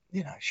 Like,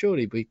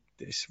 surely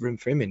there's room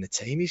for him in the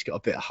team. He's got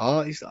a bit of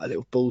heart. He's like a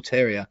little bull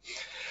terrier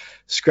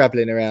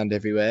scrabbling around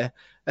everywhere.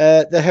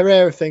 The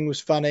Herrera thing was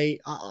funny.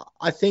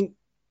 I think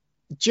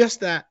just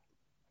that,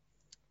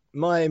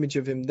 my image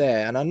of him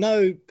there, and I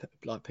know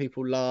like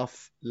people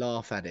laugh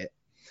at it.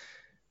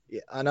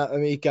 Yeah, I know. I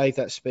mean, he gave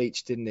that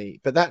speech, didn't he?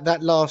 But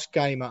that last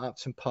game at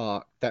Upton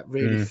Park, that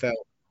really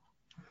felt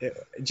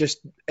just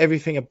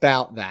everything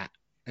about that,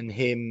 and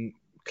him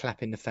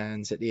clapping the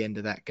fans at the end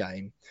of that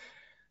game.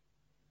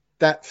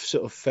 That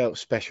sort of felt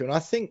special. And I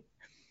think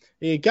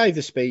he gave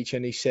the speech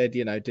and he said,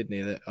 didn't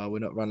he, that we're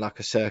not run like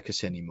a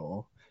circus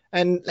anymore.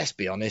 And let's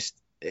be honest,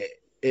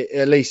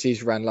 at least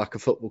he's run like a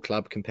football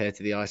club compared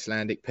to the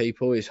Icelandic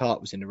people. His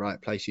heart was in the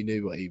right place. He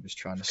knew what he was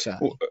trying to say.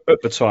 Well,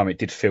 at the time, it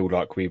did feel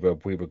like we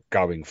were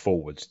going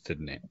forwards,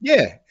 didn't it?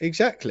 Yeah,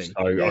 exactly. So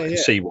I can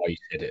see why he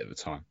said it at the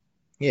time.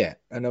 Yeah,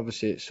 and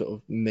obviously it's sort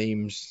of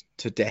memes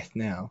to death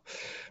now.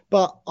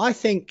 But I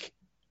think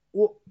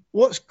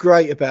what's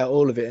great about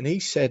all of it, and he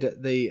said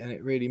and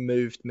it really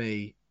moved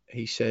me,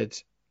 he said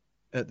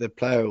at the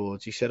Player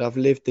Awards, he said, I've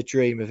lived the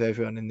dream of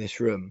everyone in this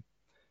room.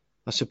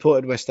 I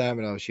supported West Ham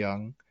when I was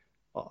young.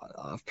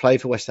 I've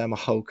played for West Ham my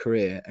whole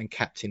career and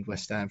captained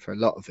West Ham for a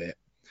lot of it.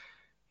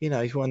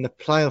 He's won the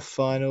playoff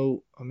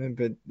final. I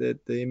remember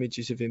the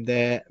images of him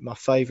there. My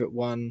favourite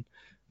one,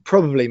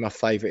 probably my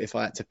favourite if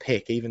I had to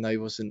pick, even though he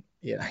wasn't,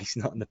 he's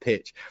not on the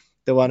pitch.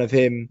 The one of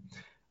him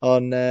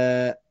on,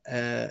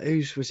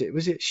 whose was it?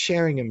 Was it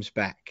Sheringham's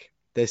back?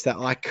 There's that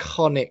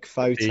iconic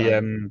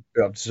photo.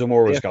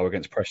 Zamora's goal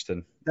against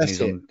Preston.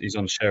 That's it. He's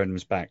on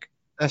Sheringham's back.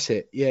 That's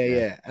it.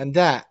 Yeah. And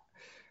that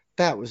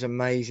was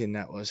amazing.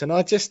 That was, and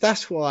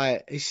that's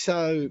why it's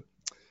so.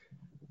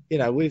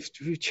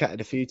 We've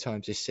chatted a few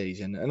times this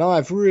season, and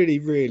I've really,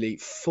 really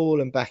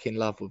fallen back in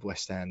love with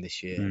West Ham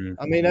this year.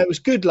 I mean, it was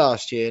good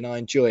last year, and I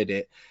enjoyed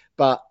it,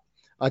 but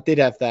I did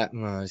have that.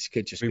 This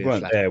could just be. We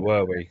weren't there,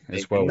 were we?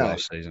 As well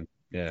last season.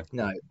 Yeah.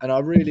 No, and I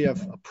really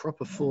have a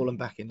proper fallen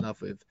back in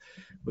love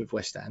with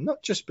West Ham,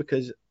 not just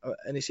because,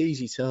 and it's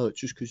easy to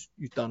just because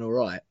you've done all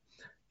right.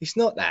 It's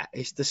not that.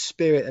 It's the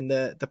spirit and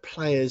the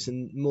players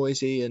and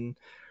Moisey and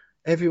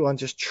everyone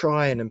just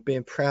trying and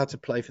being proud to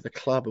play for the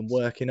club and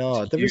working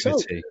hard. The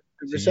unity.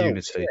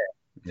 Results,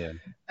 yeah.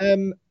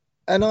 And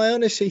I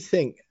honestly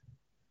think,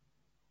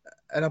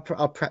 and I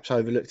perhaps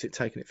overlooked it,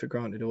 taking it for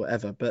granted or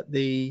whatever, but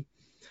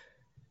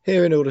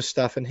hearing all the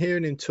stuff and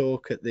hearing him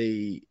talk at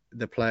the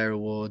Player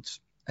Awards,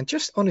 and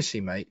just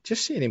honestly, mate,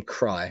 just seeing him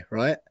cry,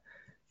 right?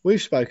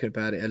 We've spoken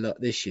about it a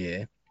lot this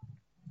year.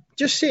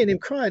 Just seeing him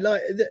cry,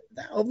 like that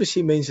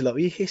obviously means a lot.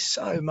 You hear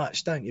so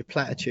much, don't you?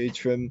 Platitudes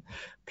from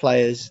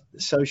players.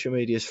 Social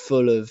media is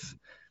full of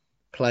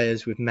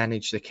players with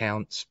managed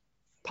accounts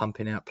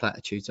pumping out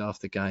platitudes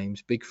after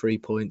games. Big 3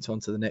 points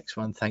onto the next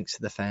one, thanks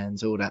to the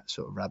fans, all that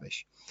sort of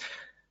rubbish.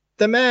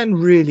 The man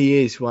really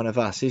is one of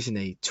us, isn't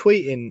he?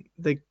 Tweeting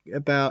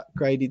about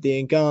Grady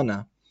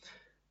Diangana.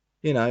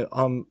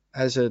 I'm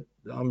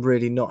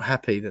really not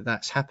happy that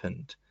that's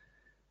happened.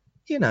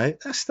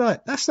 That's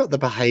not the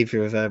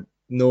behaviour of a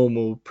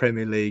normal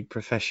Premier League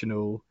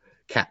professional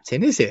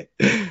captain, is it?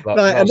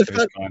 Last of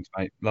his kind,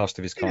 mate. Last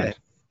of his kind. Yeah.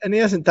 And he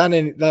hasn't done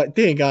any.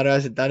 Diangana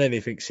hasn't done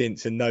anything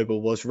since, and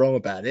Noble was wrong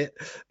about it.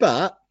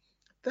 But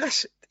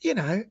that's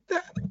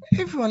that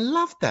everyone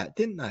loved that,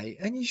 didn't they?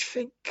 And you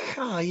think,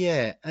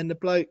 yeah. And the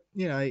bloke,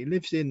 he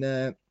lives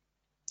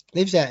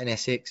out in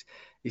Essex.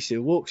 He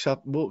still walks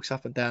up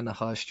and down the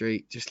high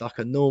street just like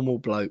a normal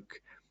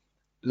bloke,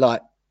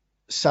 like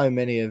so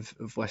many of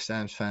West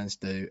Ham's fans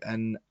do.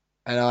 And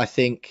I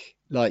think,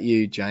 like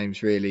you,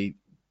 James, really,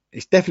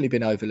 it's definitely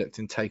been overlooked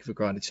and taken for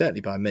granted, certainly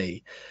by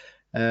me.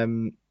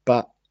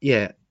 But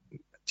yeah,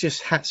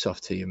 just hats off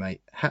to you,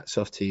 mate. Hats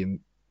off to you,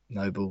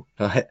 Noble.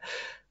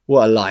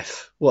 What a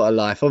life.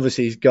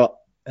 Obviously, he's got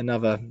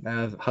another,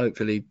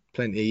 hopefully,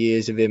 plenty of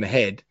years of him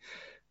ahead.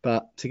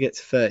 But to get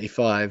to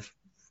 35,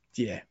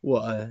 yeah,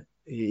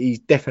 he's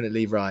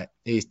definitely right.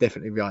 He's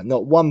definitely right.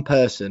 Not one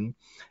person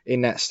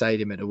in that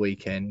stadium at the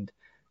weekend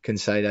can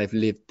say they've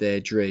lived their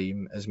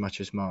dream as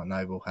much as Mark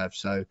Noble have.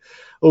 So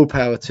all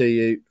power to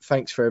you.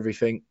 Thanks for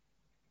everything.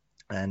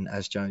 And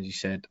as Jonesy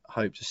said,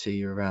 hope to see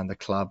you around the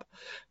club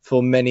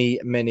for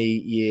many, many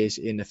years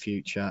in the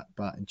future.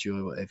 But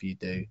enjoy whatever you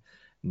do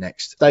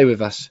next. Stay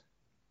with us.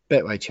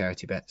 Betway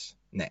Charity Bets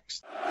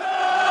next.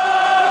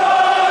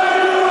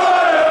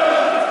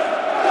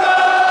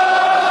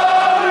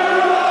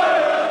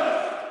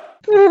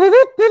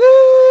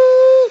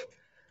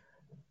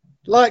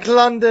 Like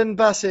London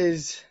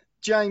buses,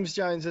 James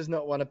Jones has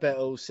not won a bet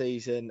all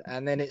season,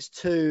 and then it's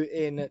 2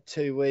 in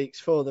 2 weeks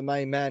for the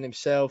main man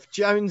himself,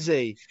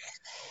 Jonesy.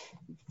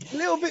 A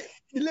little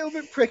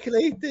bit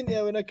prickly, didn't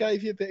you, when I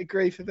gave you a bit of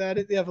grief about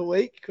it the other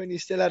week when you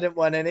still hadn't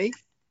won any?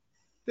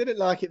 Didn't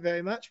like it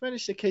very much.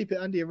 Managed to keep it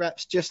under your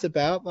wraps just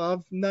about, but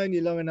I've known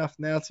you long enough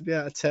now to be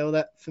able to tell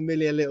that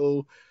familiar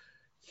little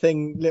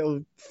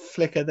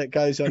flicker that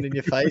goes on in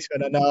your face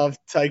when I know I've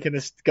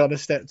gone a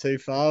step too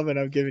far when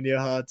I'm giving you a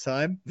hard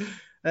time.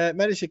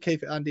 Managed to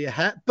keep it under your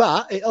hat,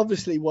 but it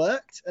obviously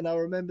worked. And I'll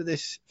remember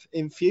this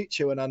in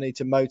future when I need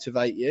to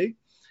motivate you,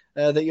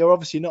 that you're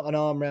obviously not an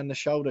arm around the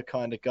shoulder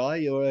kind of guy.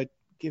 You're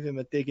give him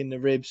a dig in the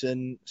ribs,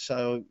 and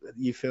so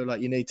you feel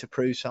like you need to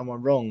prove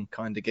someone wrong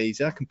kind of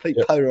geezer. Complete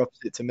polar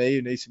opposite to me,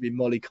 who needs to be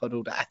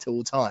mollycoddled at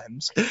all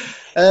times.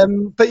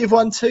 But you've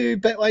won 2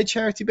 Betway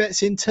charity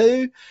bets in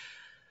 2.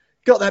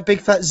 Got that big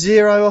fat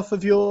 0 off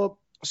of your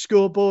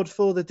scoreboard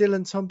for the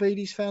Dylan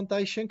Tombides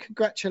Foundation.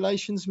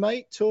 Congratulations,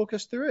 mate. Talk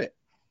us through it.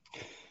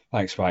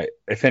 Thanks, mate.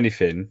 If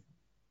anything,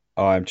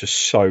 I'm just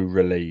so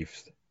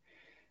relieved.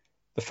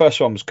 The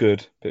first one was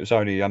good, but it was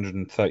only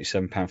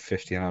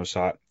 £137.50, and I was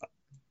like,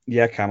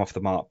 yeah, okay, I'm off the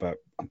mark, but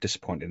I'm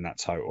disappointed in that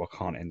total. I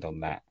can't end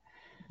on that.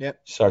 Yep.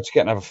 So to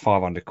get another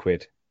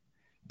 £500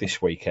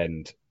 this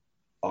weekend,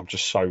 I'm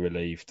just so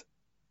relieved.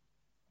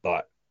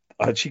 Like,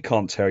 I actually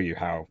can't tell you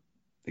how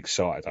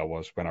excited I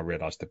was when I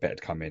realised the bet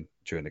had come in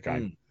during the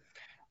game.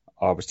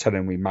 I was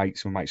telling my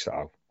mates, like,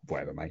 oh,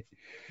 whatever, mate.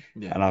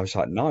 Yeah. And I was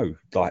like, no,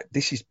 like,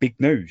 this is big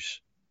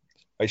news.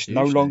 It's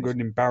no Huge longer news.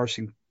 an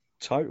embarrassing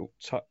total.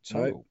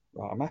 No.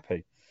 Right, I'm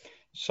happy.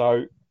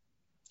 So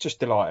just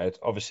delighted.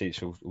 Obviously,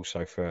 it's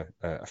also for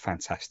a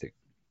fantastic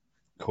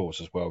cause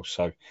as well.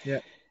 So Yeah.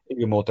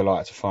 even more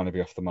delighted to finally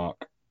be off the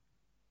mark.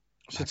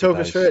 So Happy talk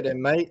us days. through it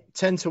then, mate.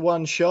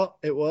 10-1 shot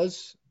it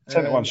was.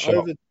 10-1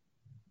 shot.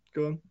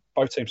 Go on.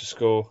 Both teams to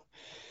score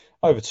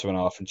over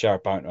 2.5, and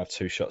Jared Bowen to have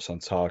 2 shots on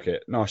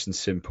target. Nice and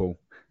simple.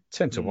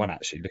 10-1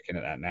 actually. Looking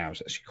at that now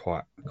is actually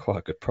quite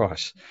a good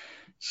price.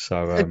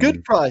 So A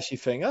good price, you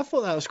think? I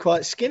thought that was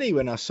quite skinny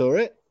when I saw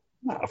it.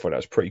 I thought that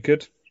was pretty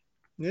good.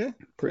 Yeah,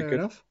 Pretty fair good.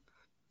 enough.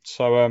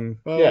 So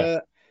Well, yeah,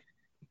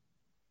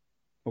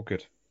 all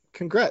good.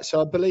 Congrats.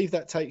 So I believe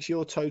that takes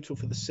your total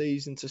for the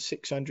season to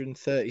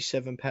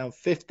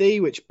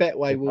 £637.50, which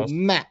Betway will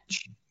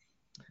match.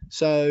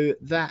 So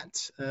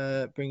that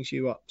brings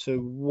you up to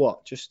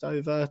what? Just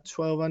over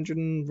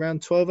 1,200,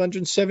 around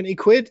 1,270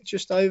 quid,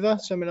 just over,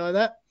 something like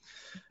that.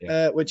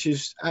 Yeah. Which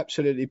is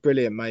absolutely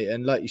brilliant, mate.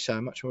 And like you say,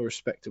 a much more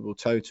respectable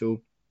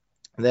total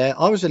there.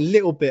 I was a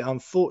little bit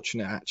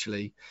unfortunate,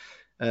 actually,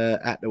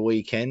 at the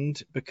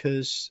weekend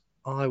because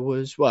I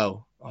was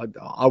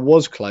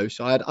close.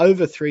 I had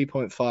over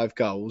 3.5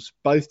 goals,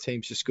 both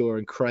teams to score,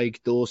 and Craig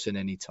Dawson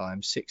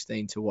anytime,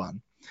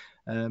 16-1.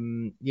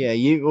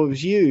 It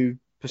was you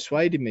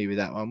persuaded me with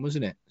that one,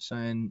 wasn't it?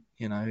 Saying,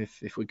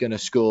 if we're going to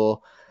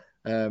score,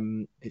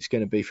 it's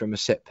going to be from a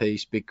set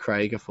piece, Big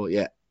Craig. I thought,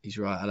 yeah, he's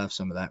right. I'll have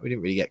some of that. We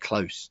didn't really get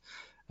close.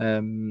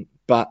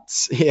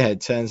 But yeah, it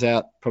turns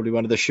out probably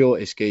one of the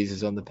shortest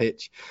geezers on the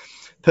pitch.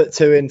 Put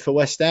 2 in for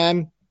West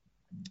Ham.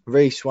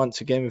 Reece once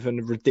again with a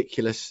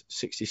ridiculous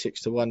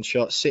 66-1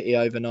 shot. City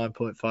over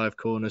 9.5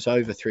 corners,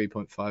 over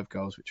 3.5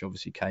 goals, which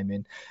obviously came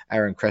in.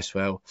 Aaron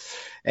Cresswell,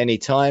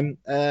 anytime.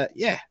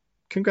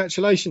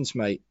 Congratulations,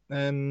 mate.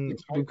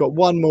 We've got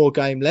one more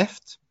game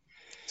left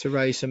to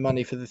raise some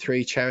money for the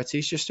 3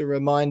 charities. Just a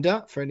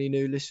reminder for any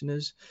new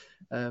listeners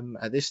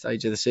at this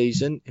stage of the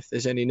season, if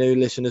there's any new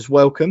listeners,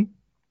 welcome.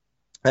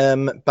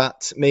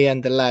 But me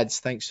and the lads,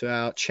 thanks to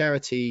our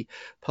charity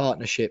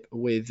partnership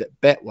with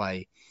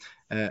Betway,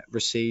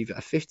 receive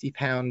a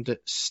 £50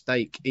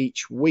 stake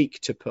each week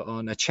to put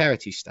on a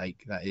charity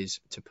stake, that is,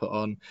 to put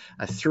on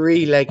a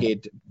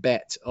 3-legged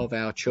bet of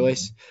our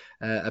choice,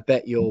 a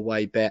bet your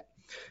way bet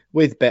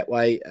with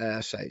Betway.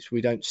 So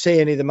we don't see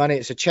any of the money.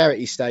 It's a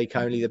charity stake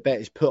only. The bet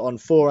is put on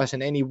for us,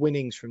 and any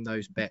winnings from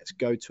those bets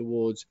go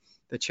towards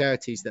the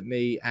charities that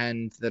me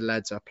and the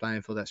lads are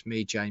playing for. That's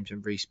me, James,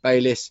 and Reece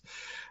Bayliss.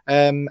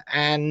 I'm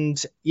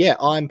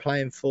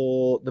playing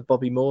for the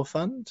Bobby Moore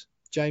Fund.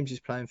 James is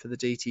playing for the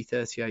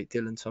DT38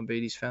 Dylan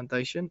Tombides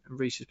Foundation, and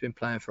Reece has been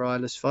playing for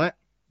Isla's Fight.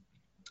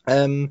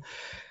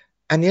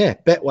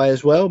 Betway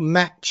as well,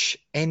 match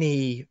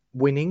any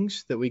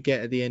winnings that we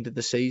get at the end of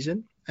the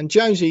season. And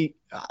Jonesy,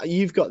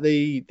 you've got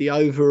the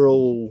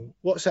overall,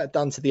 what's that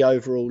done to the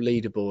overall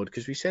leaderboard?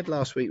 Because we said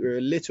last week we were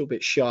a little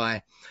bit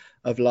shy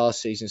of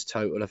last season's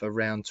total of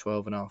around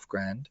 12.5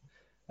 grand.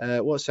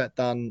 What's that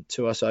done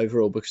to us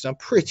overall? Because I'm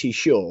pretty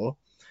sure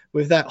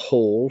with that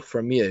haul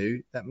from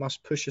you, that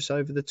must push us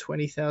over the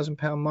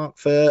 £20,000 mark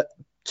for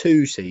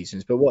 2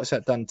 seasons. But what's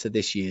that done to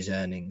this year's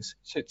earnings?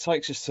 So it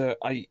takes us to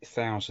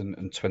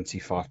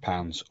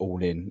 £8,025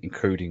 all in,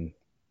 including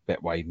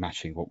Betway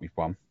matching what we've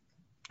won.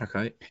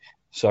 Okay.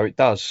 So it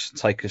does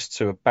take us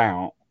to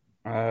about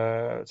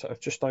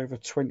just over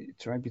maybe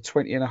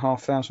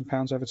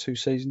 £20,500 over 2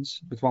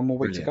 seasons with one more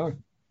week to go.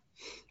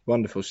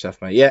 Wonderful stuff,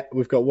 mate. Yeah,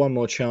 we've got one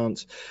more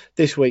chance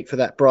this week for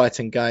that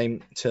Brighton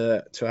game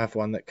to have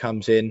one that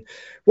comes in.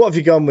 What have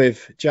you gone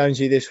with,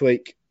 Jonesy, this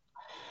week?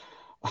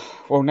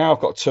 Well, now I've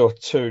got two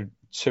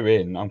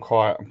in. I'm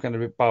going to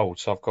be bold,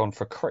 so I've gone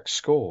for a correct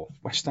score.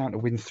 West Ham to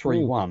win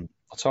 3-1.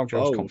 I told you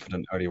I was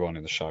confident earlier on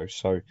in the show.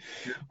 So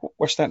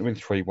West Ham to win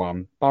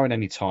 3-1, Bowen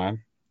any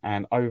time,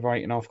 and over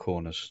 8.5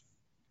 corners.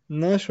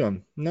 Nice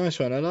one. I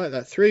like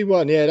that.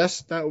 3-1. Yeah,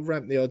 that'll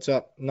ramp the odds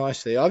up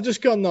nicely. I've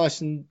just gone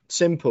nice and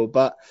simple,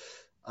 but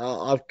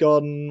I've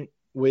gone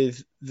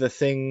with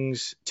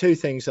two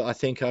things that I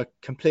think are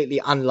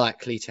completely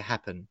unlikely to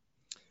happen.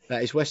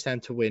 That is West Ham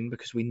to win,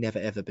 because we never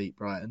ever beat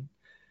Brighton.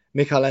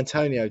 Michail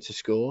Antonio to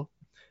score,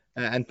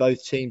 and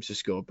both teams to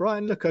score.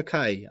 Brighton look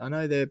okay. I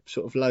know they're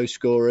sort of low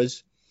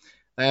scorers.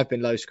 They have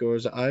been low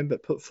scorers at home,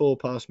 but put 4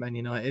 past Man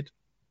United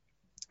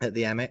at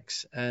the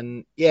Amex.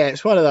 And yeah,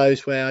 it's one of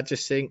those where I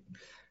just think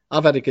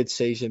I've had a good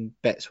season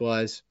bets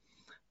wise.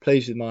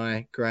 Pleased with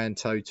my grand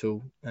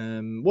total.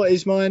 What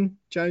is mine,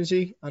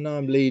 Jonesy? I know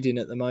I'm leading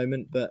at the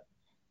moment, but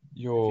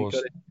yours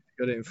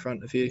got it in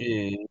front of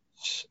you.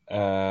 Is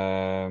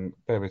bear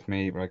with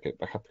me when I get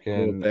back up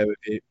again. Bear with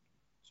you.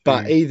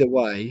 But either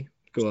way,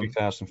 go on.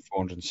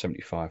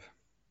 2,475.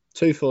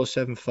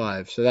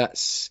 2,475. So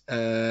that's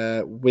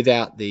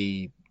without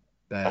the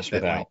That's Betway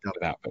without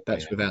double.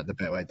 That's yeah. without the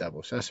Betway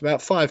double. So that's about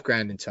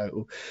 £5,000 in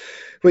total,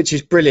 which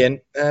is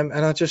brilliant. And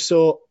I just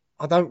thought,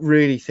 I don't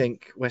really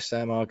think West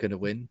Ham are going to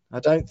win. I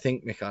don't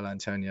think Michail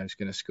Antonio is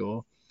going to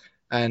score,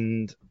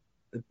 and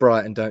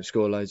Brighton don't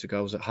score loads of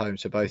goals at home,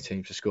 so both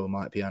teams to score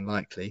might be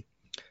unlikely.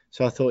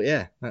 So I thought,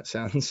 yeah, that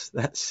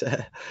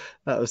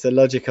was the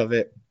logic of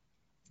it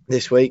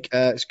this week.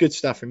 It's good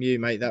stuff from you,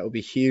 mate. That will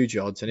be huge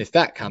odds, and if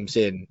that comes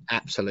in,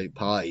 absolute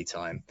party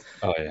time.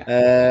 Oh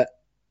yeah.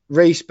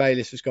 Reece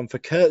Bayliss has gone for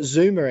Kurt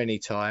Zuma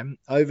anytime,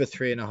 over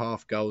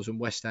 3.5 goals, and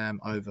West Ham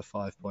over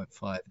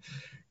 5.5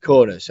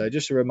 corners. So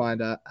just a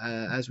reminder,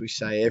 as we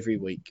say every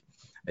week,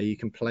 you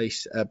can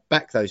place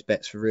back those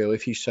bets for real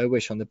if you so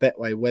wish on the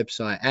Betway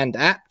website and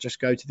app. Just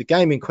go to the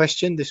game in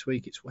question. This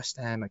week it's West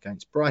Ham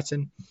against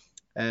Brighton.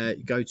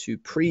 You go to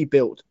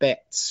pre-built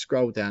bets,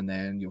 scroll down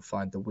there and you'll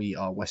find the We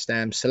Are West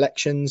Ham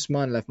selections.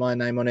 Mine will have my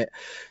name on it,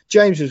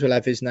 James's will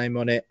have his name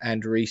on it,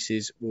 and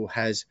Reese's will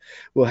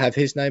have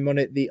his name on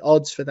it. The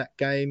odds for that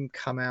game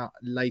come out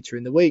later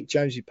in the week.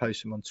 Jonesy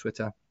posts them on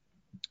Twitter,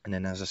 and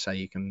then, as I say,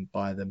 you can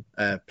buy them,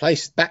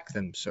 back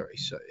them, so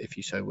if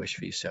you so wish,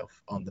 for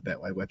yourself on the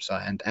Betway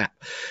website and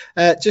app.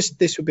 Just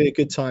this would be a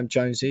good time,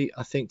 Jonesy,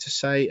 I think, to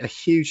say a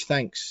huge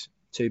thanks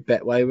to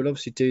Betway. We'll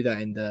obviously do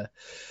that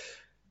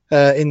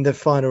in the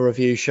final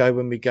review show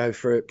when we go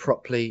through it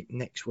properly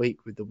next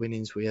week with the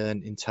winnings we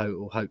earned in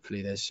total.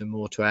 Hopefully there's some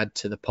more to add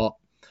to the pot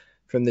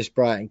from this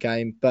Brighton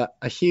game, but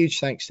a huge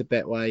thanks to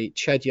Betway,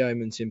 Chad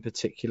Yeomans in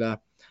particular,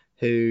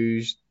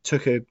 who's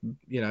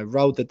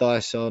rolled the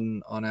dice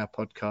on our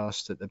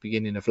podcast at the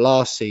beginning of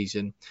last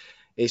season.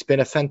 It's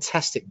been a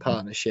fantastic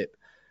partnership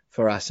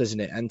for us,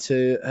 hasn't it? And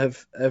to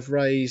have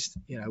raised,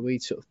 we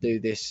sort of do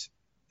this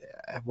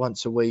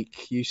once a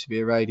week, used to be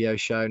a radio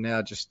show,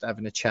 now just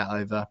having a chat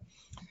over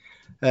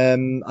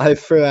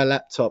through our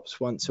laptops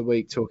once a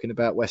week talking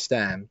about West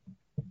Ham.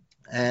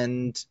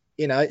 And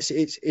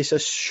it's a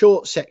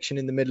short section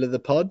in the middle of the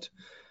pod,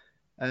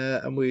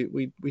 and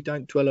we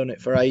don't dwell on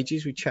it for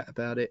ages. We chat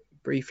about it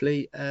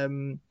briefly,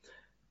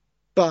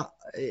 but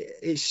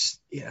it's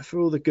for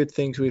all the good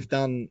things we've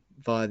done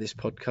via this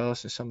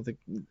podcast and some of the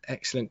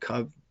excellent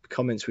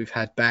comments we've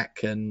had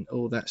back and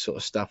all that sort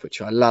of stuff,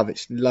 which I love.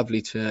 It's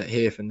lovely to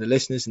hear from the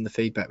listeners and the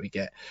feedback we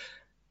get.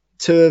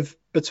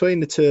 Between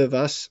the two of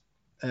us,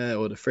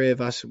 or the three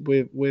of us,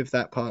 with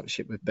that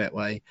partnership with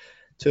Betway,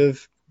 to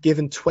have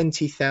given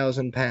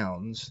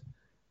 £20,000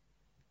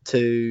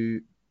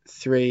 to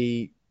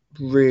 3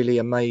 really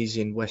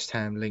amazing West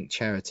Ham linked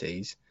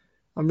charities,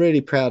 I'm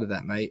really proud of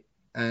that, mate.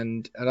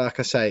 And like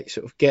I say, it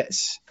sort of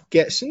gets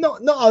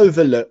not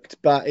overlooked,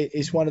 but it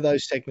is one of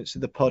those segments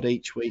of the pod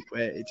each week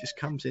where it just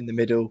comes in the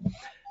middle,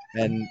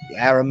 and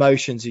our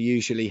emotions are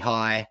usually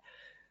high,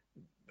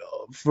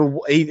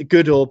 for either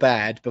good or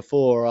bad,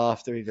 before or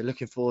after, either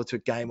looking forward to a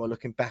game or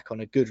looking back on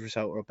a good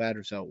result or a bad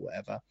result,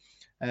 whatever.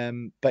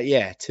 But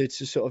yeah, to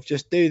sort of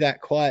just do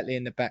that quietly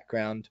in the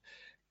background,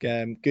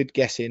 good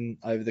guessing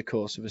over the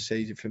course of a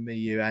season from me,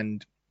 you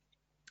and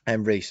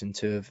Reece, and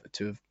to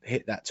have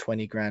hit that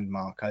 20 grand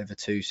mark over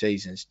 2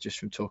 seasons just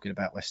from talking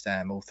about West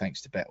Ham, all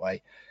thanks to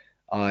Betway.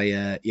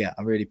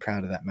 I'm really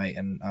proud of that, mate,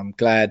 and I'm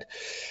glad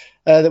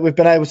that we've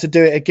been able to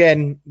do it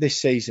again this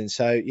season.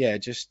 So yeah,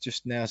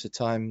 just now's the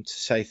time to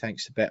say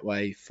thanks to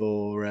Betway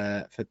for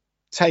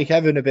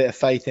having a bit of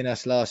faith in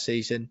us last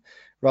season,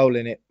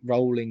 rolling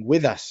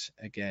with us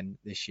again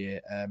this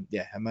year.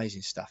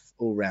 Amazing stuff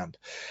all round.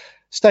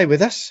 Stay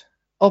with us.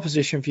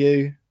 Opposition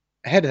view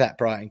ahead of that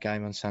Brighton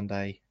game on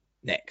Sunday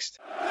next.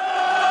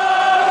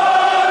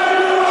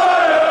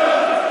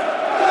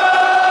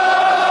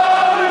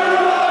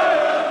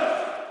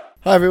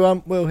 Hi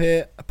everyone, Will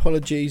here.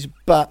 Apologies,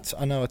 but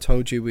I know I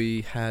told you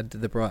we had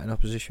the Brighton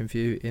opposition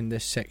view in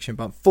this section,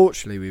 but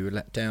unfortunately we were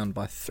let down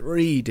by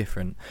 3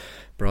 different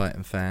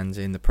Brighton fans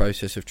in the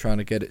process of trying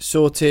to get it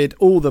sorted.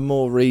 All the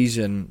more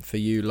reason for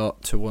you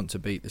lot to want to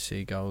beat the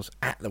Seagulls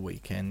at the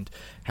weekend.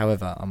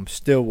 However, I'm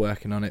still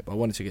working on it, but I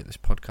wanted to get this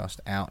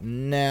podcast out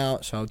now,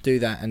 so I'll do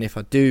that. And if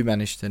I do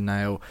manage to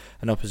nail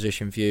an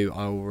opposition view,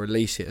 I will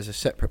release it as a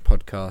separate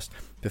podcast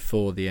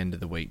before the end of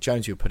the week.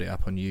 Jonesy will put it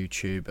up on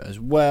YouTube as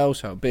well,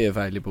 so it'll be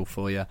available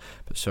for you.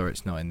 But sorry,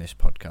 it's not in this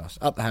podcast.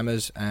 Up the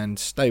hammers and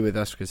stay with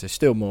us, because there's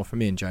still more from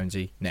me and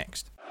Jonesy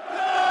next.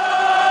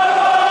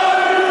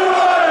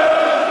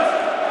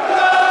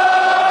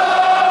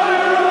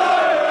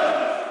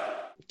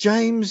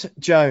 James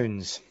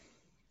Jones.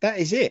 That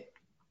is it.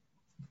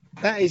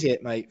 That is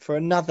it, mate, for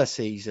another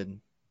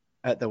season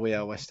at the We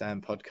Are West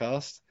Ham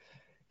podcast.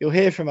 You'll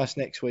hear from us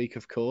next week,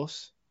 of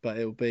course, but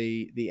it'll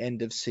be the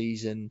end of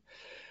season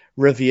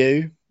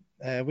review.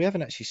 We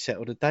haven't actually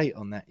settled a date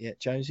on that yet,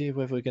 Jonesy,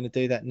 whether we're going to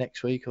do that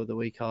next week or the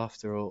week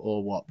after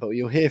or what. But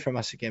you'll hear from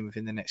us again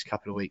within the next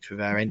couple of weeks with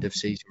our end of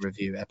season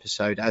review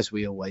episode, as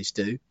we always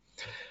do.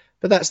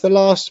 But that's the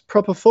last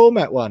proper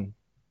format one,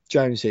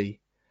 Jonesy.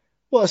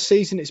 What a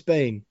season it's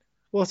been.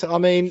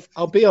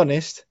 I'll be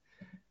honest,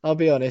 I'll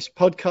be honest,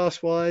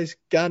 podcast wise,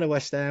 Gunner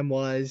West Ham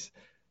wise,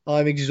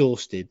 I'm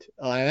exhausted.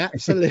 I am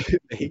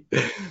absolutely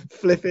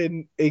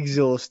flipping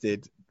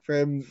exhausted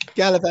from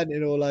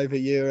gallivanting all over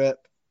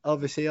Europe.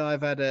 Obviously,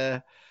 I've got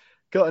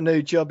a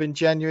new job in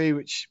January,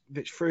 which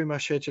threw my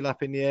schedule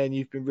up in the air, and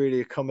you've been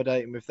really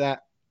accommodating with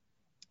that,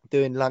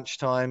 doing lunch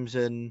times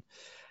and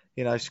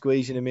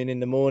squeezing them in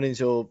the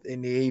mornings or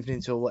in the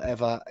evenings or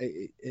whatever.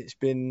 It's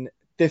been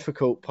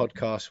difficult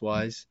podcast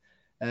wise.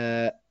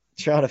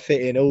 Trying to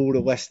fit in all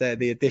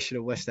the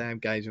additional West Ham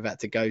games we've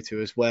had to go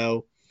to as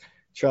well.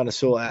 Trying to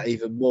sort out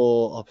even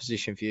more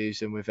opposition views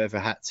than we've ever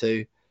had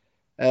to.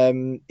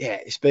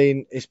 It's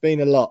been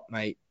a lot,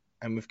 mate.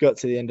 And we've got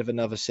to the end of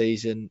another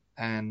season,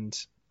 and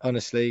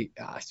honestly,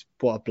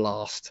 what a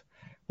blast!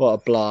 What a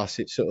blast!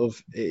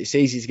 It's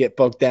easy to get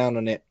bogged down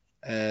on it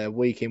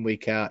week in,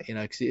 week out,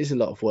 because it is a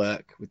lot of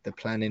work with the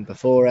planning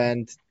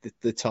beforehand,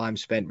 the time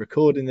spent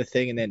recording the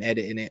thing and then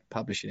editing it,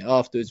 publishing it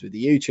afterwards with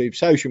the YouTube,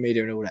 social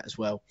media, and all that as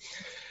well.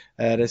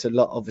 There's a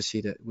lot,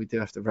 obviously, that we do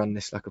have to run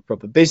this like a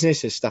proper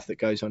business. There's stuff that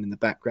goes on in the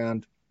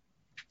background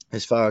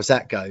as far as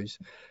that goes.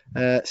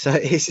 So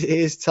it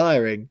is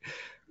tiring,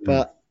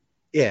 but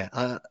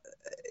yeah,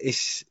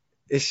 it's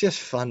just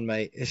fun,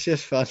 mate. It's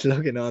just fun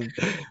logging on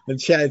and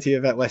chatting to you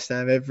about West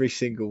Ham every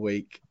single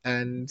week.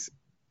 And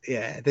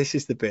yeah, this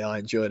is the bit I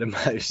enjoy the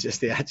most,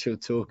 just the actual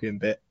talking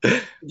bit.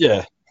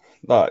 Yeah,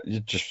 you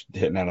just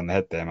hit the nail on the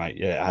head there, mate.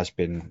 Yeah,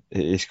 it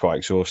is quite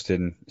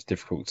exhausting. It's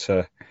difficult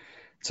to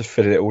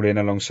fit it all in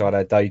alongside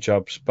our day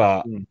jobs,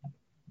 but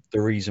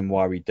the reason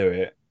why we do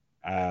it,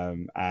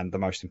 and the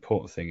most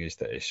important thing, is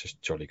that it's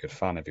just jolly good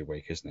fun every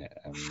week, isn't it?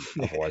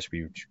 Otherwise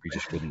we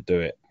just wouldn't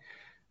do it.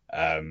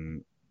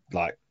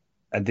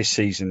 And this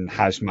season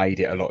has made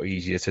it a lot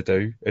easier to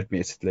do.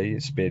 Admittedly,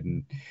 it's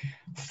been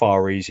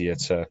far easier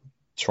to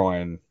try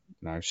and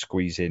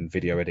squeeze in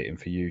video editing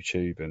for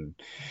YouTube and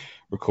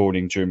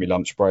recording during my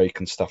lunch break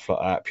and stuff like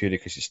that, purely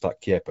because it's but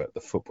the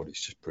football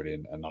is just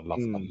brilliant, and I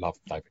love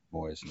David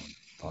Moyes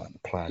and the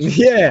players.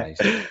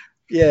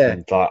 Yeah.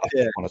 And I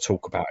want to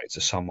talk about it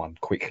to someone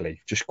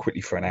quickly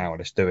for an hour.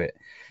 Let's do it.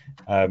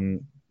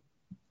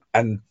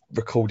 And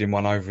recording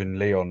one over in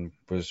Lyon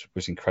was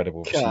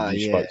incredible.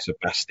 You spoke to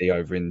Basti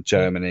over in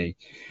Germany.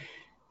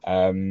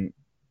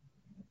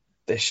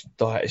 It's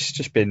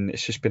just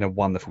been a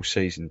wonderful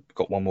season.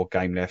 Got one more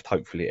game left.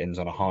 Hopefully it ends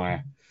on a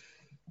high.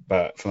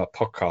 But from a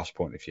podcast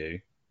point of view,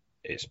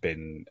 it's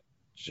been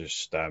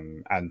just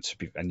and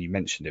you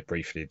mentioned it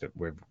briefly that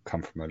we've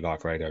come from a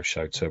live radio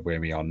show to where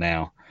we are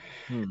now.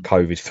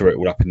 COVID threw it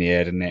all up in the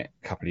air, didn't it,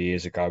 a couple of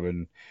years ago,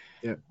 and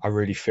I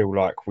really feel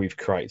like we've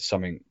created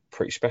something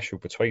pretty special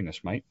between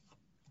us, mate.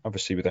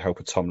 Obviously, with the help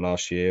of Tom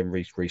last year and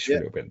Reece a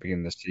little bit at the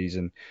beginning of the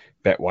season,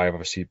 Betway have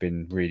obviously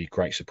been really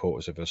great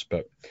supporters of us,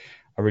 but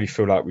I really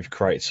feel like we've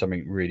created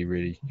something really,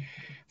 really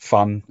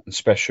fun and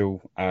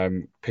special.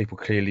 People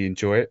clearly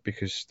enjoy it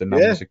because the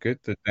numbers are good.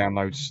 The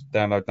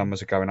download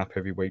numbers are going up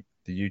every week.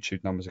 The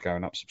YouTube numbers are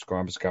going up.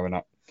 Subscribers are going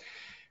up.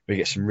 We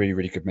get some really,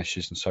 really good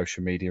messages on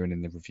social media and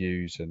in the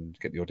reviews, and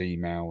get the odd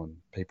email and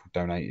people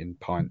donating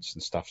pints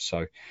and stuff.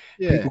 So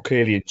people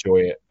clearly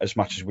enjoy it as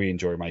much as we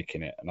enjoy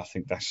making it. And I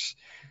think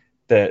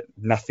that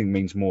nothing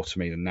means more to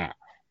me than that,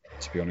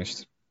 to be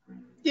honest.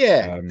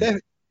 Yeah,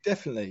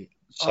 definitely.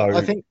 So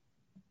I think.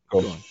 Go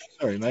on.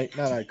 Sorry, mate.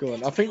 No, go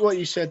on. I think what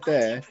you said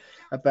there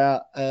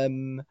about,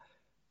 and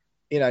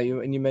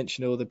you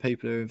mentioned all the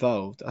people who are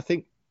involved. I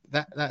think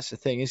that's the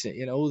thing, isn't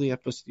it? All the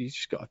you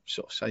just got to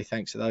sort of say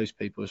thanks to those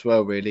people as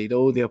well, really.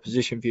 All the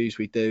opposition views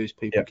we do is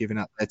people giving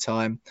up their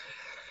time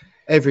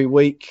every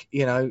week.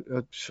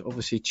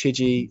 Obviously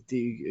Chidgey,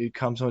 who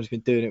comes on, has been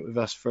doing it with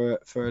us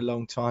for a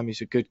long time. He's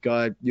a good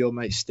guy. Your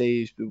mate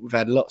Steve. We've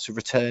had lots of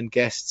return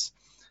guests,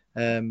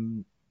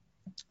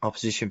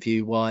 opposition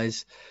view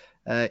wise.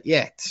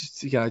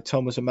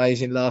 Tom was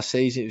amazing last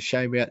season. It was a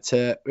shame we had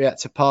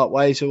to part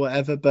ways or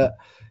whatever, but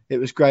it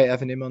was great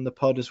having him on the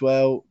pod as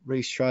well.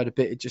 Reece tried a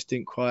bit, it just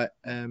didn't quite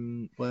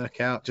work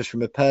out, just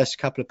from a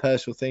couple of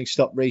personal things.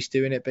 Stopped Reece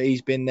doing it, but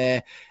he's been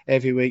there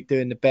every week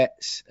doing the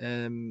bets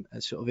and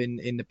sort of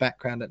in the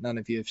background that none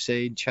of you have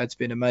seen. Chad's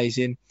been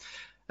amazing.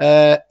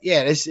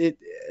 There's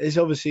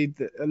obviously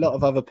a lot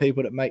of other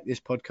people that make this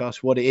podcast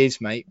what it is,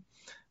 mate.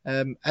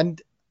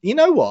 And you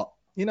know what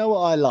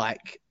I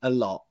like a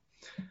lot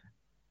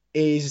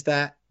is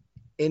that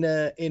in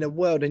a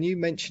world, and you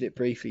mentioned it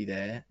briefly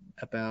there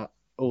about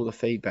all the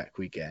feedback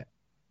we get,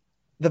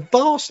 the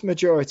vast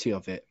majority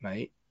of it,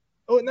 mate,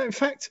 in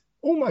fact,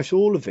 almost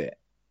all of it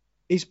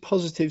is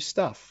positive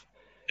stuff.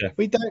 Yeah.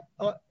 We don't,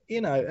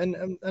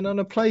 and on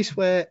a place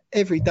where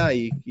every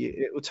day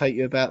it will take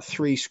you about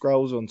 3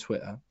 scrolls on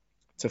Twitter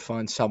to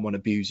find someone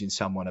abusing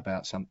someone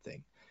about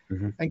something.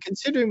 Mm-hmm. And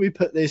considering we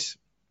put this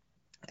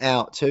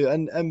out to,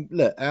 and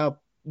look,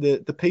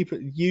 the people,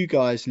 you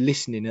guys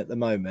listening at the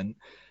moment,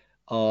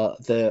 are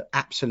the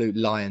absolute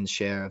lion's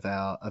share of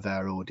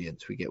our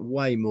audience. We get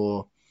way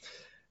more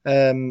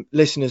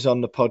listeners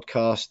on the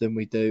podcast than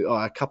we do.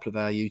 A couple of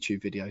our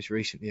YouTube videos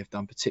recently have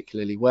done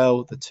particularly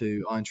well. The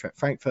two Eintracht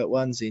Frankfurt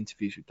ones, the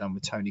interviews we've done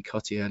with Tony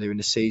Cottee earlier in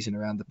the season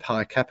around the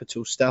Pi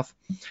Capital stuff.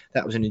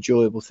 That was an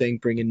enjoyable thing,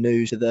 bringing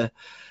news to the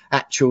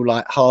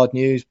actual hard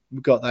news.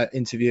 We got that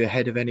interview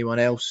ahead of anyone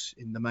else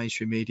in the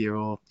mainstream media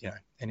or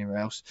anywhere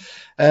else.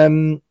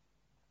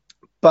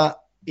 But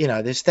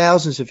there's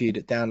thousands of you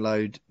that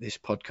download this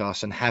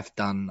podcast and have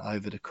done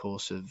over the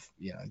course of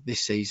this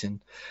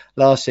season,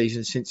 last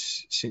season,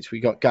 since we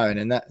got going,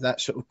 and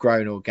that's sort of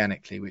grown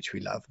organically, which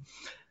we love.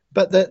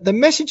 But the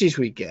messages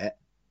we get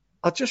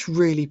are just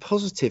really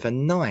positive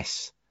and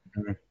nice.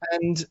 Mm-hmm.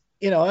 And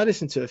I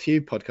listen to a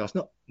few podcasts,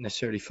 not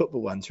necessarily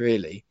football ones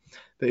really,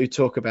 but who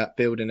talk about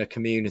building a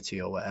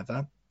community or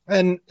whatever.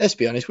 And let's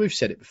be honest, we've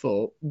said it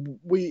before.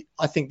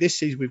 I think this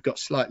season we've got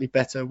slightly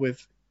better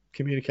with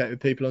communicate with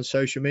people on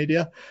social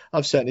media.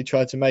 I've certainly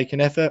tried to make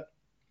an effort.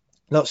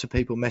 Lots of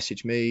people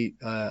message me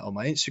on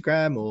my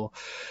Instagram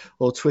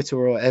or Twitter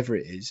or whatever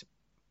it is.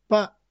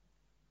 But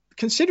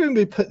considering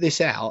we put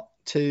this out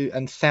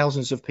and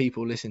thousands of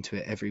people listen to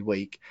it every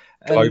week.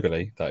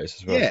 Globally, that is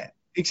as well. Yeah,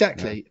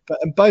 exactly. Yeah.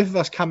 And both of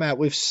us come out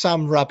with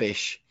some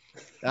rubbish.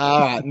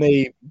 All right,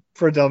 me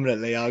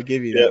predominantly, I'll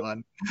give you that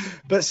one.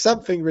 But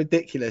something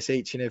ridiculous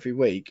each and every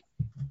week.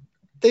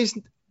 There's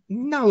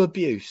no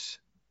abuse.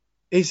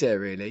 Is there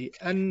really?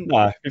 And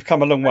no, we've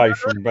come a long way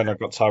from when I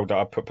got told that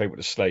I put people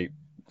to sleep.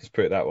 Let's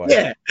put it that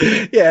way.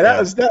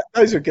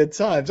 Those were good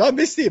times. I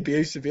miss the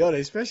abuse, to be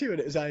honest, especially when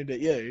it was aimed at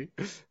you.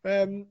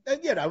 And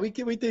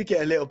we do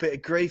get a little bit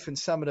of grief and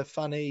some of the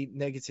funny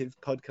negative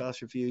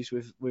podcast reviews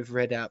we've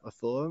read out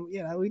before.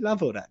 And, we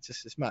love all that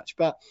just as much.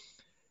 But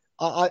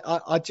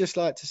I'd just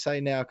like to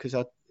say now, because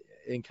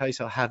in case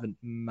I haven't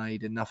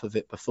made enough of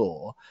it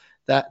before,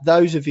 that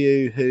those of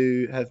you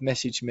who have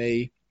messaged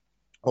me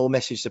or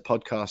message the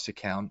podcast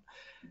account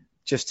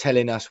just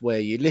telling us where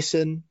you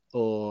listen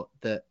or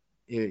that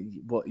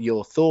what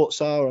your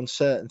thoughts are on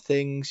certain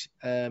things.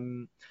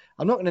 I'm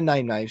not going to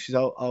name names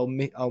because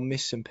I'll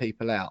miss some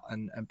people out,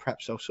 and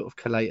perhaps I'll sort of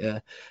collate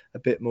a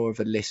bit more of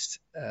a list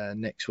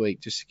next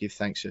week just to give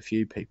thanks to a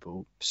few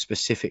people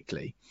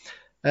specifically.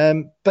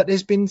 But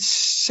there's been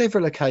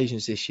several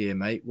occasions this year,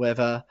 mate,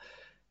 whether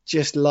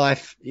just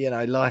life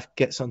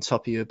gets on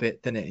top of you a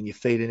bit, doesn't it? And you're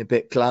feeling a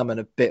bit glum and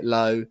a bit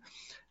low.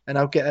 And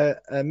I'll get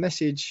a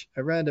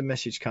random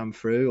message come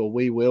through, or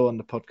we will on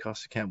the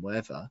podcast account,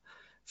 whatever,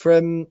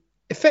 from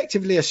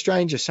effectively a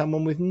stranger,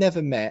 someone we've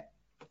never met,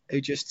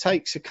 who just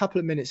takes a couple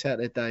of minutes out of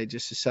their day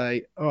just to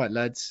say, all right,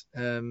 lads,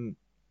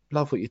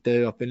 love what you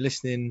do. I've been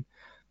listening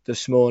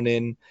this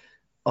morning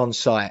on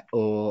site,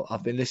 or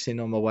I've been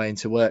listening on my way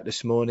into work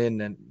this morning,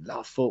 and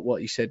I thought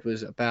what you said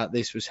was about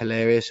this was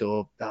hilarious,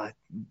 or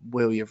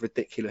Will, you're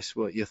ridiculous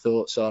what your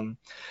thoughts on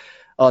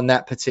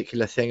that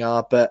particular thing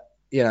are. But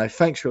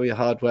thanks for all your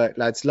hard work,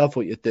 lads. Love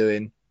what you're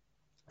doing.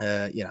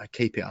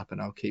 Keep it up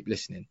and I'll keep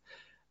listening.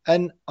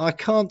 And I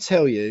can't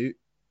tell you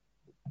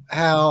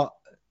what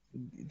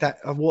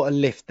a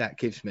lift that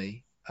gives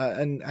me,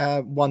 and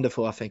how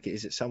wonderful I think it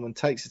is that someone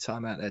takes the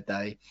time out of their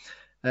day.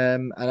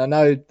 And I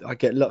know I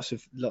get lots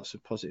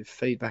of positive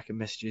feedback and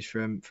messages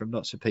from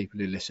lots of people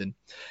who listen.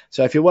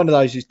 So if you're one of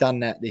those who's done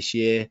that this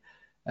year,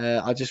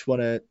 I just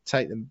want to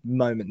take the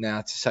moment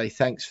now to say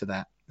thanks for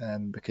that.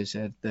 Because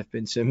there have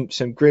been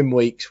some grim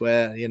weeks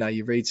where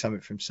you read something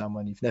from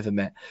someone you've never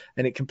met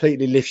and it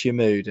completely lifts your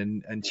mood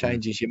and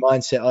changes your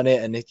mindset on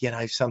it.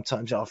 And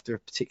sometimes after a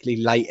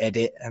particularly late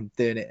edit and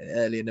doing it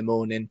early in the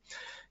morning,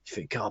 you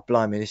think, God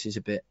blimey, this is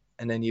a bit.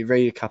 And then you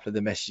read a couple of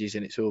the messages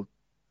and it's all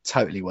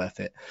totally worth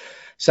it.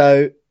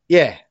 So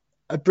yeah,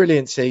 a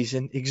brilliant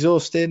season,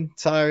 exhausting,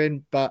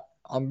 tiring, but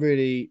I'm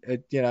really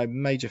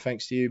major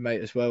thanks to you,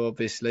 mate, as well,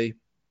 obviously.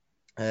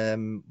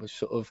 We've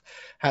sort of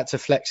had to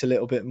flex a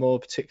little bit more,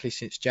 particularly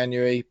since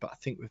January, but I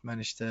think we've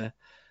managed to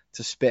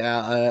spit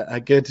out a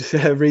good,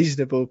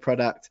 reasonable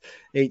product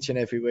each and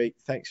every week.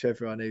 Thanks to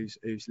everyone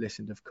who's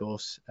listened, of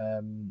course.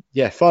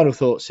 Final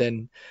thoughts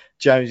then,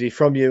 Jonesy,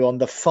 from you on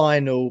the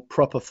final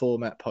proper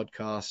format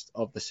podcast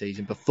of the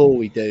season before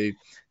we do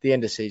the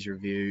end of season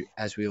review,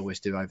 as we always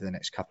do over the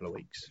next couple of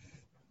weeks.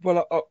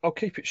 Well, I'll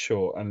keep it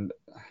short and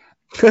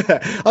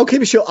I'll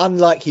keep it short,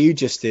 unlike you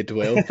just did,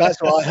 Will.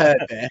 That's what I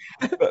heard there.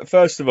 But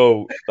first of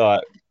all,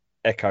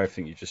 echo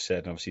everything you just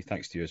said, and obviously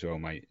thanks to you as well,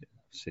 mate.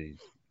 See,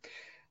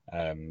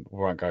 we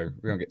won't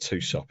get too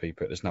soppy,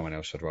 but there's no one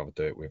else I'd rather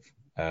do it with.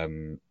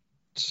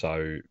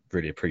 So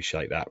really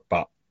appreciate that.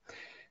 But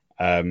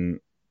from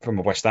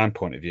a West Ham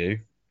point of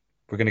view,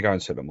 we're going to go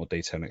into a bit more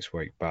detail next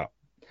week. But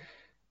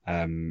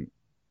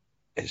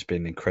it's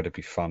been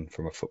incredibly fun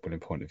from a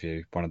footballing point of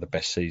view. One of the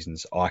best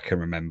seasons I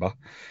can remember,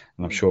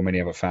 and I'm sure many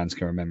other fans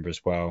can remember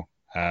as well.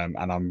 And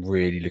I'm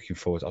really looking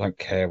forward. I don't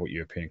care what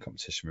European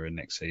competition we're in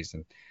next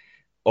season.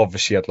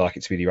 Obviously, I'd like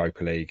it to be the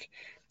Europa League.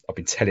 I've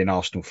been telling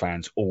Arsenal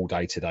fans all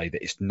day today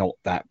that it's not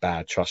that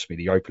bad. Trust me,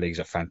 the Europa League is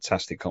a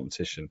fantastic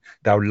competition.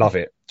 They'll love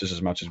it just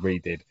as much as we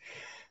did.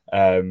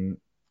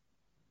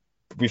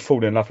 We've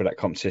fallen in love with that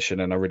competition,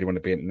 and I really want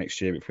to be in it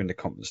next year. If we win the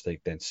Conference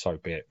League, then so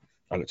be it.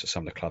 I looked at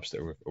some of the clubs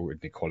that were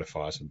already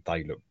qualifiers, and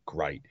they look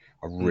great.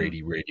 I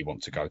really, really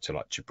want to go to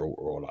like Gibraltar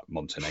or like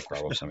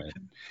Montenegro or something.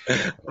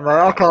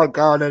 I can't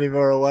go on any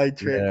more away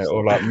trips. Yeah,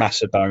 or like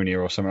Macedonia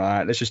or something like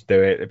that. Let's just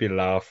do it. It'd be a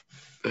laugh.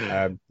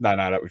 No,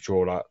 that would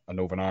draw like a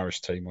Northern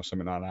Irish team or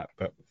something like that.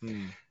 But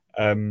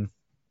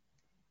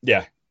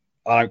yeah,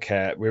 I don't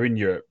care. We're in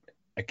Europe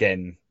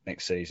again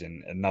next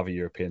season. Another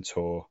European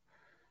tour.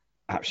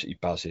 Absolutely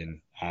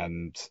buzzing.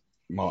 And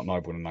Mark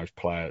Noble and those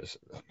players,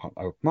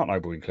 Mark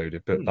Noble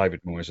included, but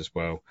David Moyes as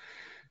well,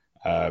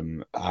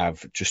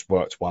 have just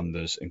worked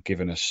wonders and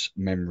given us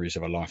memories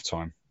of a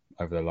lifetime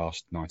over the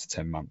last 9 to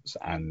 10 months.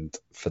 And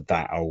for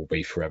that, I will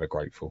be forever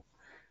grateful.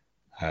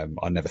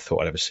 I never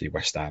thought I'd ever see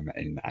West Ham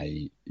in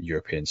a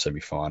European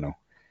semi-final,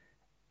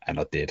 and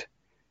I did.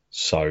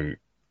 So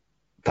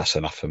that's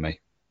enough for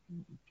me.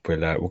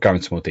 We'll go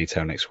into more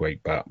detail next week,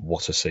 but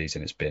what a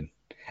season it's been.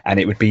 And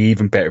it would be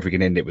even better if we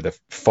can end it with a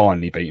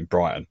finally beating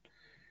Brighton.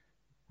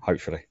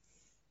 Hopefully.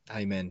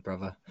 Amen,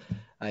 brother.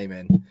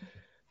 Amen.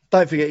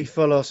 Don't forget you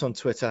follow us on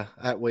Twitter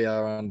at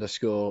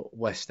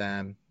 @WeAre_West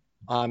Ham.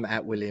 I'm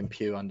at William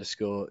Pugh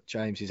 _.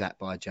 James is at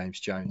by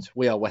James Jones.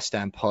 We Are West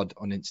Ham Pod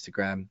on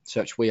Instagram.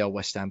 Search We Are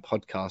West Ham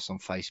Podcast on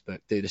Facebook.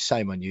 Do the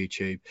same on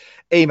YouTube.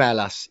 Email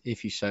us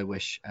if you so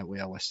wish at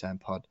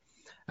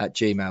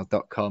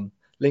wearewesthampod@gmail.com.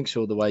 Links to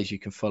all the ways you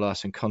can follow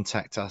us and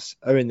contact us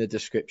are in the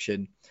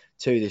description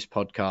to this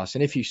podcast.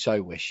 And if you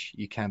so wish,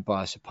 you can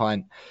buy us a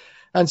pint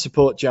and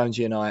support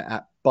Jonesy and I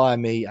at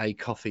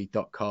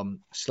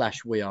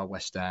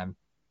buymeacoffee.com/wearewestham.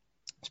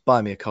 It's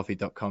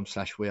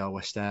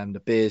buymeacoffee.com/wearewestham.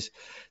 The beers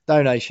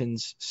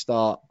donations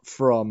start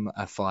from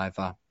a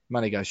 £5.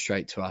 Money goes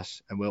straight to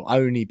us, and we'll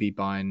only be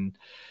buying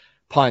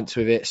pints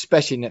with it,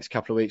 especially next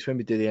couple of weeks when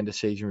we do the end of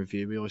season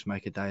review. We always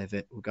make a day of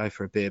it. We'll go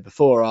for a beer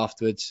before or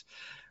afterwards.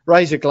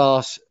 Raise a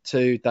glass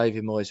to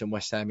David Moyes and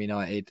West Ham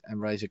United,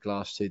 and raise a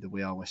glass to the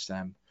We Are West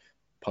Ham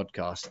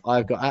podcast.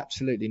 I've got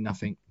absolutely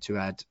nothing to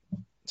add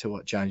to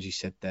what Jonesy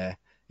said there.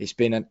 It's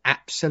been an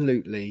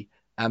absolutely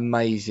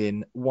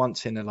amazing,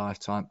 once in a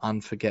lifetime,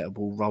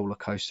 unforgettable roller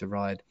coaster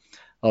ride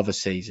of a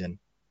season.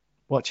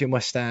 Watching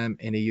West Ham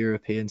in a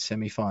European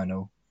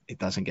semi-final, it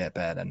doesn't get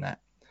better than that.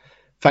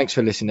 Thanks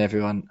for listening,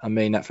 everyone. I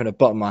mean that from the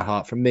bottom of my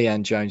heart. From me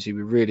and Jonesy,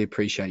 we really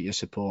appreciate your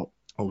support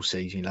all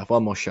season. You'll have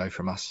one more show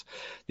from us,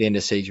 the end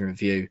of season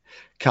review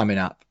coming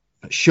up.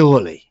 But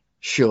surely,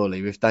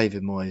 with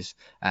David Moyes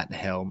at the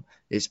helm,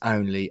 it's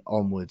only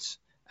onwards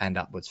and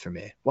upwards from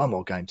here. One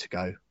more game to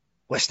go.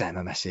 West Ham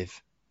are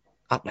massive.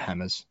 Up the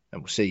hammers,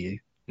 and we'll see you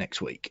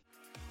next week.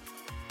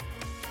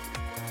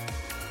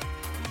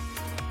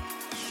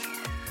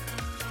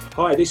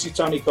 Hi, this is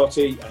Tony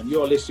Cottee, and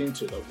you're listening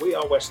to the We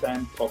Are West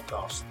Ham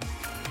podcast.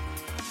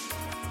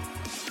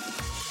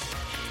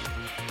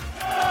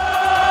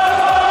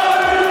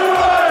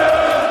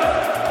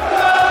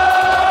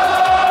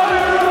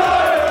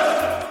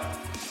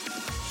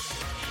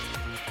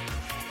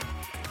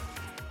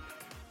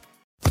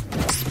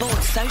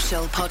 Sports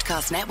Social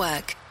Podcast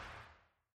Network.